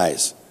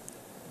tyrannize.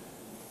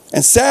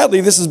 And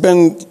sadly, this has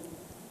been,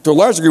 to a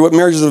large degree, what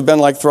marriages have been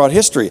like throughout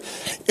history.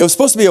 It was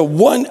supposed to be a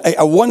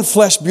one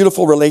flesh,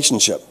 beautiful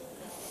relationship,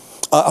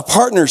 a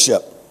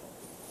partnership.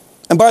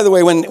 And by the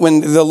way,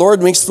 when the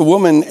Lord makes the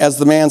woman as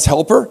the man's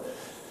helper,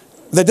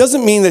 that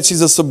doesn't mean that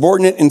she's a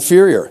subordinate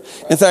inferior.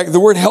 In fact, the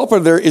word helper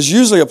there is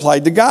usually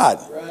applied to God.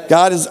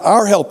 God is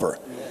our helper.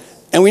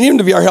 And we need him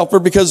to be our helper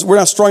because we're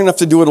not strong enough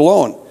to do it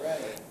alone.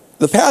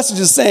 The passage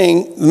is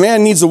saying the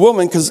man needs a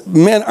woman because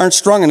men aren't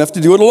strong enough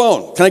to do it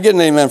alone. Can I get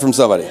an amen from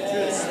somebody?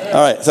 Yes.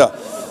 All right, so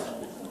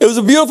it was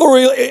a beautiful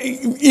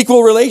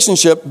equal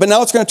relationship, but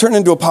now it's going to turn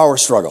into a power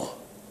struggle.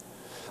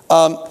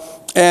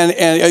 And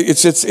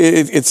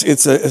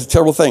it's a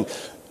terrible thing.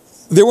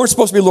 They weren't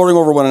supposed to be lording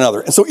over one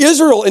another. And so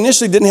Israel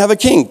initially didn't have a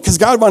king because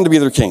God wanted to be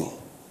their king.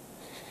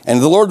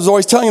 And the Lord was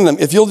always telling them,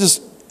 if you'll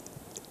just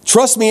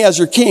trust me as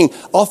your king,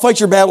 I'll fight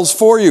your battles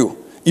for you.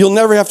 You'll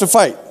never have to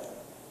fight.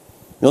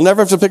 You'll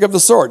never have to pick up the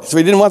sword. So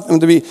he didn't want them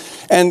to be,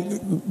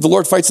 and the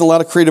Lord fights in a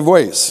lot of creative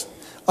ways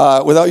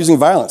without using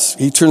violence.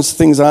 He turns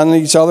things on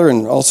each other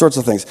and all sorts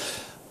of things.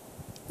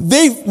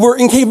 They were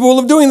incapable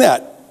of doing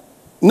that.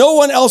 No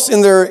one else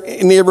in their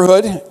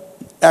neighborhood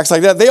acts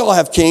like that. They all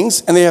have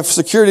kings, and they have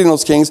security in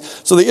those kings.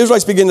 So the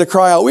Israelites begin to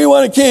cry out, we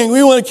want a king,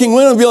 we want a king.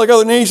 We want to be like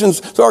other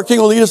nations, so our king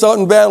will lead us out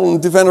in battle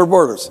and defend our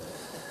borders.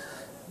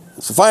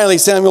 So finally,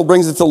 Samuel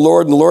brings it to the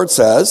Lord, and the Lord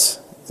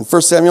says, in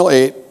 1 Samuel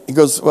 8, he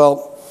goes,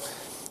 well,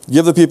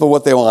 give the people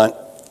what they want.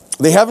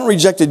 They haven't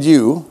rejected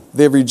you,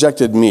 they've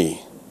rejected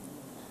me.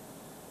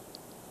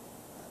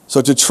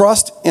 So to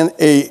trust in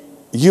a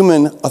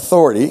human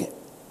authority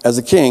as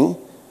a king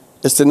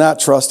is to not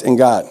trust in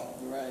God.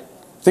 Right.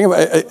 Think about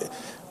it.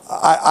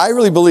 I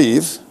really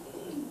believe,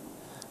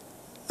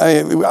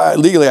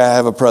 legally I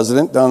have a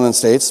president down in the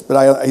States,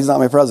 but he's not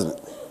my president.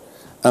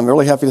 I'm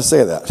really happy to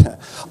say that.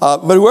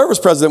 But whoever's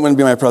president wouldn't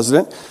be my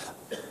president.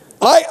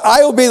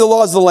 I obey the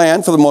laws of the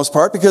land for the most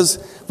part, but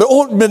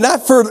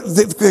not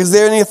because they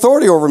have any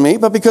authority over me,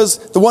 but because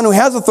the one who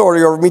has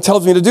authority over me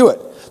tells me to do it.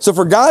 So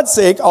for God's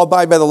sake, I'll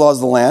abide by the laws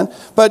of the land.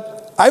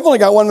 But I've only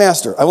got one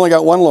master. I've only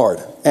got one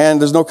Lord,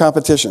 and there's no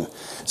competition.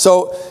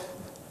 So,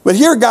 but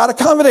here God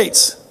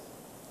accommodates.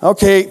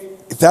 Okay,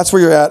 if that's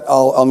where you're at,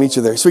 I'll meet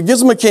you there. So he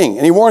gives them a king,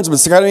 and he warns them,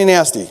 it's got to be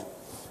nasty.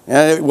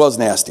 And it was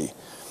nasty.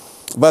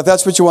 But if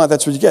that's what you want,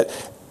 that's what you get.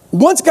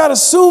 Once God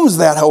assumes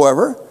that,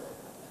 however,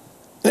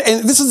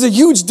 and this is a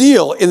huge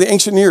deal in the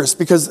ancient Near East,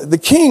 because the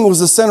king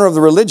was the center of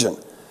the religion.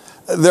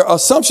 Their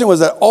assumption was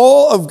that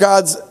all of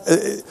God's,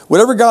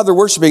 whatever God they're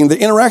worshiping, the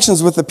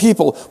interactions with the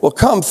people will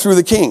come through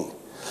the king.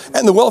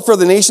 And the welfare of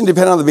the nation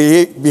depended on the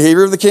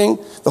behavior of the king.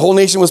 The whole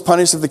nation was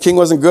punished if the king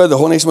wasn't good. The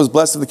whole nation was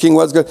blessed if the king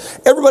was good.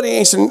 Everybody in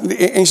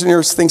ancient Near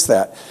East thinks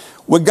that.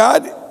 When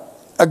God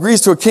agrees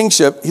to a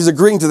kingship, he's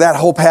agreeing to that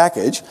whole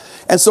package.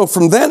 And so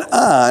from then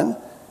on,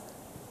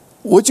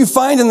 what you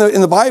find in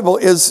the Bible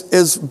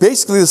is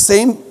basically the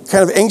same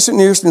kind of ancient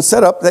Near Eastern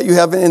setup that you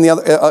have in the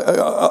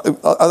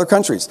other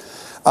countries.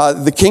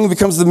 The king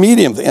becomes the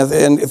medium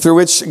and through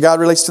which God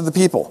relates to the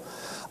people.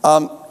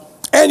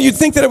 And you'd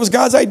think that it was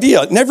God's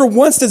idea. Never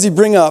once does he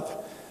bring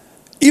up,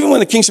 even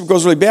when the kingship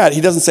goes really bad, he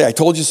doesn't say, I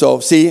told you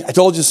so. See, I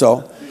told you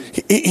so.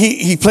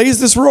 He plays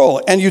this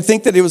role, and you'd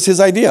think that it was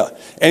his idea.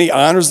 And he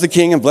honors the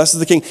king and blesses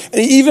the king.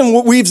 And he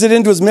even weaves it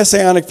into his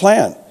messianic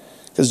plan.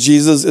 Because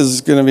Jesus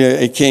is going to be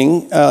a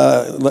king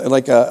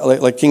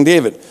like King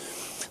David.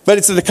 But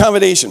it's an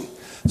accommodation.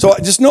 So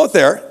just note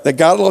there that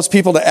God allows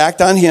people to act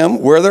on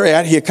him where they're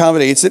at. He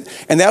accommodates it.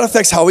 And that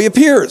affects how he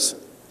appears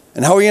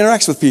and how he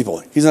interacts with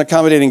people. He's an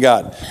accommodating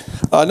God.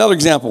 Another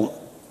example,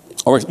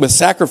 with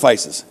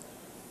sacrifices.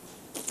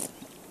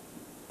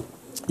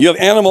 You have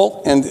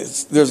animal, and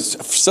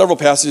there's several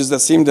passages that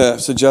seem to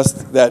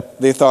suggest that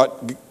they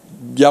thought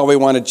Yahweh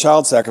wanted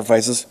child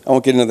sacrifices. I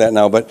won't get into that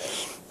now, but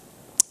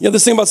you have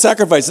this thing about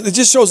sacrifices. It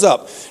just shows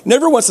up.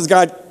 Never once does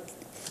God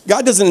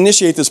doesn't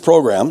initiate this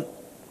program.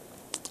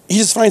 He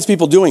just finds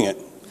people doing it.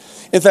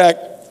 In fact,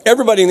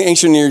 everybody in the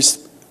ancient Near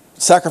East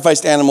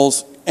sacrificed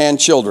animals and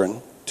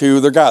children to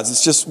their gods.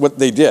 It's just what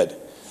they did.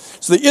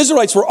 So the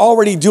Israelites were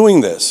already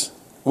doing this.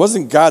 It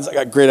wasn't God's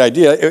great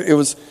idea. It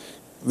was,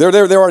 they're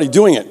already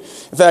doing it.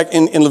 In fact,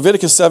 in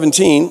Leviticus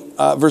 17,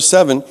 verse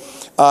 7,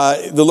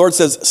 the Lord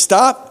says,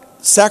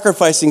 stop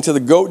sacrificing to the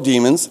goat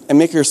demons and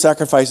make your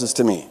sacrifices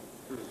to me.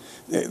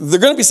 They're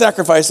going to be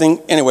sacrificing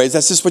anyways.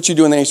 That's just what you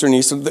do in the ancient Near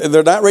East. So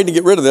they're not ready to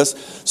get rid of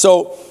this.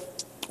 So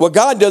what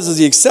God does is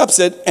he accepts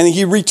it and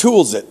he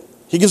retools it.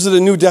 He gives it a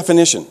new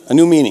definition, a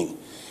new meaning.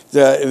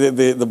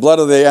 The blood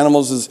of the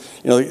animals is,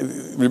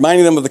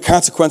 reminding them of the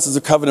consequences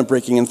of covenant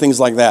breaking and things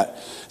like that.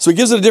 So he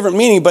gives it a different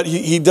meaning, but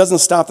he doesn't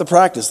stop the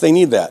practice. They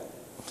need that.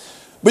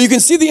 But you can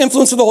see the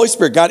influence of the Holy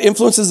Spirit. God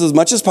influences as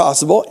much as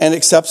possible and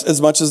accepts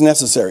as much as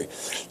necessary.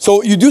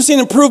 So you do see an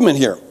improvement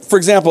here. For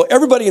example,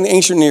 everybody in the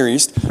ancient Near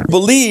East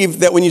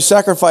believed that when you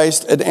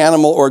sacrificed an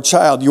animal or a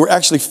child, you were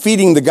actually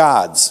feeding the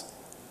gods.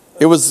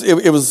 It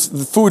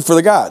was food for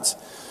the gods.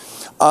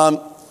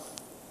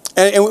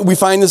 And we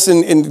find this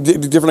in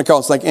different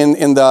accounts, like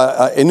in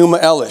the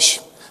Enuma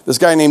Elish. This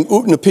guy named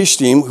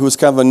Utnapishtim, who was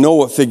kind of a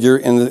Noah figure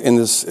in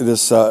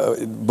this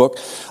book,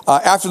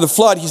 after the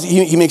flood,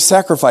 he makes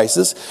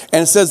sacrifices,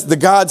 and it says the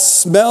gods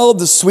smelled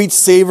the sweet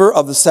savor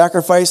of the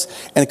sacrifice,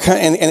 and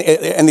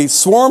they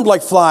swarmed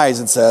like flies,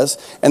 it says,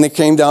 and they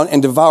came down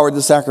and devoured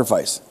the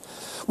sacrifice.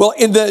 Well,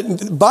 in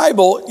the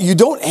Bible, you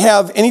don't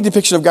have any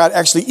depiction of God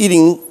actually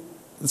eating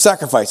the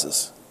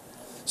sacrifices.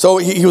 So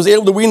he was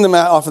able to wean them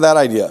off of that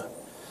idea.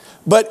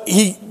 But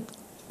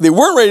they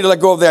weren't ready to let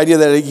go of the idea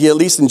that he at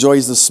least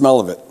enjoys the smell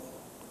of it.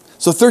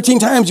 So 13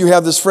 times you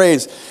have this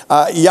phrase,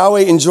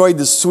 Yahweh enjoyed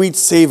the sweet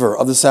savor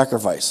of the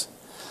sacrifice.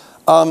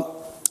 And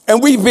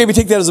we maybe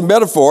take that as a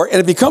metaphor, and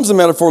it becomes a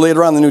metaphor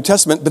later on in the New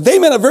Testament, but they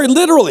meant it very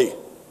literally.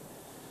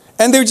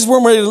 And they just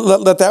weren't ready to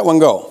let that one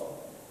go.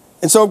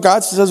 And so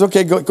God says,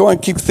 okay, go and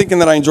keep thinking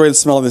that I enjoy the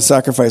smell of the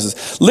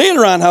sacrifices.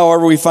 Later on,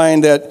 however, we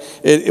find that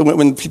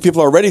when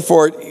people are ready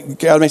for it,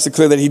 God makes it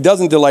clear that he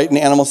doesn't delight in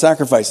animal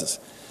sacrifices.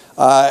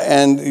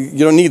 And you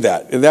don't need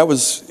that. That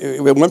was,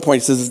 at one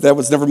point, he says, that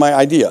was never my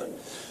idea.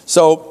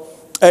 So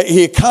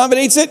He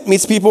accommodates it,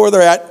 meets people where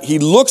they're at. He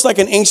looks like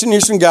an ancient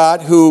Eastern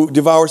God who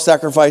devours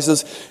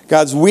sacrifices.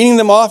 God's weaning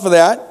them off of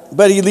that,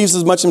 but he leaves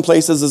as much in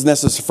place as is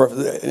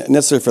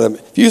necessary for them.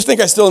 If you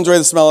think I still enjoy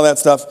the smell of that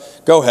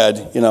stuff, go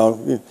ahead.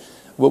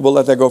 We'll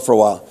let that go for a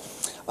while.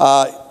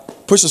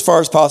 Push as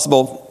far as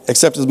possible,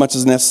 accept as much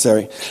as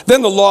necessary.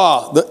 Then the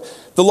law.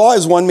 The law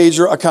is one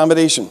major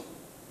accommodation.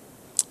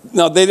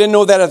 Now, they didn't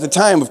know that at the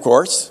time, of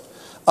course.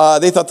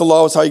 They thought the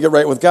law was how you get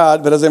right with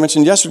God, but as I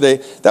mentioned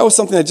yesterday, that was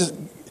something that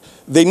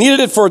they needed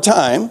it for a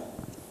time,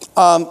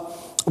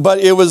 but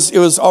it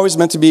was always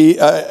meant to be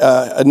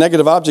a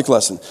negative object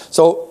lesson.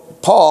 So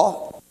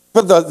Paul,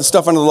 put the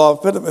stuff under the law,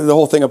 put the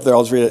whole thing up there,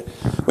 I'll just read it.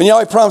 When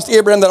Yahweh promised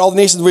Abraham that all the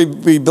nations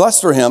would be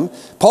blessed for him,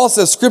 Paul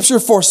says, Scripture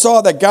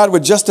foresaw that God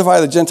would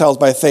justify the Gentiles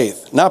by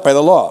faith, not by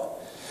the law.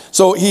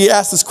 So he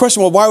asked this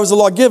question, well, why was the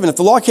law given? If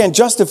the law can't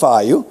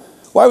justify you,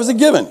 why was it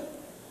given?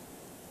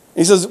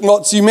 He says, well,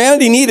 it's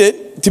humanity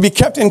needed to be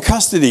kept in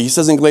custody, he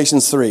says in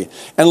Galatians 3,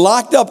 and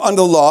locked up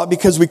under the law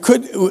because we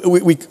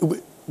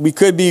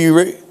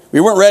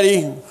weren't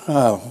ready.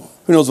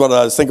 Who knows what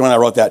I was thinking when I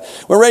wrote that.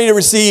 We're ready to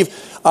receive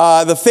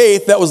the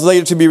faith that was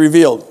later to be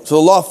revealed. So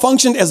the law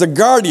functioned as a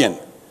guardian,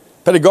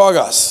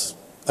 pedagogos,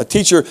 a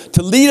teacher,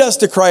 to lead us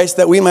to Christ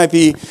that we might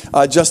be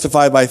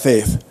justified by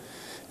faith.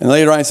 And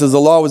later on it says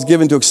the law was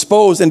given to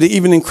expose and to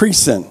even increase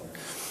sin.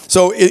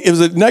 So it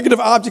was a negative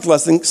object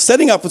lesson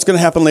setting up what's going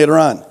to happen later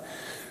on.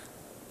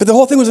 But the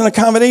whole thing was an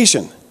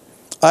accommodation.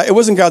 It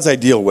wasn't God's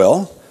ideal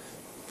will.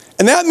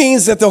 And that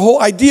means that the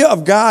whole idea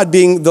of God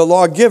being the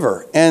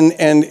lawgiver and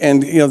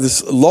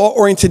this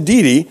law-oriented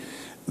deity,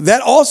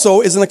 that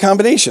also is an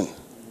accommodation.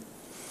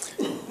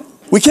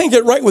 We can't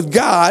get right with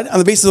God on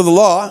the basis of the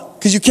law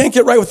because you can't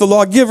get right with the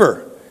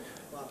lawgiver.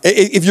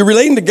 If you're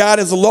relating to God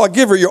as a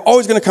lawgiver, you're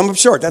always going to come up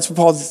short. That's what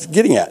Paul's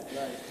getting at.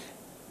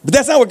 But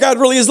that's not what God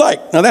really is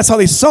like. Now, that's how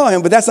they saw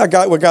him, but that's not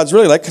what God's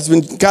really like, because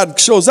when God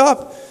shows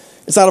up,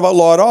 it's not about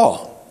law at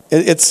all.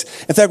 In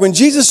fact, when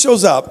Jesus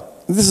shows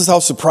up, this is how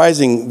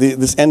surprising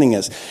this ending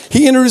is.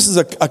 He introduces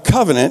a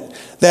covenant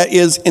that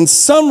is, in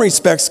some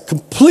respects,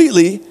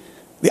 completely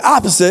the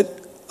opposite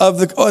of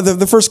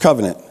the first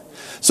covenant.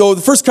 So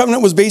the first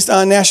covenant was based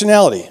on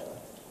nationality.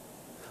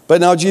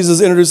 But now Jesus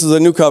introduces a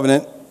new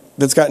covenant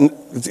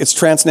it's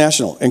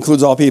transnational,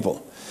 includes all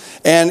people.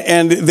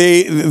 And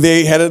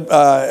they had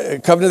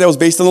a covenant that was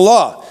based on the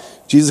law.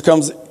 Jesus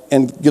comes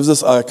and gives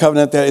us a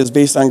covenant that is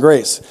based on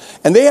grace.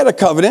 And they had a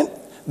covenant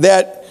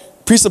that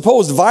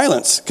presupposed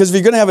violence, because if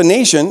you're going to have a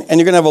nation and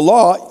you're going to have a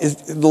law,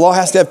 the law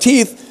has to have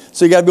teeth,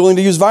 so you got to be willing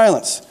to use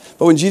violence.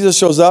 But when Jesus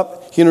shows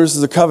up, he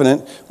introduces a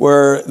covenant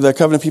where the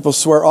covenant people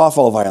swear off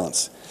all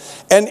violence.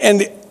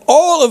 And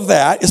all of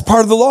that is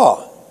part of the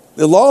law.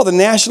 The law, the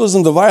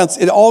nationalism, the violence,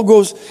 it all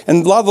goes,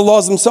 and a lot of the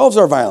laws themselves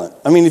are violent.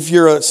 I mean, if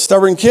you're a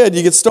stubborn kid,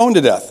 you get stoned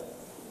to death.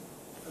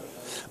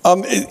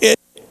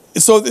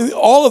 So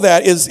all of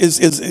that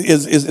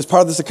is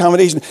part of this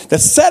accommodation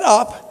that's set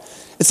up.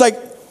 It's like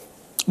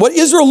what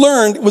Israel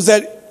learned was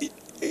that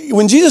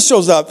when Jesus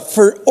shows up,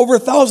 for over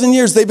 1,000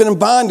 years, they've been in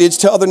bondage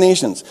to other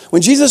nations.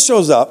 When Jesus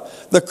shows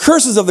up, the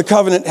curses of the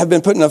covenant have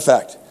been put in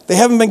effect. They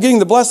haven't been getting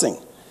the blessing.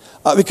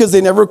 Because they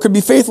never could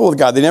be faithful with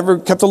God. They never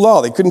kept the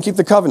law. They couldn't keep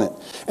the covenant.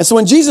 And so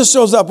when Jesus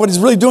shows up, what he's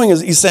really doing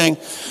is he's saying,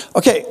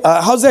 okay,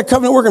 how's that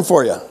covenant working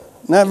for you?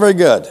 Not very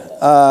good.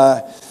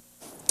 Are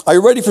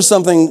you ready for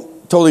something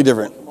totally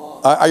different?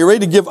 Are you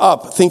ready to give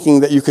up thinking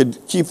that you could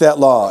keep that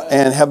law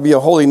and be a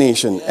holy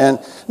nation? And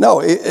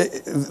no,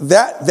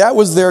 that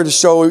was there to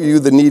show you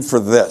the need for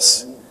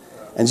this.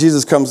 And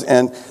Jesus comes,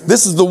 and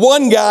this is the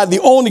one God, the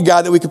only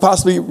God that we could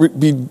possibly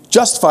be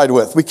justified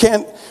with. We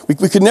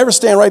could never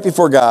stand right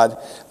before God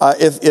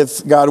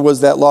if God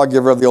was that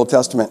lawgiver of the Old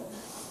Testament.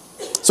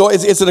 So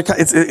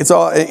it's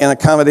all an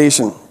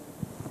accommodation.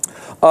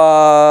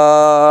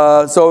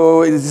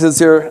 So it says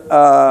here,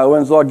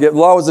 when's law given?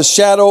 Law was a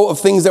shadow of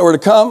things that were to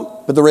come,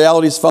 but the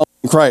reality is found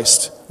in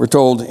Christ. We're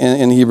told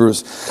in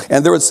Hebrews,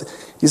 and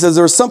he says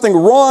there was something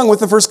wrong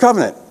with the first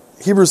covenant.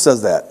 Hebrews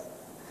says that.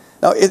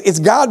 Now, it's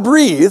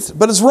God-breathed,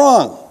 but it's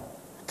wrong.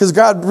 Because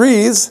God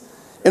breathes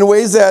in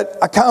ways that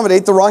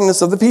accommodate the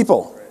wrongness of the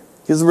people.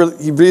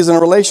 He breathes in a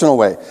relational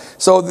way.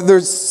 So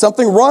there's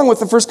something wrong with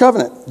the first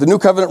covenant. The new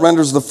covenant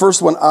renders the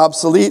first one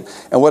obsolete.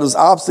 And what is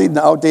obsolete and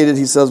outdated,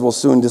 he says, will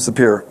soon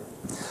disappear.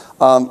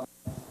 So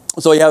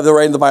you have the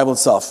right in the Bible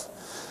itself.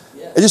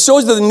 It just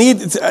shows you the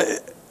need.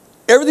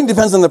 Everything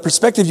depends on the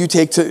perspective you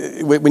take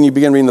when you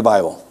begin reading the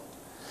Bible.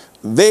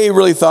 They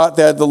really thought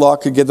that the law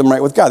could get them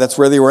right with God. That's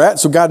where they were at.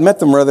 So God met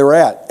them where they were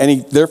at. And he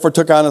therefore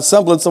took on a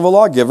semblance of a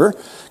lawgiver,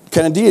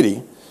 kind of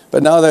deity.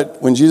 But now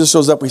that when Jesus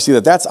shows up, we see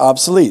that that's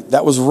obsolete.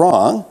 That was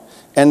wrong.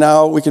 And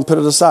now we can put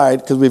it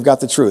aside because we've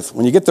got the truth.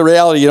 When you get the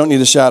reality, you don't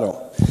need a shadow.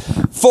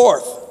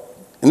 Fourth,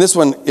 and this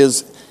one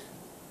is,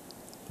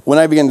 when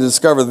I began to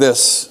discover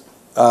this,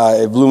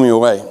 it blew me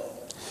away.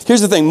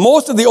 Here's the thing.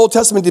 Most of the Old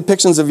Testament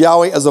depictions of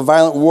Yahweh as a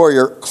violent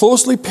warrior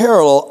closely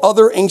parallel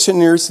other ancient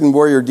Near Eastern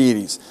warrior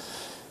deities.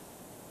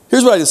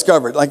 Here's what I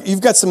discovered. Like,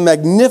 you've got some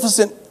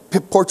magnificent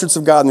portraits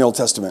of God in the Old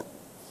Testament.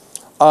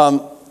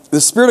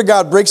 the Spirit of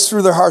God breaks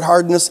through their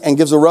hard-heartedness and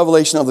gives a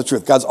revelation of the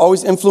truth. God's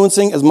always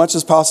influencing as much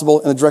as possible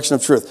in the direction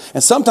of truth.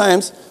 And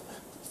sometimes,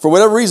 for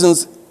whatever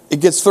reasons, it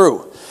gets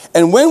through.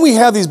 And when we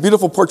have these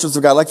beautiful portraits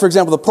of God, like for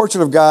example, the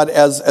portrait of God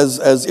as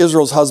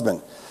Israel's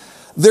husband,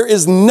 there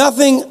is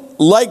nothing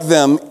like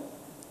them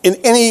in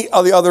any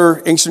of the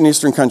other ancient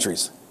Eastern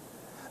countries.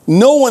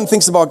 No one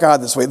thinks about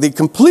God this way. They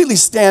completely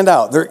stand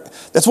out.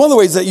 That's one of the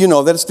ways that you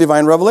know that it's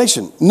divine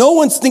revelation. No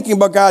one's thinking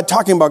about God,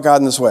 talking about God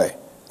in this way.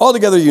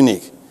 Altogether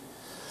unique.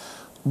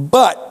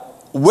 But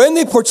when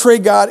they portray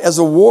God as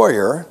a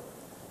warrior,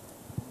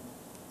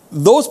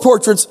 those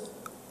portraits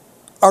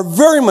are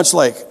very much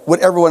like what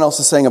everyone else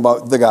is saying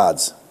about the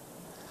gods.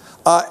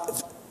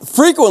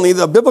 Frequently,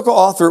 the biblical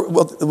author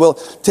will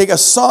take a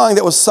song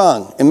that was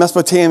sung in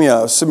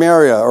Mesopotamia,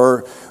 Samaria,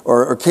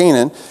 or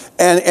Canaan,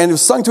 and it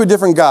was sung to a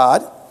different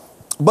god,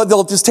 but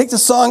they'll just take the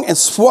song and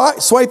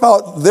swipe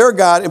out their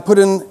God and put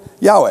in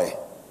Yahweh.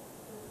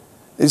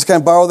 They just kind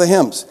of borrow the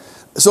hymns.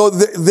 So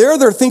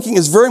their thinking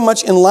is very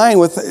much in line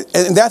with,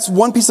 and that's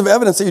one piece of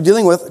evidence that you're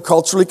dealing with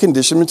culturally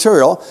conditioned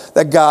material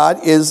that God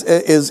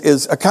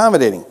is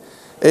accommodating.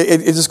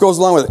 It just goes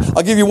along with it.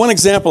 I'll give you one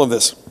example of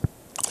this.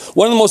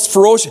 One of the most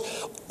ferocious,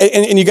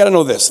 and you got to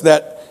know this,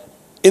 that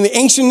in the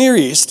ancient Near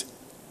East,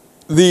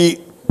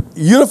 the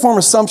uniform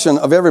assumption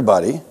of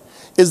everybody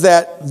is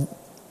that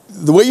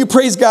the way you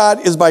praise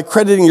God is by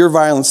crediting your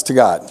violence to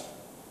God.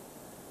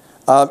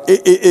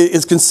 It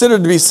is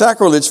considered to be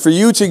sacrilege for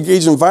you to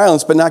engage in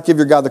violence but not give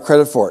your God the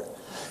credit for it.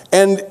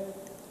 And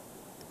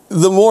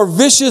the more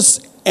vicious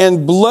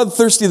and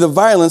bloodthirsty the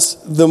violence,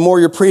 the more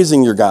you're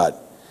praising your God.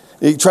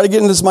 You try to get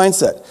into this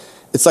mindset.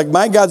 It's like,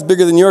 my God's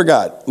bigger than your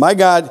God. My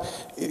God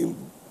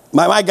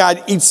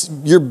eats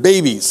your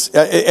babies.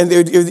 And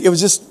it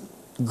was just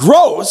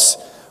gross,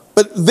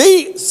 but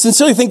they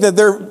sincerely think that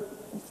they're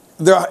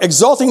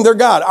exalting their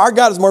God. Our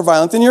God is more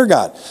violent than your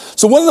God.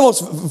 So one of the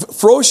most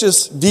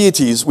ferocious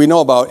deities we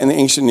know about in the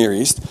ancient Near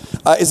East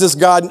is this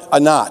god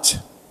Anat.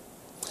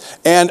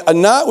 And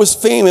Anat was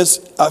famous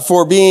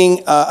for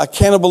being a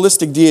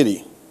cannibalistic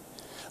deity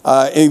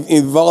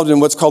involved in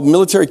what's called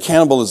military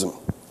cannibalism.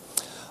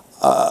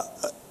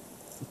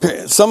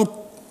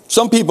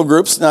 Some people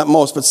groups, not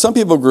most, but some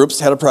people groups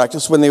had a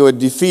practice when they would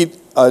defeat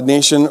a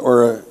nation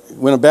or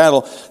win a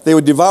battle, they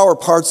would devour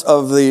parts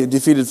of the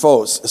defeated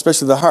foes,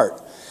 especially the heart.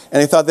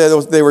 And they thought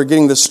that they were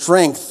getting the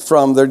strength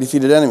from their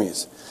defeated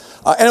enemies.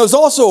 And it was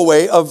also a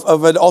way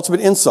of an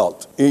ultimate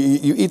insult.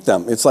 You eat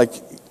them. It's like,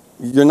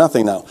 you're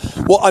nothing now.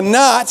 Well,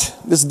 Anat,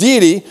 this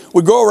deity,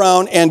 would go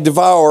around and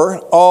devour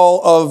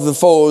all of the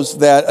foes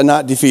that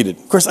Anat defeated.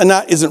 Of course,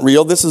 Anat isn't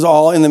real. This is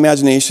all in the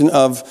imagination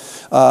of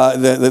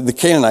the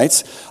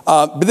Canaanites.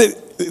 But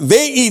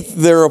they eat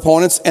their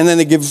opponents, and then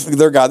they give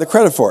their God the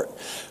credit for it.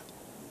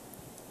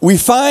 We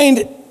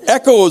find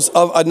echoes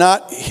of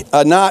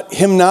Anat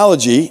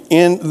hymnology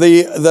in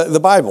the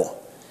Bible,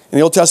 in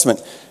the Old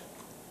Testament.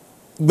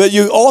 But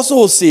you also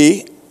will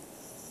see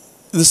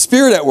the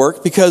Spirit at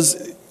work,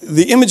 because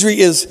the imagery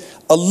is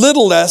a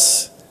little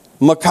less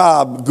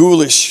macabre,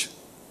 ghoulish,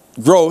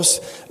 gross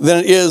than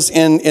it is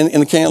in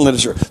the Canaan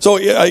literature. So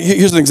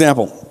here's an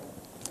example.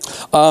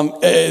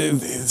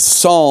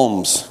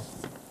 Psalms.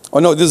 Oh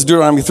no, this is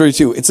Deuteronomy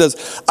 32. It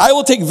says, I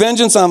will take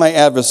vengeance on my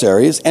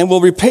adversaries and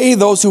will repay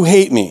those who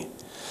hate me.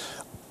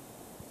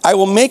 I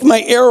will make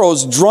my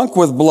arrows drunk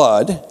with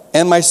blood,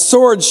 and my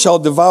sword shall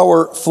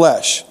devour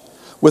flesh.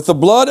 With the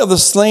blood of the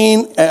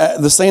slain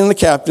and the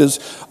captives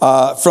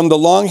from the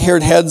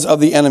long-haired heads of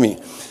the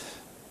enemy.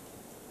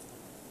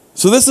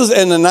 So this is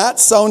an Anat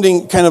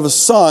sounding kind of a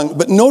song,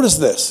 but notice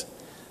this.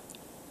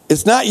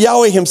 It's not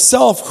Yahweh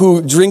himself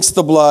who drinks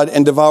the blood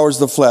and devours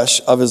the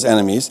flesh of his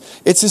enemies.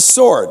 It's his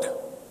sword.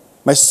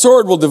 My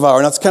sword will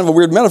devour. Now, that's kind of a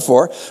weird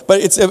metaphor,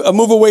 but it's a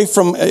move away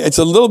from, it's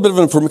a little bit of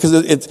an improvement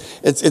because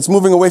it's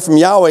moving away from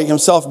Yahweh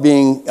himself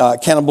being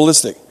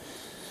cannibalistic.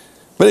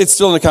 But it's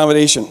still an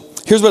accommodation.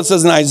 Here's what it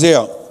says in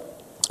Isaiah,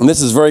 and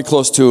this is very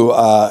close to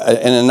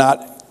an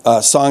Anat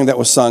song that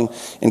was sung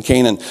in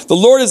Canaan. The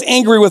Lord is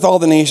angry with all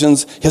the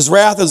nations. His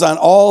wrath is on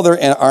all their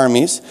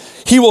armies.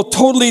 He will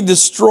totally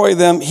destroy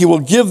them. He will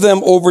give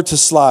them over to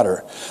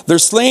slaughter. Their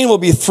slain will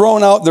be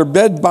thrown out. Their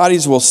dead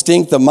bodies will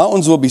stink. The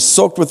mountains will be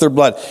soaked with their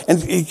blood.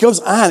 And it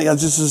goes on.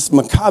 It's just this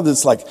macabre.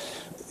 It's like,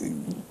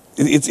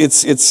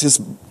 it's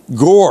just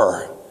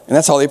gore. And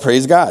that's how they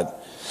praise God.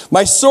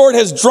 My sword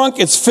has drunk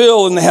its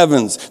fill in the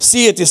heavens.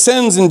 See, it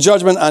descends in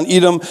judgment on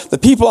Edom. The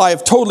people I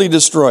have totally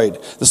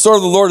destroyed. The sword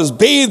of the Lord is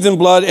bathed in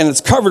blood, and it's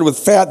covered with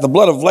fat, the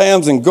blood of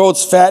lambs and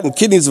goats, fat and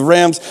kidneys of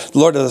rams. The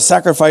Lord has a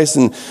sacrifice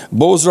in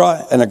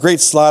Bozrah and a great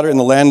slaughter in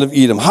the land of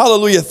Edom.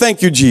 Hallelujah.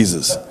 Thank you,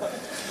 Jesus.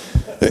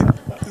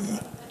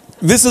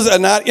 This is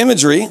not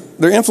imagery.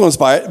 They're influenced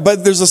by it,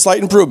 but there's a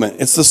slight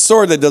improvement. It's the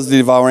sword that does the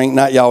devouring,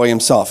 not Yahweh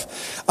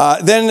himself.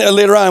 Then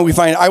later on we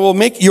find, I will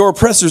make your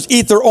oppressors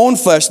eat their own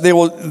flesh. They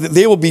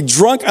will be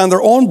drunk on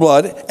their own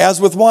blood as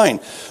with wine.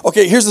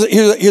 Okay, here's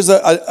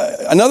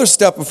another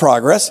step of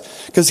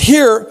progress, because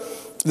here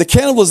the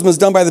cannibalism is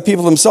done by the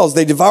people themselves.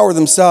 They devour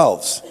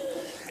themselves.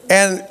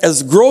 And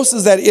as gross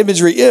as that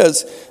imagery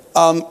is,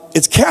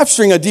 it's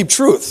capturing a deep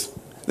truth.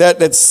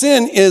 That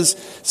sin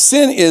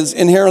is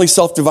inherently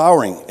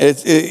self-devouring.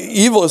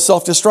 Evil is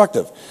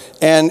self-destructive.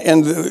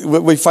 And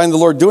what we find the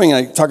Lord doing,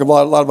 and I talk a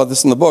lot about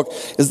this in the book,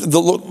 is when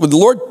the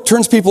Lord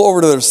turns people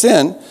over to their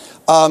sin,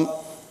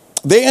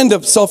 they end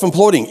up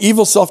self-imploding.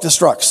 Evil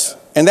self-destructs.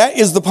 And that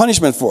is the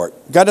punishment for it.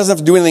 God doesn't have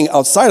to do anything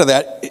outside of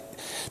that.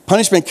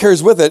 Punishment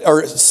carries with it,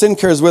 or sin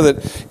carries with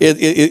it,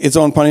 its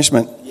own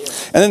punishment. Yeah.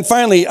 And then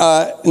finally,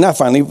 not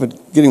finally,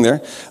 but getting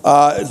there,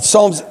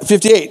 Psalms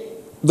 58.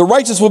 The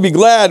righteous will be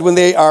glad when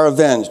they are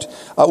avenged,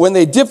 when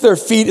they dip their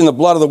feet in the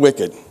blood of the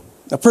wicked.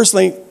 Now,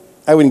 personally,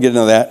 I wouldn't get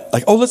into that.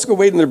 Like, oh, let's go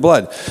wade in their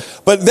blood.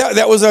 But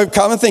that was a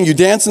common thing. You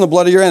dance in the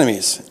blood of your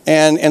enemies.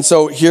 And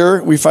so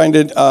here we find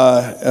it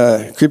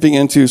creeping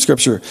into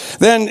Scripture.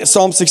 Then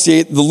Psalm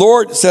 68, the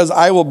Lord says,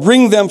 I will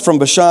bring them from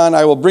Bashan.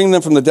 I will bring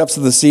them from the depths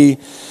of the sea,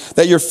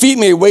 that your feet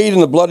may wade in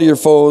the blood of your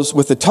foes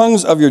with the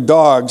tongues of your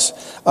dogs,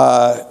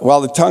 while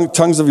the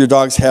tongues of your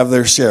dogs have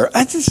their share.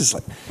 It's just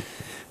like...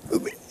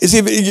 You see,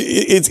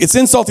 it's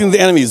insulting to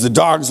the enemies, the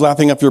dogs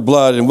lapping up your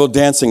blood and we're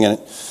dancing in it.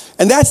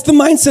 And that's the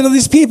mindset of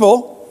these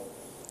people.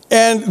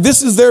 And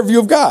this is their view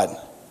of God.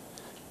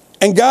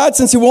 And God,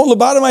 since he won't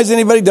lobotomize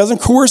anybody, doesn't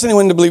coerce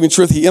anyone to believe in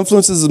truth, he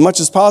influences as much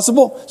as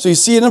possible. So you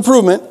see an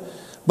improvement,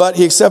 but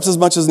he accepts as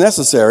much as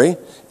necessary.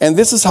 And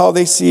this is how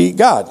they see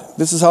God.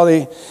 This is how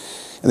they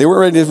weren't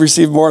ready to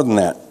receive more than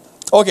that.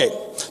 Okay,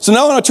 so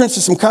now I want to turn to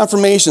some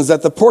confirmations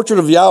that the portrait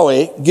of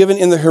Yahweh given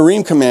in the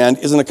Harim command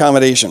is an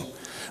accommodation.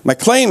 My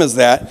claim is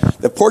that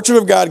the portrait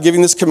of God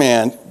giving this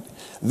command,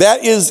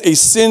 that is a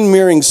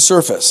sin-mirroring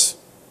surface.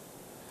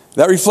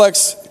 That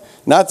reflects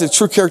not the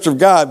true character of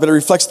God, but it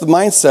reflects the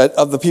mindset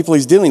of the people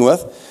he's dealing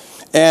with,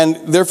 and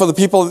therefore the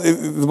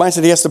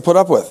mindset he has to put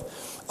up with.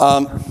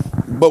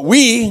 But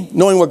we,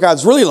 knowing what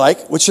God's really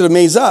like, which should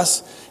amaze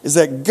us, is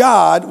that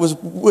God was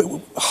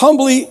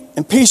humbly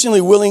and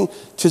patiently willing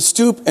to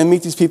stoop and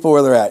meet these people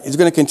where they're at. He's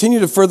going to continue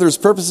to further his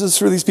purposes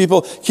through these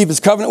people, keep his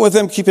covenant with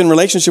them, keep in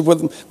relationship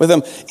with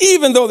them,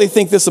 even though they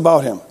think this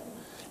about him.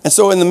 And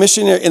so in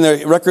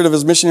the record of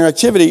his missionary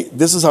activity,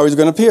 this is how he's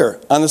going to appear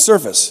on the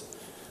surface.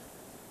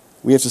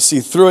 We have to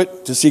see through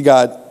it to see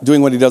God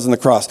doing what he does on the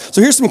cross.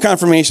 So here's some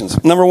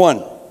confirmations. Number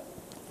one,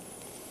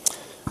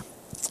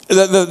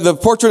 the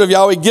portrait of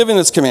Yahweh given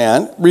this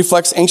command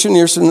reflects ancient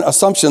Near Eastern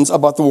assumptions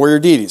about the warrior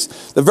deities.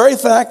 The very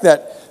fact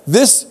that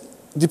this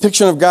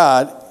depiction of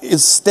God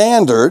is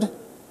standard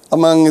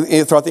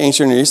throughout the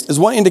ancient Near East is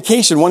one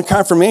indication, one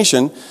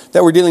confirmation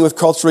that we're dealing with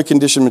culturally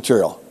conditioned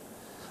material.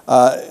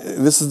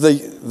 This is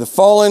the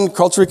fallen,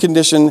 culturally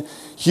conditioned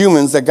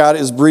humans that God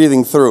is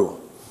breathing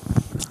through.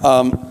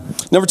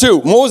 Number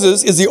two,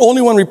 Moses is the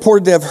only one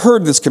reported to have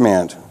heard this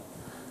command.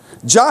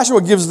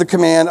 Joshua gives the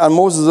command on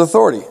Moses'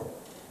 authority.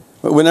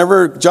 But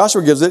whenever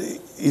Joshua gives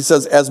it, he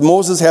says, as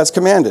Moses has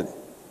commanded.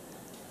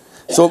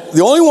 So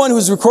the only one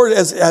who's recorded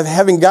as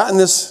having gotten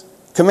this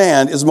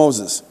command is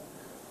Moses.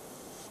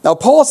 Now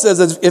Paul says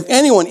that if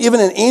anyone,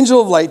 even an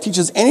angel of light,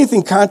 teaches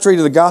anything contrary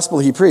to the gospel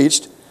he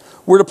preached,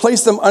 we're to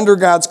place them under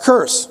God's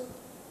curse.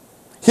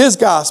 His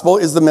gospel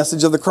is the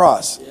message of the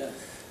cross.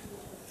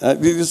 You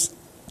just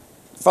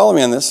follow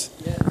me on this.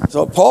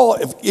 So Paul,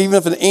 even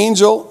if an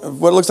angel,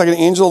 what looks like an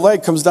angel of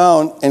light, comes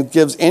down and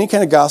gives any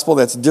kind of gospel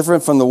that's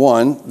different from the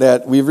one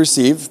that we've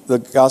received, the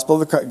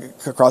gospel of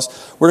the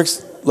cross, we're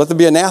to let them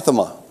be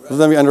anathema. Let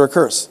them be under a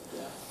curse.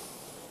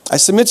 I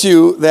submit to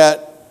you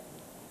that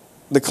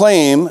the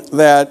claim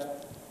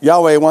that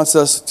Yahweh wants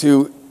us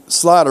to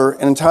slaughter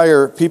an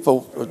entire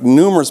people,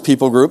 numerous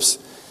people groups,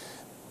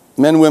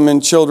 men,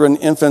 women, children,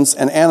 infants,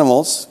 and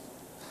animals,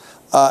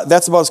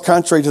 that's about as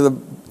contrary to the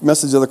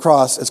message of the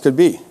cross as could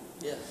be.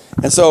 Yes.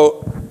 And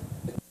so,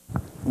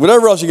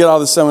 whatever else you get out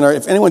of the seminar,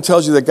 if anyone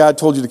tells you that God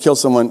told you to kill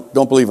someone,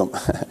 don't believe them.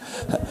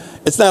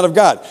 It's not of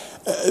God.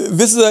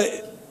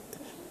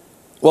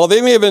 Well, they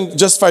may have been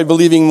justified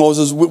believing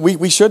Moses.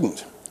 We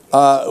shouldn't.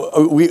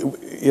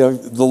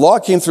 The law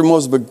came through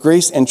Moses, but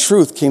grace and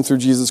truth came through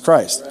Jesus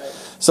Christ. Right.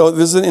 So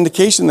this is an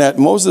indication that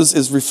Moses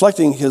is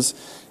reflecting his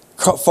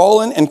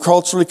fallen and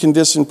culturally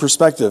conditioned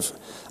perspective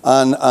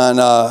on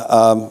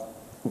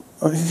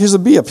here's a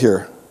bee up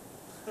here.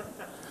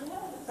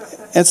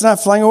 And it's not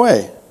flying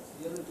away.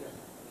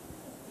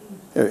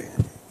 I'm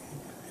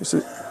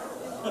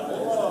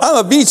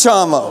a bee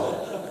charmer.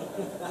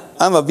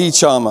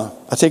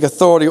 I take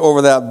authority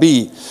over that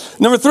bee.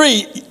 Number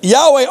three,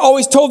 Yahweh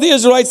always told the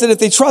Israelites that if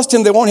they trust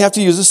him, they won't have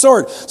to use a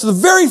sword. So the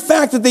very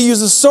fact that they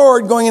use a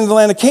sword going into the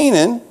land of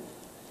Canaan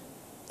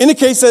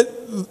indicates that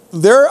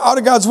they're out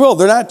of God's will.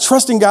 They're not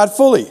trusting God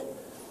fully.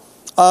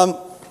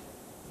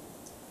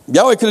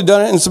 Yahweh could have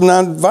done it in some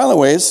non-violent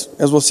ways,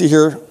 as we'll see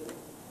here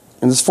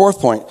in this fourth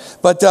point.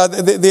 But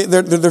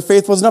their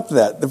faith wasn't up to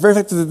that. The very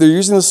fact that they're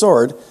using the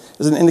sword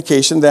is an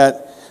indication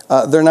that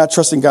they're not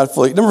trusting God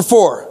fully. Number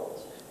four,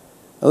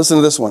 now listen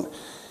to this one.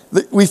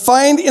 We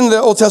find in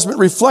the Old Testament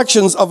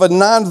reflections of a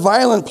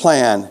non-violent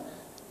plan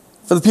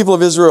for the people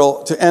of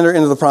Israel to enter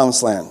into the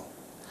Promised Land.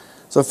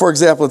 So, for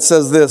example, it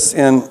says this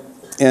in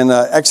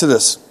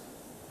Exodus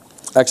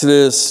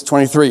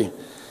 23.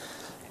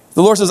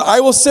 The Lord says, I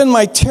will send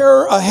my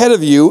terror ahead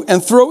of you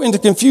and throw into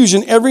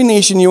confusion every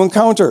nation you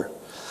encounter.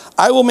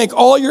 I will make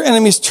all your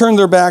enemies turn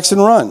their backs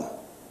and run.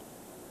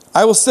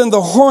 I will send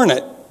the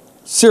hornet,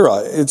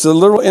 Sirah, it's a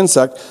literal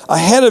insect,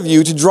 ahead of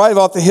you to drive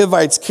out the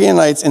Hivites,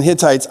 Canaanites, and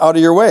Hittites out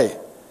of your way.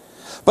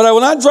 But I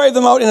will not drive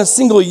them out in a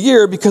single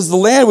year, because the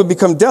land would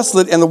become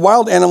desolate and the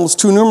wild animals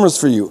too numerous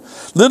for you.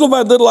 Little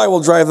by little I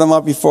will drive them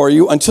out before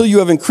you until you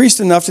have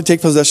increased enough to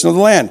take possession of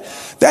the land.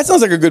 That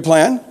sounds like a good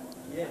plan.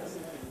 Yes.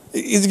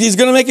 He's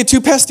going to make it too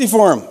pesty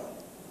for them.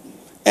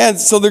 And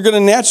so they're going to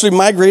naturally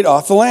migrate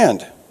off the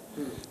land.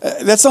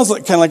 That sounds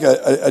like kind of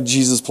like a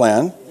Jesus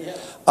plan.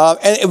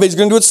 But he's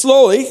going to do it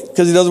slowly,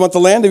 because he doesn't want the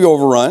land to be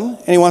overrun,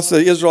 and he wants the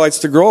Israelites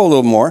to grow a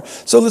little more.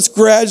 So let's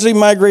gradually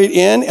migrate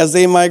in as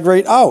they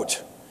migrate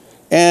out.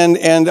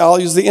 And I'll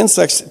use the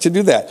insects to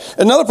do that.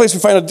 Another place we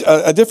find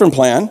a different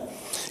plan.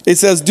 It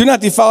says, do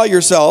not defile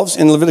yourselves,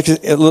 in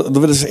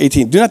Leviticus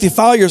 18. Do not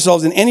defile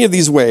yourselves in any of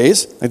these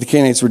ways, like the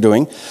Canaanites were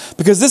doing,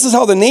 because this is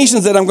how the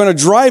nations that I'm going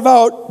to drive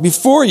out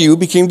before you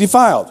became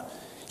defiled.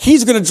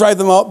 He's going to drive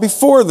them out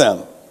before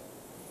them.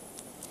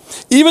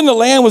 Even the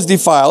land was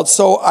defiled,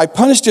 so I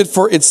punished it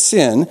for its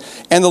sin,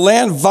 and the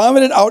land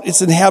vomited out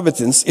its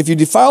inhabitants. If you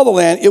defile the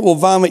land, it will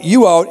vomit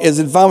you out as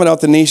it vomited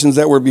out the nations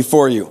that were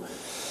before you.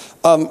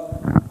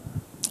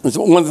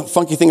 One of the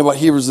funky thing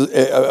about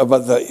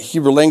about the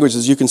Hebrew language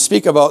is you can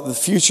speak about the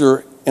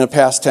future in a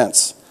past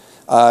tense.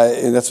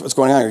 And that's what's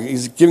going on here.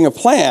 He's giving a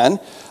plan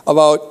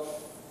about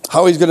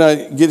how he's going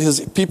to get his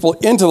people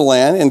into the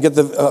land and get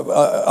the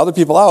other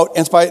people out, and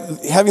it's by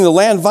having the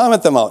land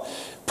vomit them out.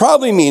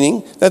 Probably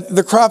meaning that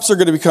the crops are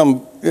going to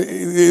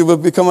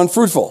become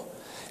unfruitful.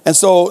 And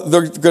so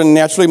they're going to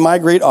naturally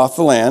migrate off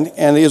the land,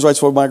 and the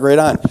Israelites will migrate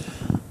on.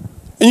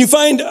 And you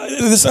find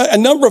this a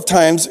number of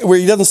times where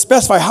he doesn't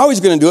specify how he's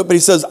going to do it, but he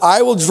says,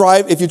 I will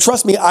drive, if you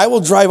trust me, I will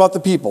drive out the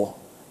people.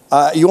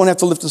 You won't have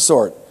to lift a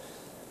sword.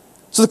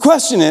 So the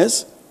question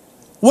is,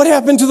 what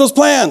happened to those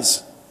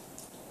plans?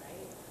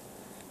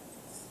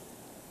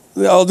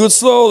 I'll do it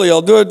slowly.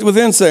 I'll do it with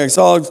insects.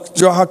 I'll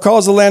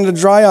cause the land to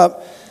dry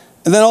up.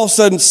 And then all of a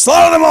sudden,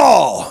 slaughter them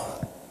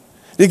all.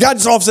 Did God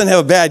just all of a sudden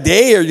have a bad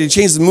day, or did he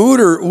change the mood,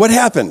 or what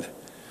happened?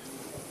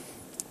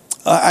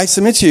 I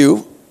submit to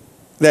you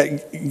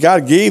that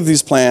God gave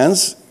these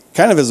plans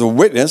kind of as a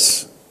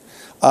witness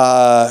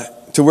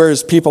to where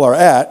his people are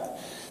at,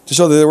 to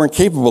show that they weren't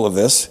capable of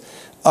this.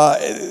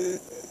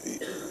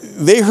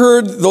 They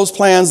heard those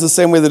plans the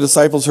same way the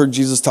disciples heard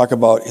Jesus talk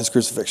about his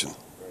crucifixion.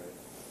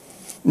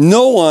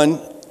 No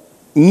one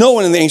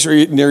in the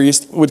ancient Near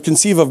East would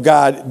conceive of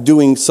God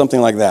doing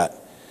something like that.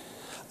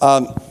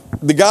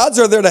 The gods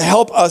are there to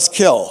help us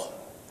kill.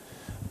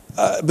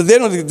 But they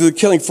don't do the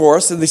killing for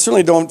us, and they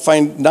certainly don't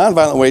find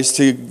nonviolent ways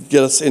to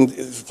get us in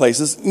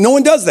places. No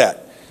one does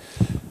that.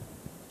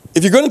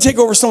 If you're going to take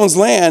over someone's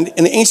land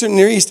in the ancient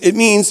Near East, it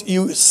means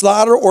you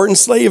slaughter or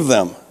enslave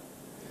them.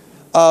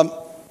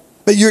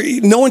 But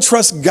no one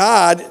trusts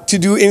God to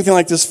do anything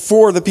like this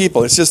for the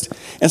people. It's just,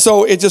 and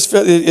so it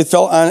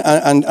fell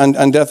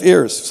on deaf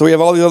ears. So we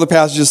have all these other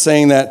passages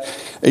saying that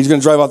he's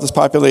going to drive out this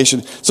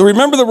population. So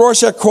remember the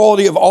Rorschach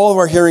quality of all of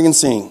our hearing and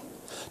seeing.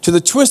 To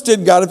the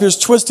twisted, God appears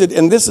twisted,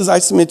 and this is, I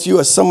submit to you,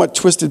 a somewhat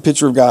twisted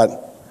picture of God.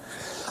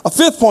 A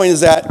fifth point is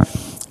that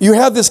you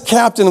have this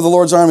captain of the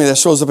Lord's army that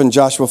shows up in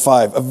Joshua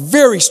 5, a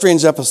very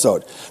strange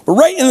episode.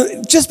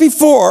 But just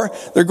before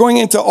they're going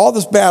into all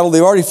this battle,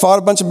 they've already fought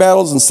a bunch of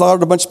battles and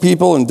slaughtered a bunch of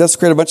people and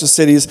desecrated a bunch of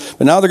cities,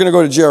 but now they're going to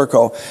go to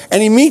Jericho.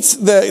 And he meets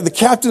the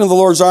captain of the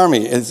Lord's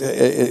army,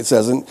 it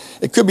says, and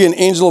it could be an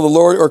angel of the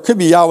Lord, or it could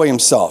be Yahweh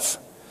himself.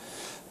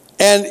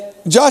 And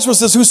Joshua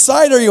says, whose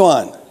side are you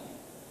on?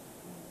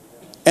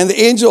 And the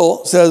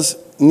angel says,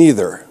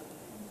 neither,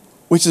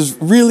 which is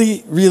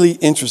really, really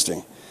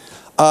interesting.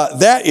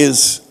 That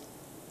is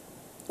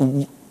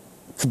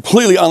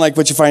completely unlike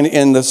what you find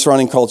in the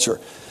surrounding culture.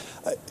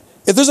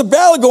 If there's a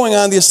battle going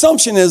on, the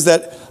assumption is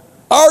that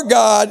our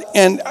God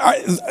and our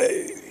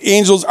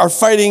angels are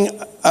fighting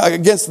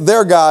against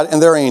their God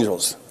and their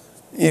angels.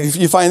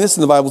 You find this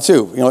in the Bible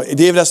too.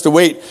 David has to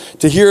wait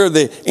to hear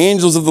the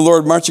angels of the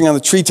Lord marching on the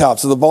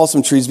treetops of the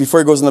balsam trees before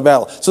he goes into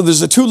battle. So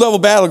there's a two-level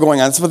battle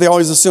going on. That's what they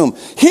always assume.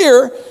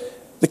 Here,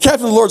 the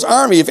captain of the Lord's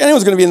army, if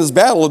anyone's going to be in this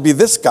battle, it would be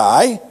this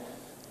guy. And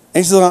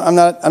he says, I'm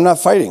not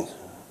fighting.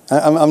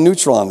 I'm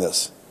neutral on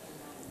this.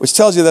 Which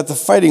tells you that the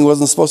fighting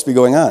wasn't supposed to be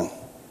going on.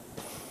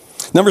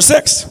 Number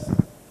 6.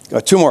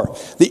 Got 2 more.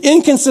 The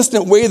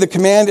inconsistent way the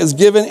command is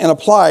given and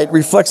applied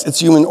reflects its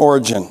human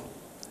origin.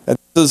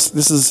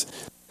 This is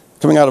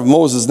coming out of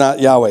Moses, not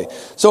Yahweh.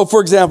 So,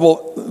 for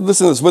example,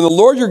 listen to this. When the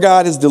Lord your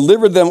God has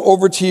delivered them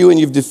over to you and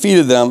you've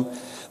defeated them,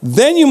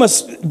 then you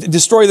must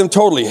destroy them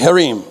totally.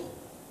 Harim.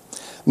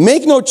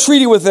 Make no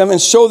treaty with them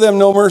and show them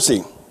no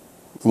mercy.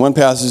 In one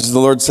passage, the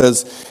Lord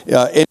says,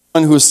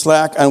 anyone who is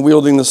slack on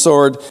wielding the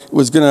sword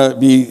is going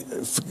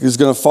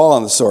to fall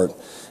on the sword.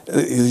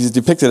 He's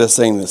depicted as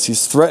saying this.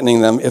 He's threatening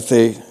them if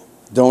they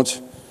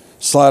don't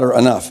slaughter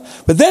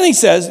enough. But then he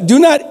says, do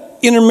not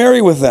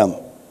intermarry with them.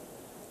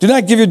 Do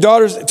not give your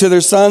daughters to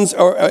their sons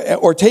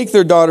or take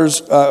their daughters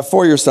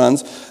for your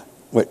sons.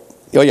 Wait,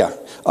 Oh, yeah.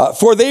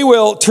 For they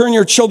will turn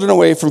your children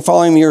away from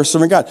following me or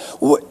serving God.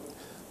 What?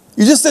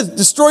 You just said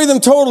destroy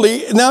them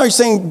totally. Now you're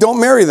saying don't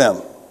marry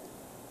them.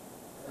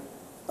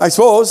 I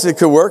suppose it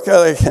could work.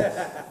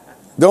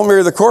 Don't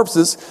marry the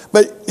corpses.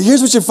 But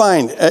here's what you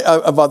find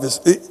about this.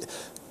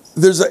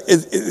 There's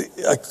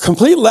a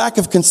complete lack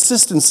of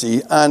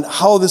consistency on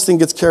how this thing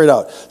gets carried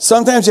out.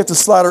 Sometimes you have to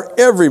slaughter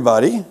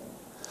everybody.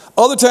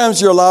 Other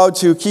times you're allowed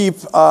to keep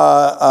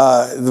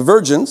the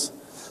virgins.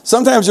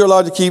 Sometimes you're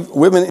allowed to keep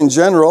women in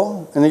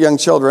general and the young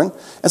children.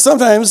 And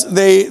sometimes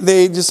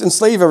they just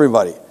enslave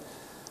everybody.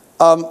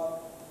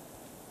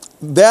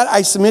 That,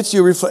 I submit to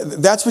you,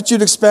 that's what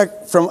you'd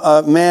expect from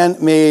a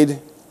man-made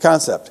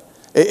concept.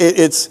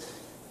 It's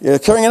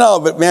carrying it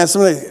out, but man,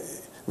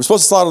 we're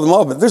supposed to slaughter them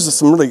all, but there's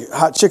some really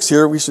hot chicks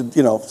here. We should,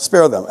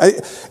 spare them.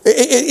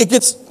 It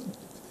gets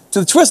to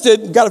the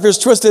twisted, God appears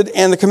twisted,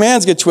 and the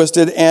commands get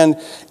twisted, and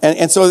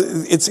so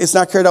it's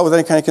not carried out with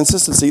any kind of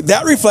consistency.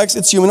 That reflects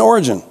its human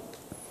origin.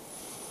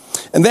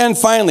 And then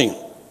finally,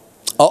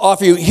 I'll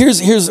offer you,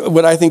 here's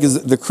what I think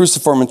is the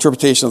cruciform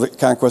interpretation of the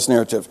conquest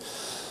narrative.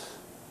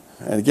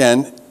 And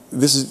again,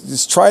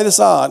 just try this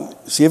on,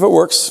 see if it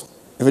works.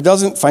 If it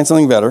doesn't, find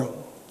something better.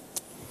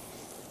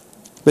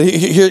 But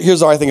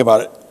here's how I think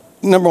about it.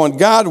 Number one,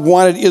 God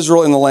wanted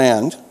Israel in the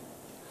land,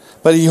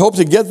 but he hoped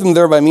to get them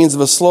there by means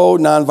of a slow,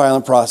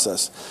 nonviolent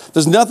process.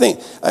 There's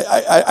nothing,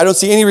 I don't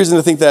see any reason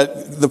to think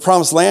that the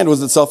promised land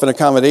was itself an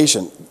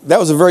accommodation. That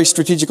was a very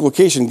strategic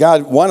location.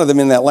 God wanted them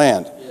in that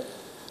land. Yeah.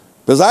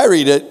 But as I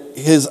read it,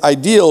 his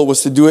ideal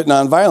was to do it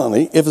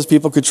nonviolently if his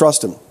people could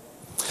trust him.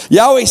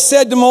 Yahweh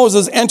said to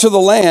Moses, enter the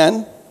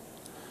land.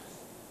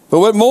 But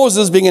what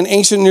Moses, being an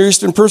ancient Near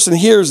Eastern person,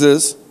 hears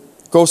is,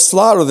 go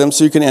slaughter them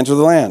so you can enter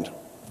the land.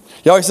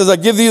 Yahweh says, I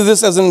give you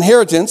this as an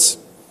inheritance.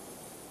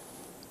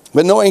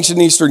 But no ancient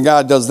Eastern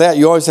God does that.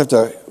 You always have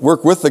to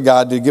work with the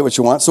God to get what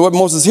you want. So what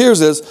Moses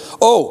hears is,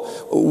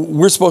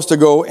 we're supposed to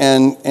go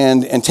and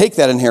take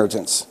that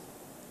inheritance.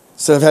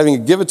 Instead of having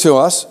to give it to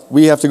us,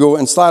 we have to go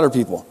and slaughter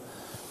people.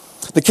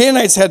 The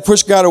Canaanites had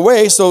pushed God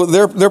away, so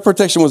their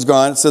protection was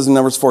gone. It says in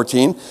Numbers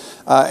 14.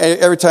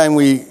 Every time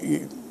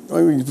we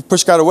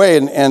push God away,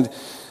 and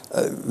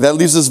that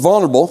leaves us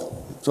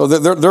vulnerable. So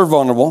they're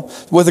vulnerable.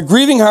 With a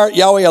grieving heart,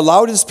 Yahweh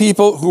allowed his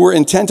people who were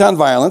intent on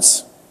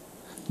violence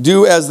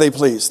do as they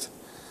pleased.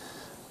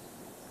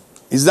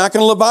 He's not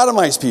going to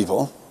lobotomize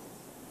people.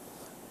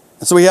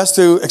 And so he has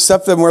to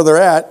accept them where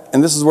they're at,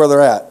 and this is where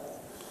they're at.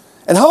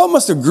 And how it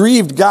must have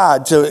grieved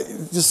God to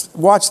just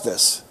watch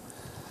this.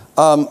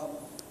 We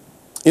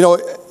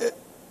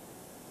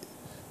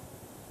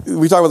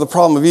talk about the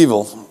problem of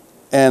evil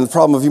and the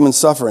problem of human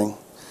suffering.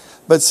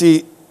 But see,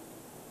 if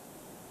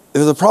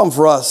there's a problem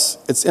for us,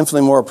 it's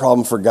infinitely more a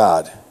problem for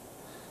God.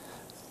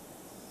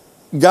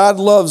 God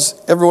loves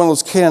every one of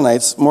those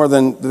Canaanites more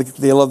than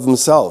they love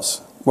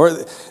themselves. More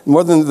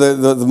than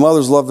the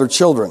mothers love their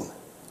children,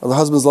 or the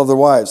husbands love their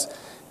wives.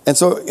 And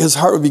so his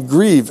heart would be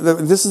grieved.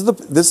 This is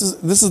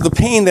the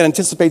pain that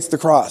anticipates the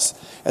cross,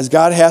 as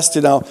God has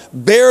to now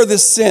bear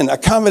this sin,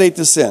 accommodate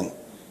this sin.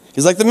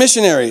 He's like the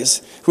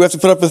missionaries who have to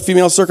put up with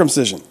female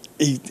circumcision.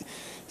 He's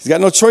got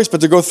no choice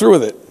but to go through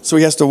with it. So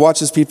he has to watch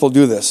his people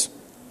do this.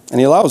 And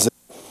he allows it,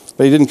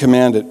 but he didn't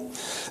command it.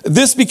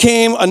 This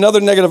became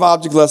another negative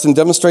object lesson,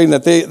 demonstrating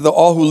that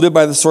all who live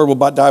by the sword will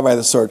die by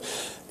the sword.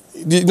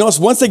 You notice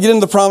once they get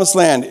into the promised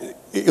land,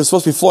 it was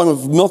supposed to be flowing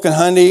with milk and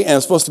honey, and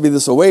it's supposed to be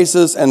this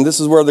oasis, and this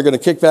is where they're going to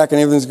kick back, and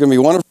everything's going to be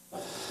wonderful.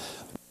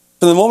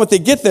 From the moment they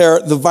get there,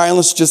 the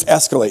violence just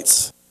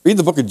escalates. Read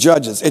the book of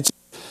Judges.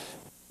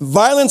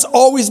 Violence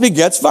always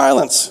begets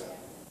violence.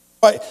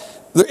 Right?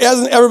 There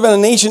hasn't ever been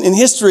a nation in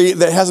history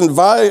that hasn't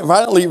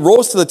violently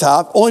rose to the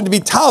top, only to be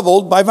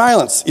toppled by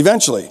violence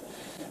eventually.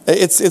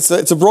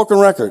 It's a broken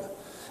record.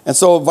 And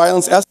so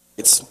violence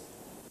escalates.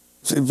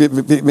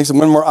 It makes it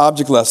one more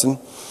object lesson.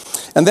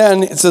 And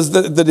then it says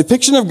the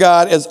depiction of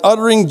God as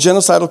uttering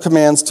genocidal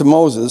commands to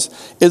Moses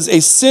is a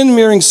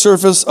sin-mirroring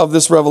surface of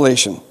this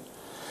revelation.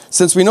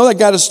 Since we know what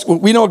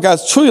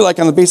God's truly like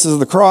on the basis of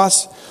the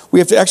cross, we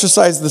have to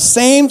exercise the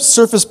same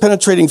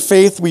surface-penetrating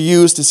faith we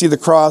use to see the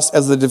cross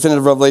as the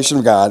definitive revelation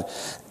of God.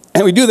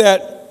 And we do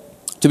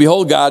that to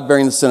behold God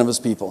bearing the sin of his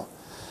people.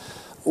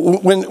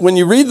 When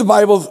you read the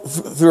Bible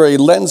through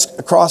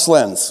a cross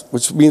lens,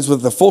 which means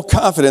with the full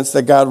confidence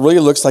that God really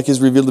looks like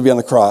he's revealed to be on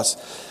the cross,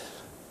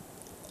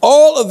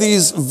 all of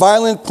these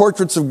violent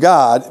portraits of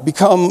God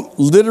become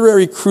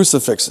literary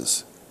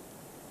crucifixes.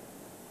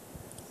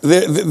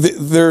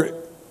 They're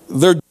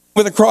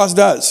what the cross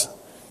does.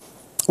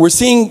 We're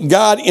seeing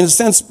God, in a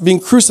sense, being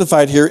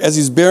crucified here as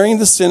he's bearing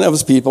the sin of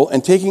his people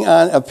and taking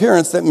on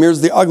appearance that mirrors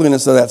the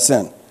ugliness of that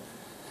sin.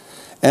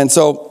 And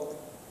so,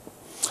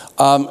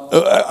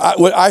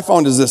 what I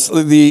found is this.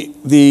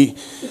 The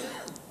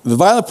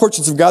violent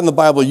portraits of God in the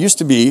Bible used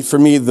to be, for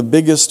me, the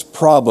biggest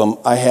problem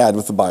I had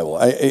with the Bible.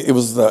 It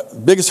was the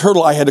biggest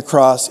hurdle I had to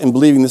cross in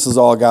believing this is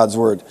all God's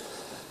word.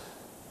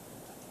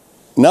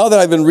 Now that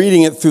I've been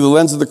reading it through the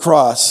lens of the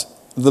cross,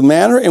 the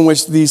manner in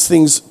which these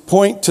things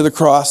point to the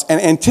cross and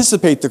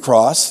anticipate the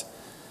cross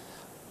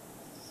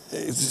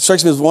it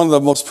strikes me as one of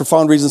the most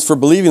profound reasons for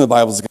believing the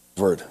Bible is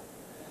God's Word.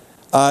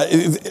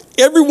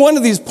 Every one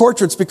of these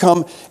portraits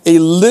become a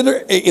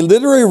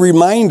literary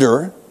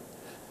reminder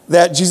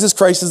that Jesus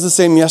Christ is the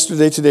same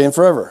yesterday, today, and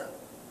forever.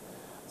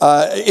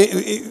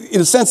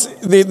 In a sense,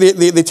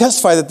 they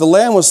testify that the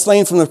Lamb was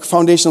slain from the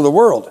foundation of the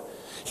world.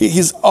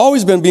 He's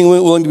always been being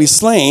willing to be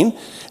slain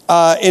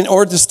in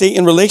order to stay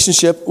in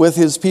relationship with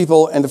his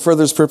people and to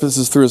further his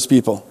purposes through his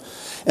people.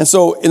 And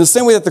so, in the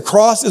same way that the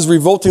cross is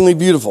revoltingly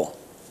beautiful,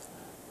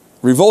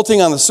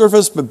 revolting on the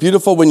surface, but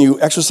beautiful when you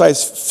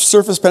exercise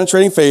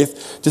surface-penetrating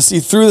faith to see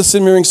through the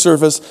sin-mirroring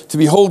surface, to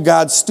behold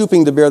God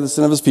stooping to bear the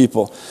sin of his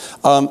people.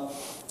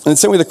 In the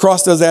same way the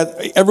cross does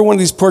that, every one of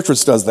these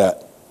portraits does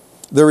that.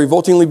 They're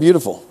revoltingly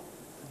beautiful.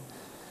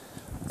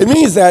 It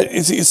means that,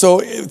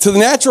 so to the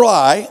natural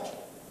eye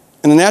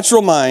and the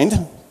natural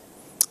mind,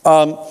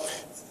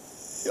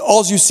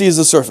 all you see is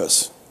the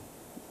surface.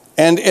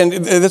 And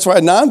that's why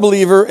a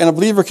non-believer and a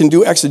believer can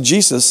do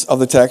exegesis of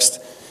the text.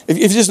 If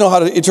you just know how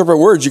to interpret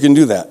words, you can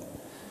do that.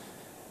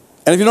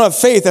 And if you don't have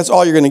faith, that's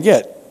all you're going to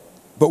get.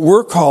 But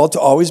we're called to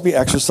always be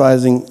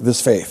exercising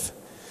this faith.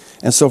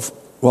 And so,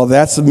 while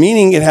that's the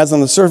meaning it has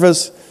on the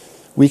surface,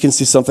 we can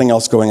see something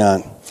else going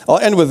on. I'll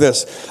end with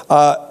this.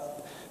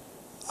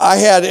 I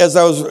had, as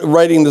I was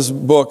writing this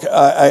book,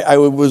 I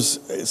was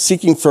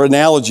seeking for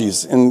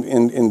analogies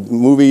in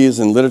movies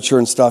and literature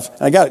and stuff.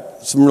 And I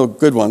got some real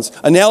good ones.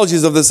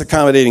 Analogies of this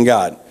accommodating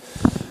God.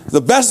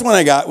 The best one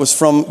I got was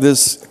from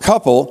this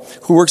couple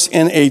who works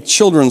in a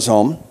children's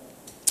home,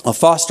 a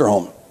foster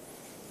home.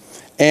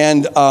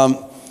 And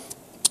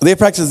they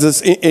practice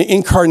this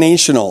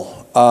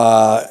incarnational,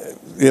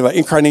 they have an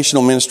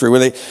incarnational ministry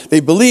where they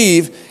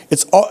believe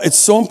it's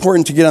so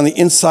important to get on the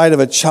inside of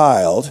a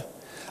child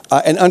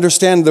and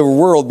understand the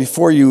world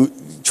before you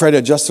try to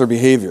adjust their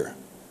behavior.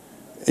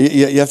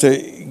 You have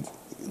to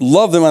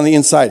love them on the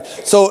inside.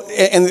 So,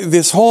 and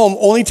this home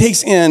only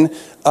takes in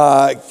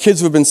kids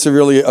who have been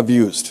severely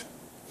abused.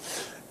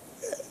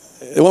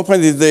 At one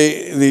point,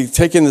 they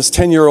take in this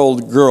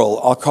 10-year-old girl.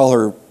 I'll call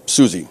her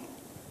Susie.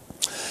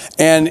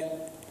 And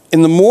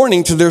in the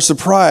morning, to their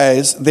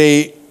surprise,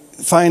 they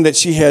find that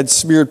she had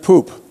smeared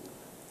poop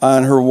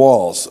on her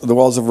walls, the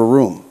walls of her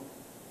room.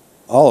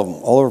 All of them,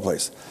 all over the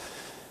place.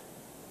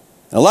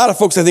 And a lot of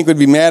folks, I think, would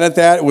be mad at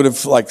that. Would have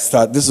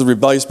thought, this is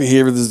rebellious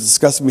behavior, this is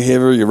disgusting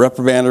behavior, you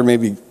reprimand her,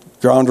 maybe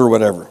ground her, or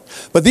whatever.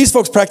 But these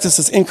folks practice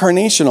this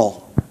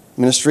incarnational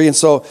ministry, and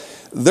so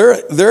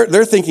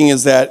their thinking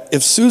is that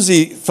if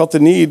Susie felt the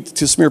need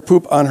to smear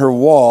poop on her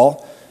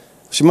wall,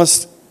 there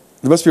must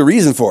be a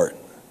reason for it.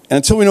 And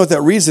until we know what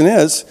that reason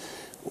is,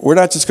 we're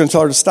not just going to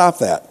tell her to stop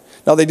that.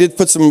 Now, they did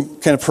put some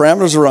kind of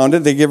parameters around it.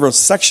 They gave her a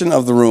section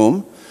of the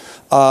room,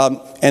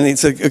 and they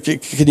said, okay,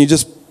 can you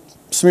just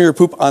smear your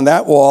poop on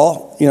that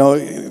wall,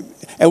 and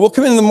we'll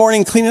come in the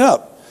morning and clean it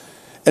up.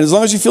 And as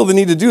long as you feel the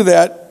need to do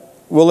that,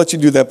 we'll let you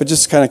do that, but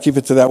just kind of keep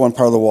it to that one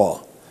part of the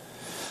wall.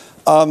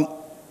 And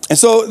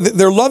so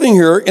they're loving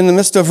her in the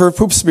midst of her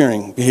poop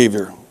smearing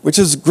behavior, which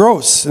is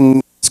gross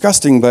and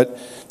disgusting, but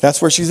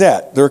that's where she's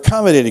at. They're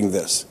accommodating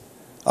this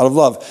out of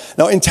love.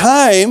 Now, in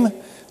time,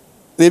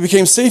 they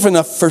became safe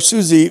enough for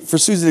Susie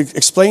to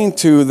explain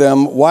to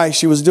them why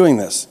she was doing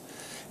this.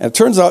 And it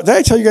turns out, did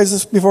I tell you guys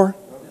this before?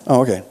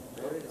 Oh, okay.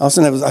 I was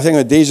having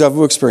a deja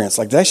vu experience.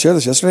 Did I share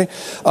this yesterday?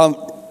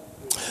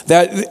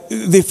 That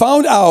they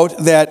found out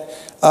that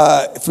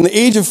from the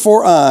age of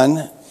 4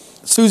 on,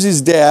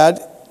 Susie's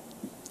dad,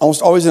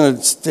 almost always in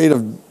a state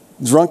of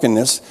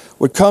drunkenness,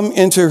 would come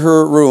into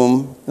her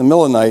room in the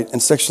middle of the night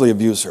and sexually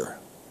abuse her.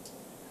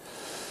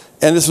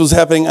 And this was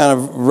happening on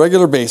a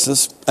regular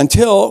basis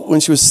until when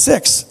she was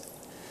 6.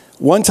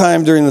 One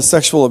time during the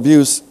sexual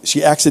abuse,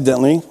 she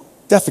accidentally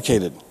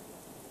defecated.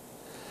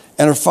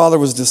 And her father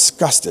was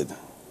disgusted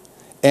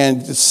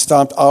and just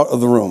stomped out of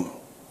the room.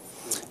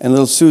 And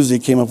little Susie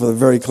came up with a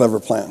very clever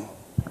plan.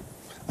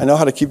 I know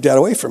how to keep dad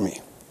away from me.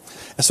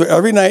 And so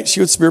every night she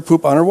would smear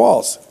poop on her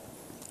walls.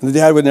 And the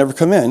dad would never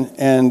come in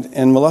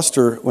and molest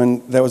her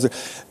when that was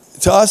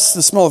to us,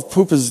 the smell of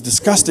poop is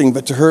disgusting,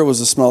 but to her it was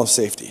the smell of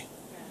safety.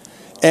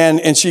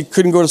 And she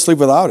couldn't go to sleep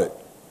without it.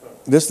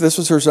 This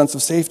was her sense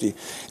of safety.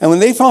 And when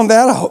they found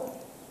that out,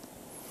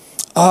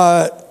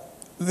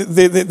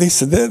 they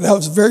said that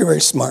was very, very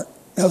smart.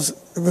 It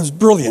was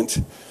brilliant.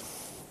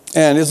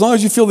 And as long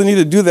as you feel the need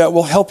to do that,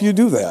 we'll help you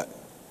do that.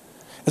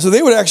 And so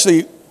they would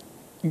actually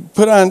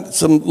put on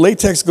some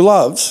latex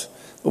gloves,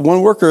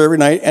 one worker every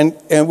night,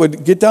 and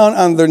would get down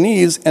on their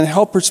knees and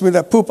help her smear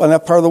that poop on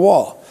that part of the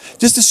wall.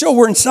 Just to show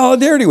we're in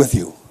solidarity with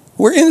you.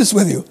 We're in this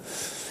with you.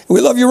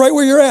 We love you right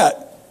where you're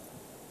at.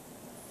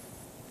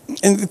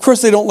 And of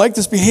course they don't like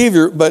this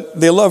behavior, but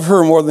they love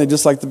her more than they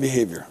dislike the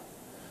behavior.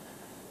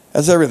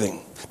 That's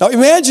everything. Now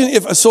imagine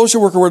if a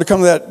social worker were to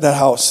come to that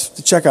house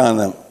to check on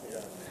them.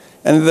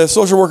 And the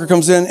social worker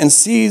comes in and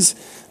sees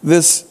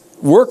this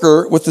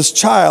worker with this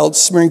child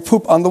smearing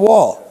poop on the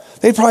wall.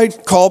 They'd probably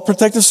call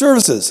protective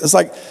services. It's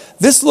like,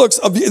 this looks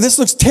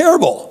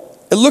terrible.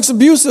 It looks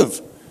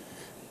abusive.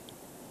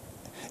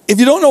 If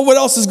you don't know what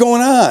else is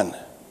going on,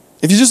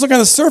 if you just look on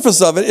the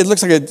surface of it, it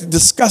looks like a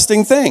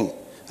disgusting thing.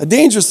 a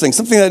dangerous thing,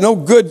 something that no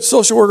good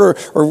social worker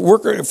or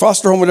worker,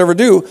 foster home would ever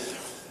do.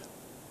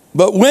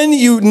 But when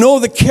you know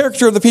the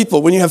character of the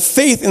people, when you have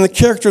faith in the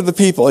character of the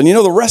people, and you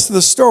know the rest of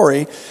the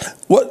story,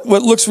 what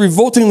looks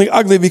revoltingly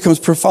ugly becomes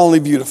profoundly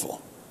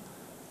beautiful.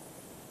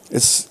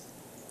 It's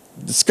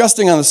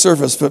disgusting on the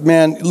surface, but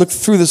man, look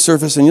through the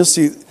surface and you'll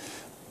see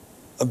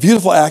a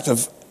beautiful act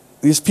of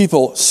these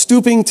people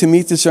stooping to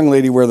meet this young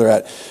lady where they're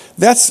at.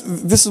 This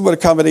is what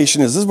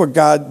accommodation is. This is what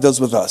God does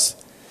with us.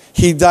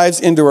 He dives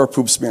into our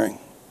poop smearing.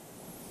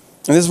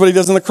 And this is what he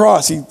does on the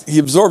cross. He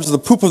absorbs the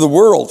poop of the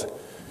world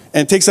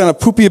and takes on a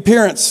poopy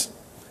appearance.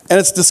 And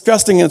it's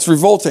disgusting and it's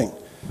revolting.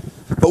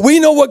 But we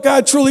know what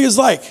God truly is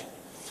like.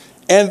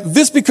 And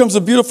this becomes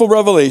a beautiful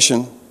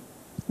revelation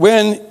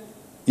when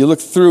you look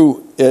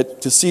through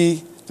it to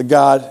see the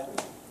God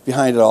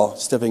behind it all,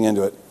 stepping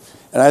into it.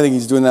 And I think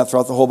he's doing that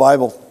throughout the whole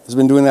Bible. He's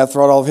been doing that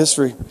throughout all of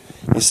history.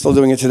 He's still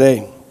doing it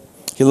today.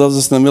 He loves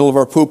us in the middle of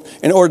our poop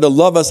in order to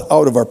love us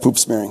out of our poop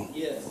smearing.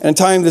 Yes. And in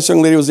time, this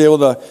young lady was able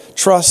to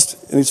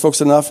trust these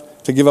folks enough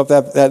to give up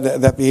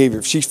that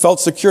behavior. She felt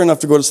secure enough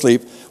to go to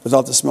sleep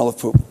without the smell of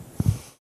poop.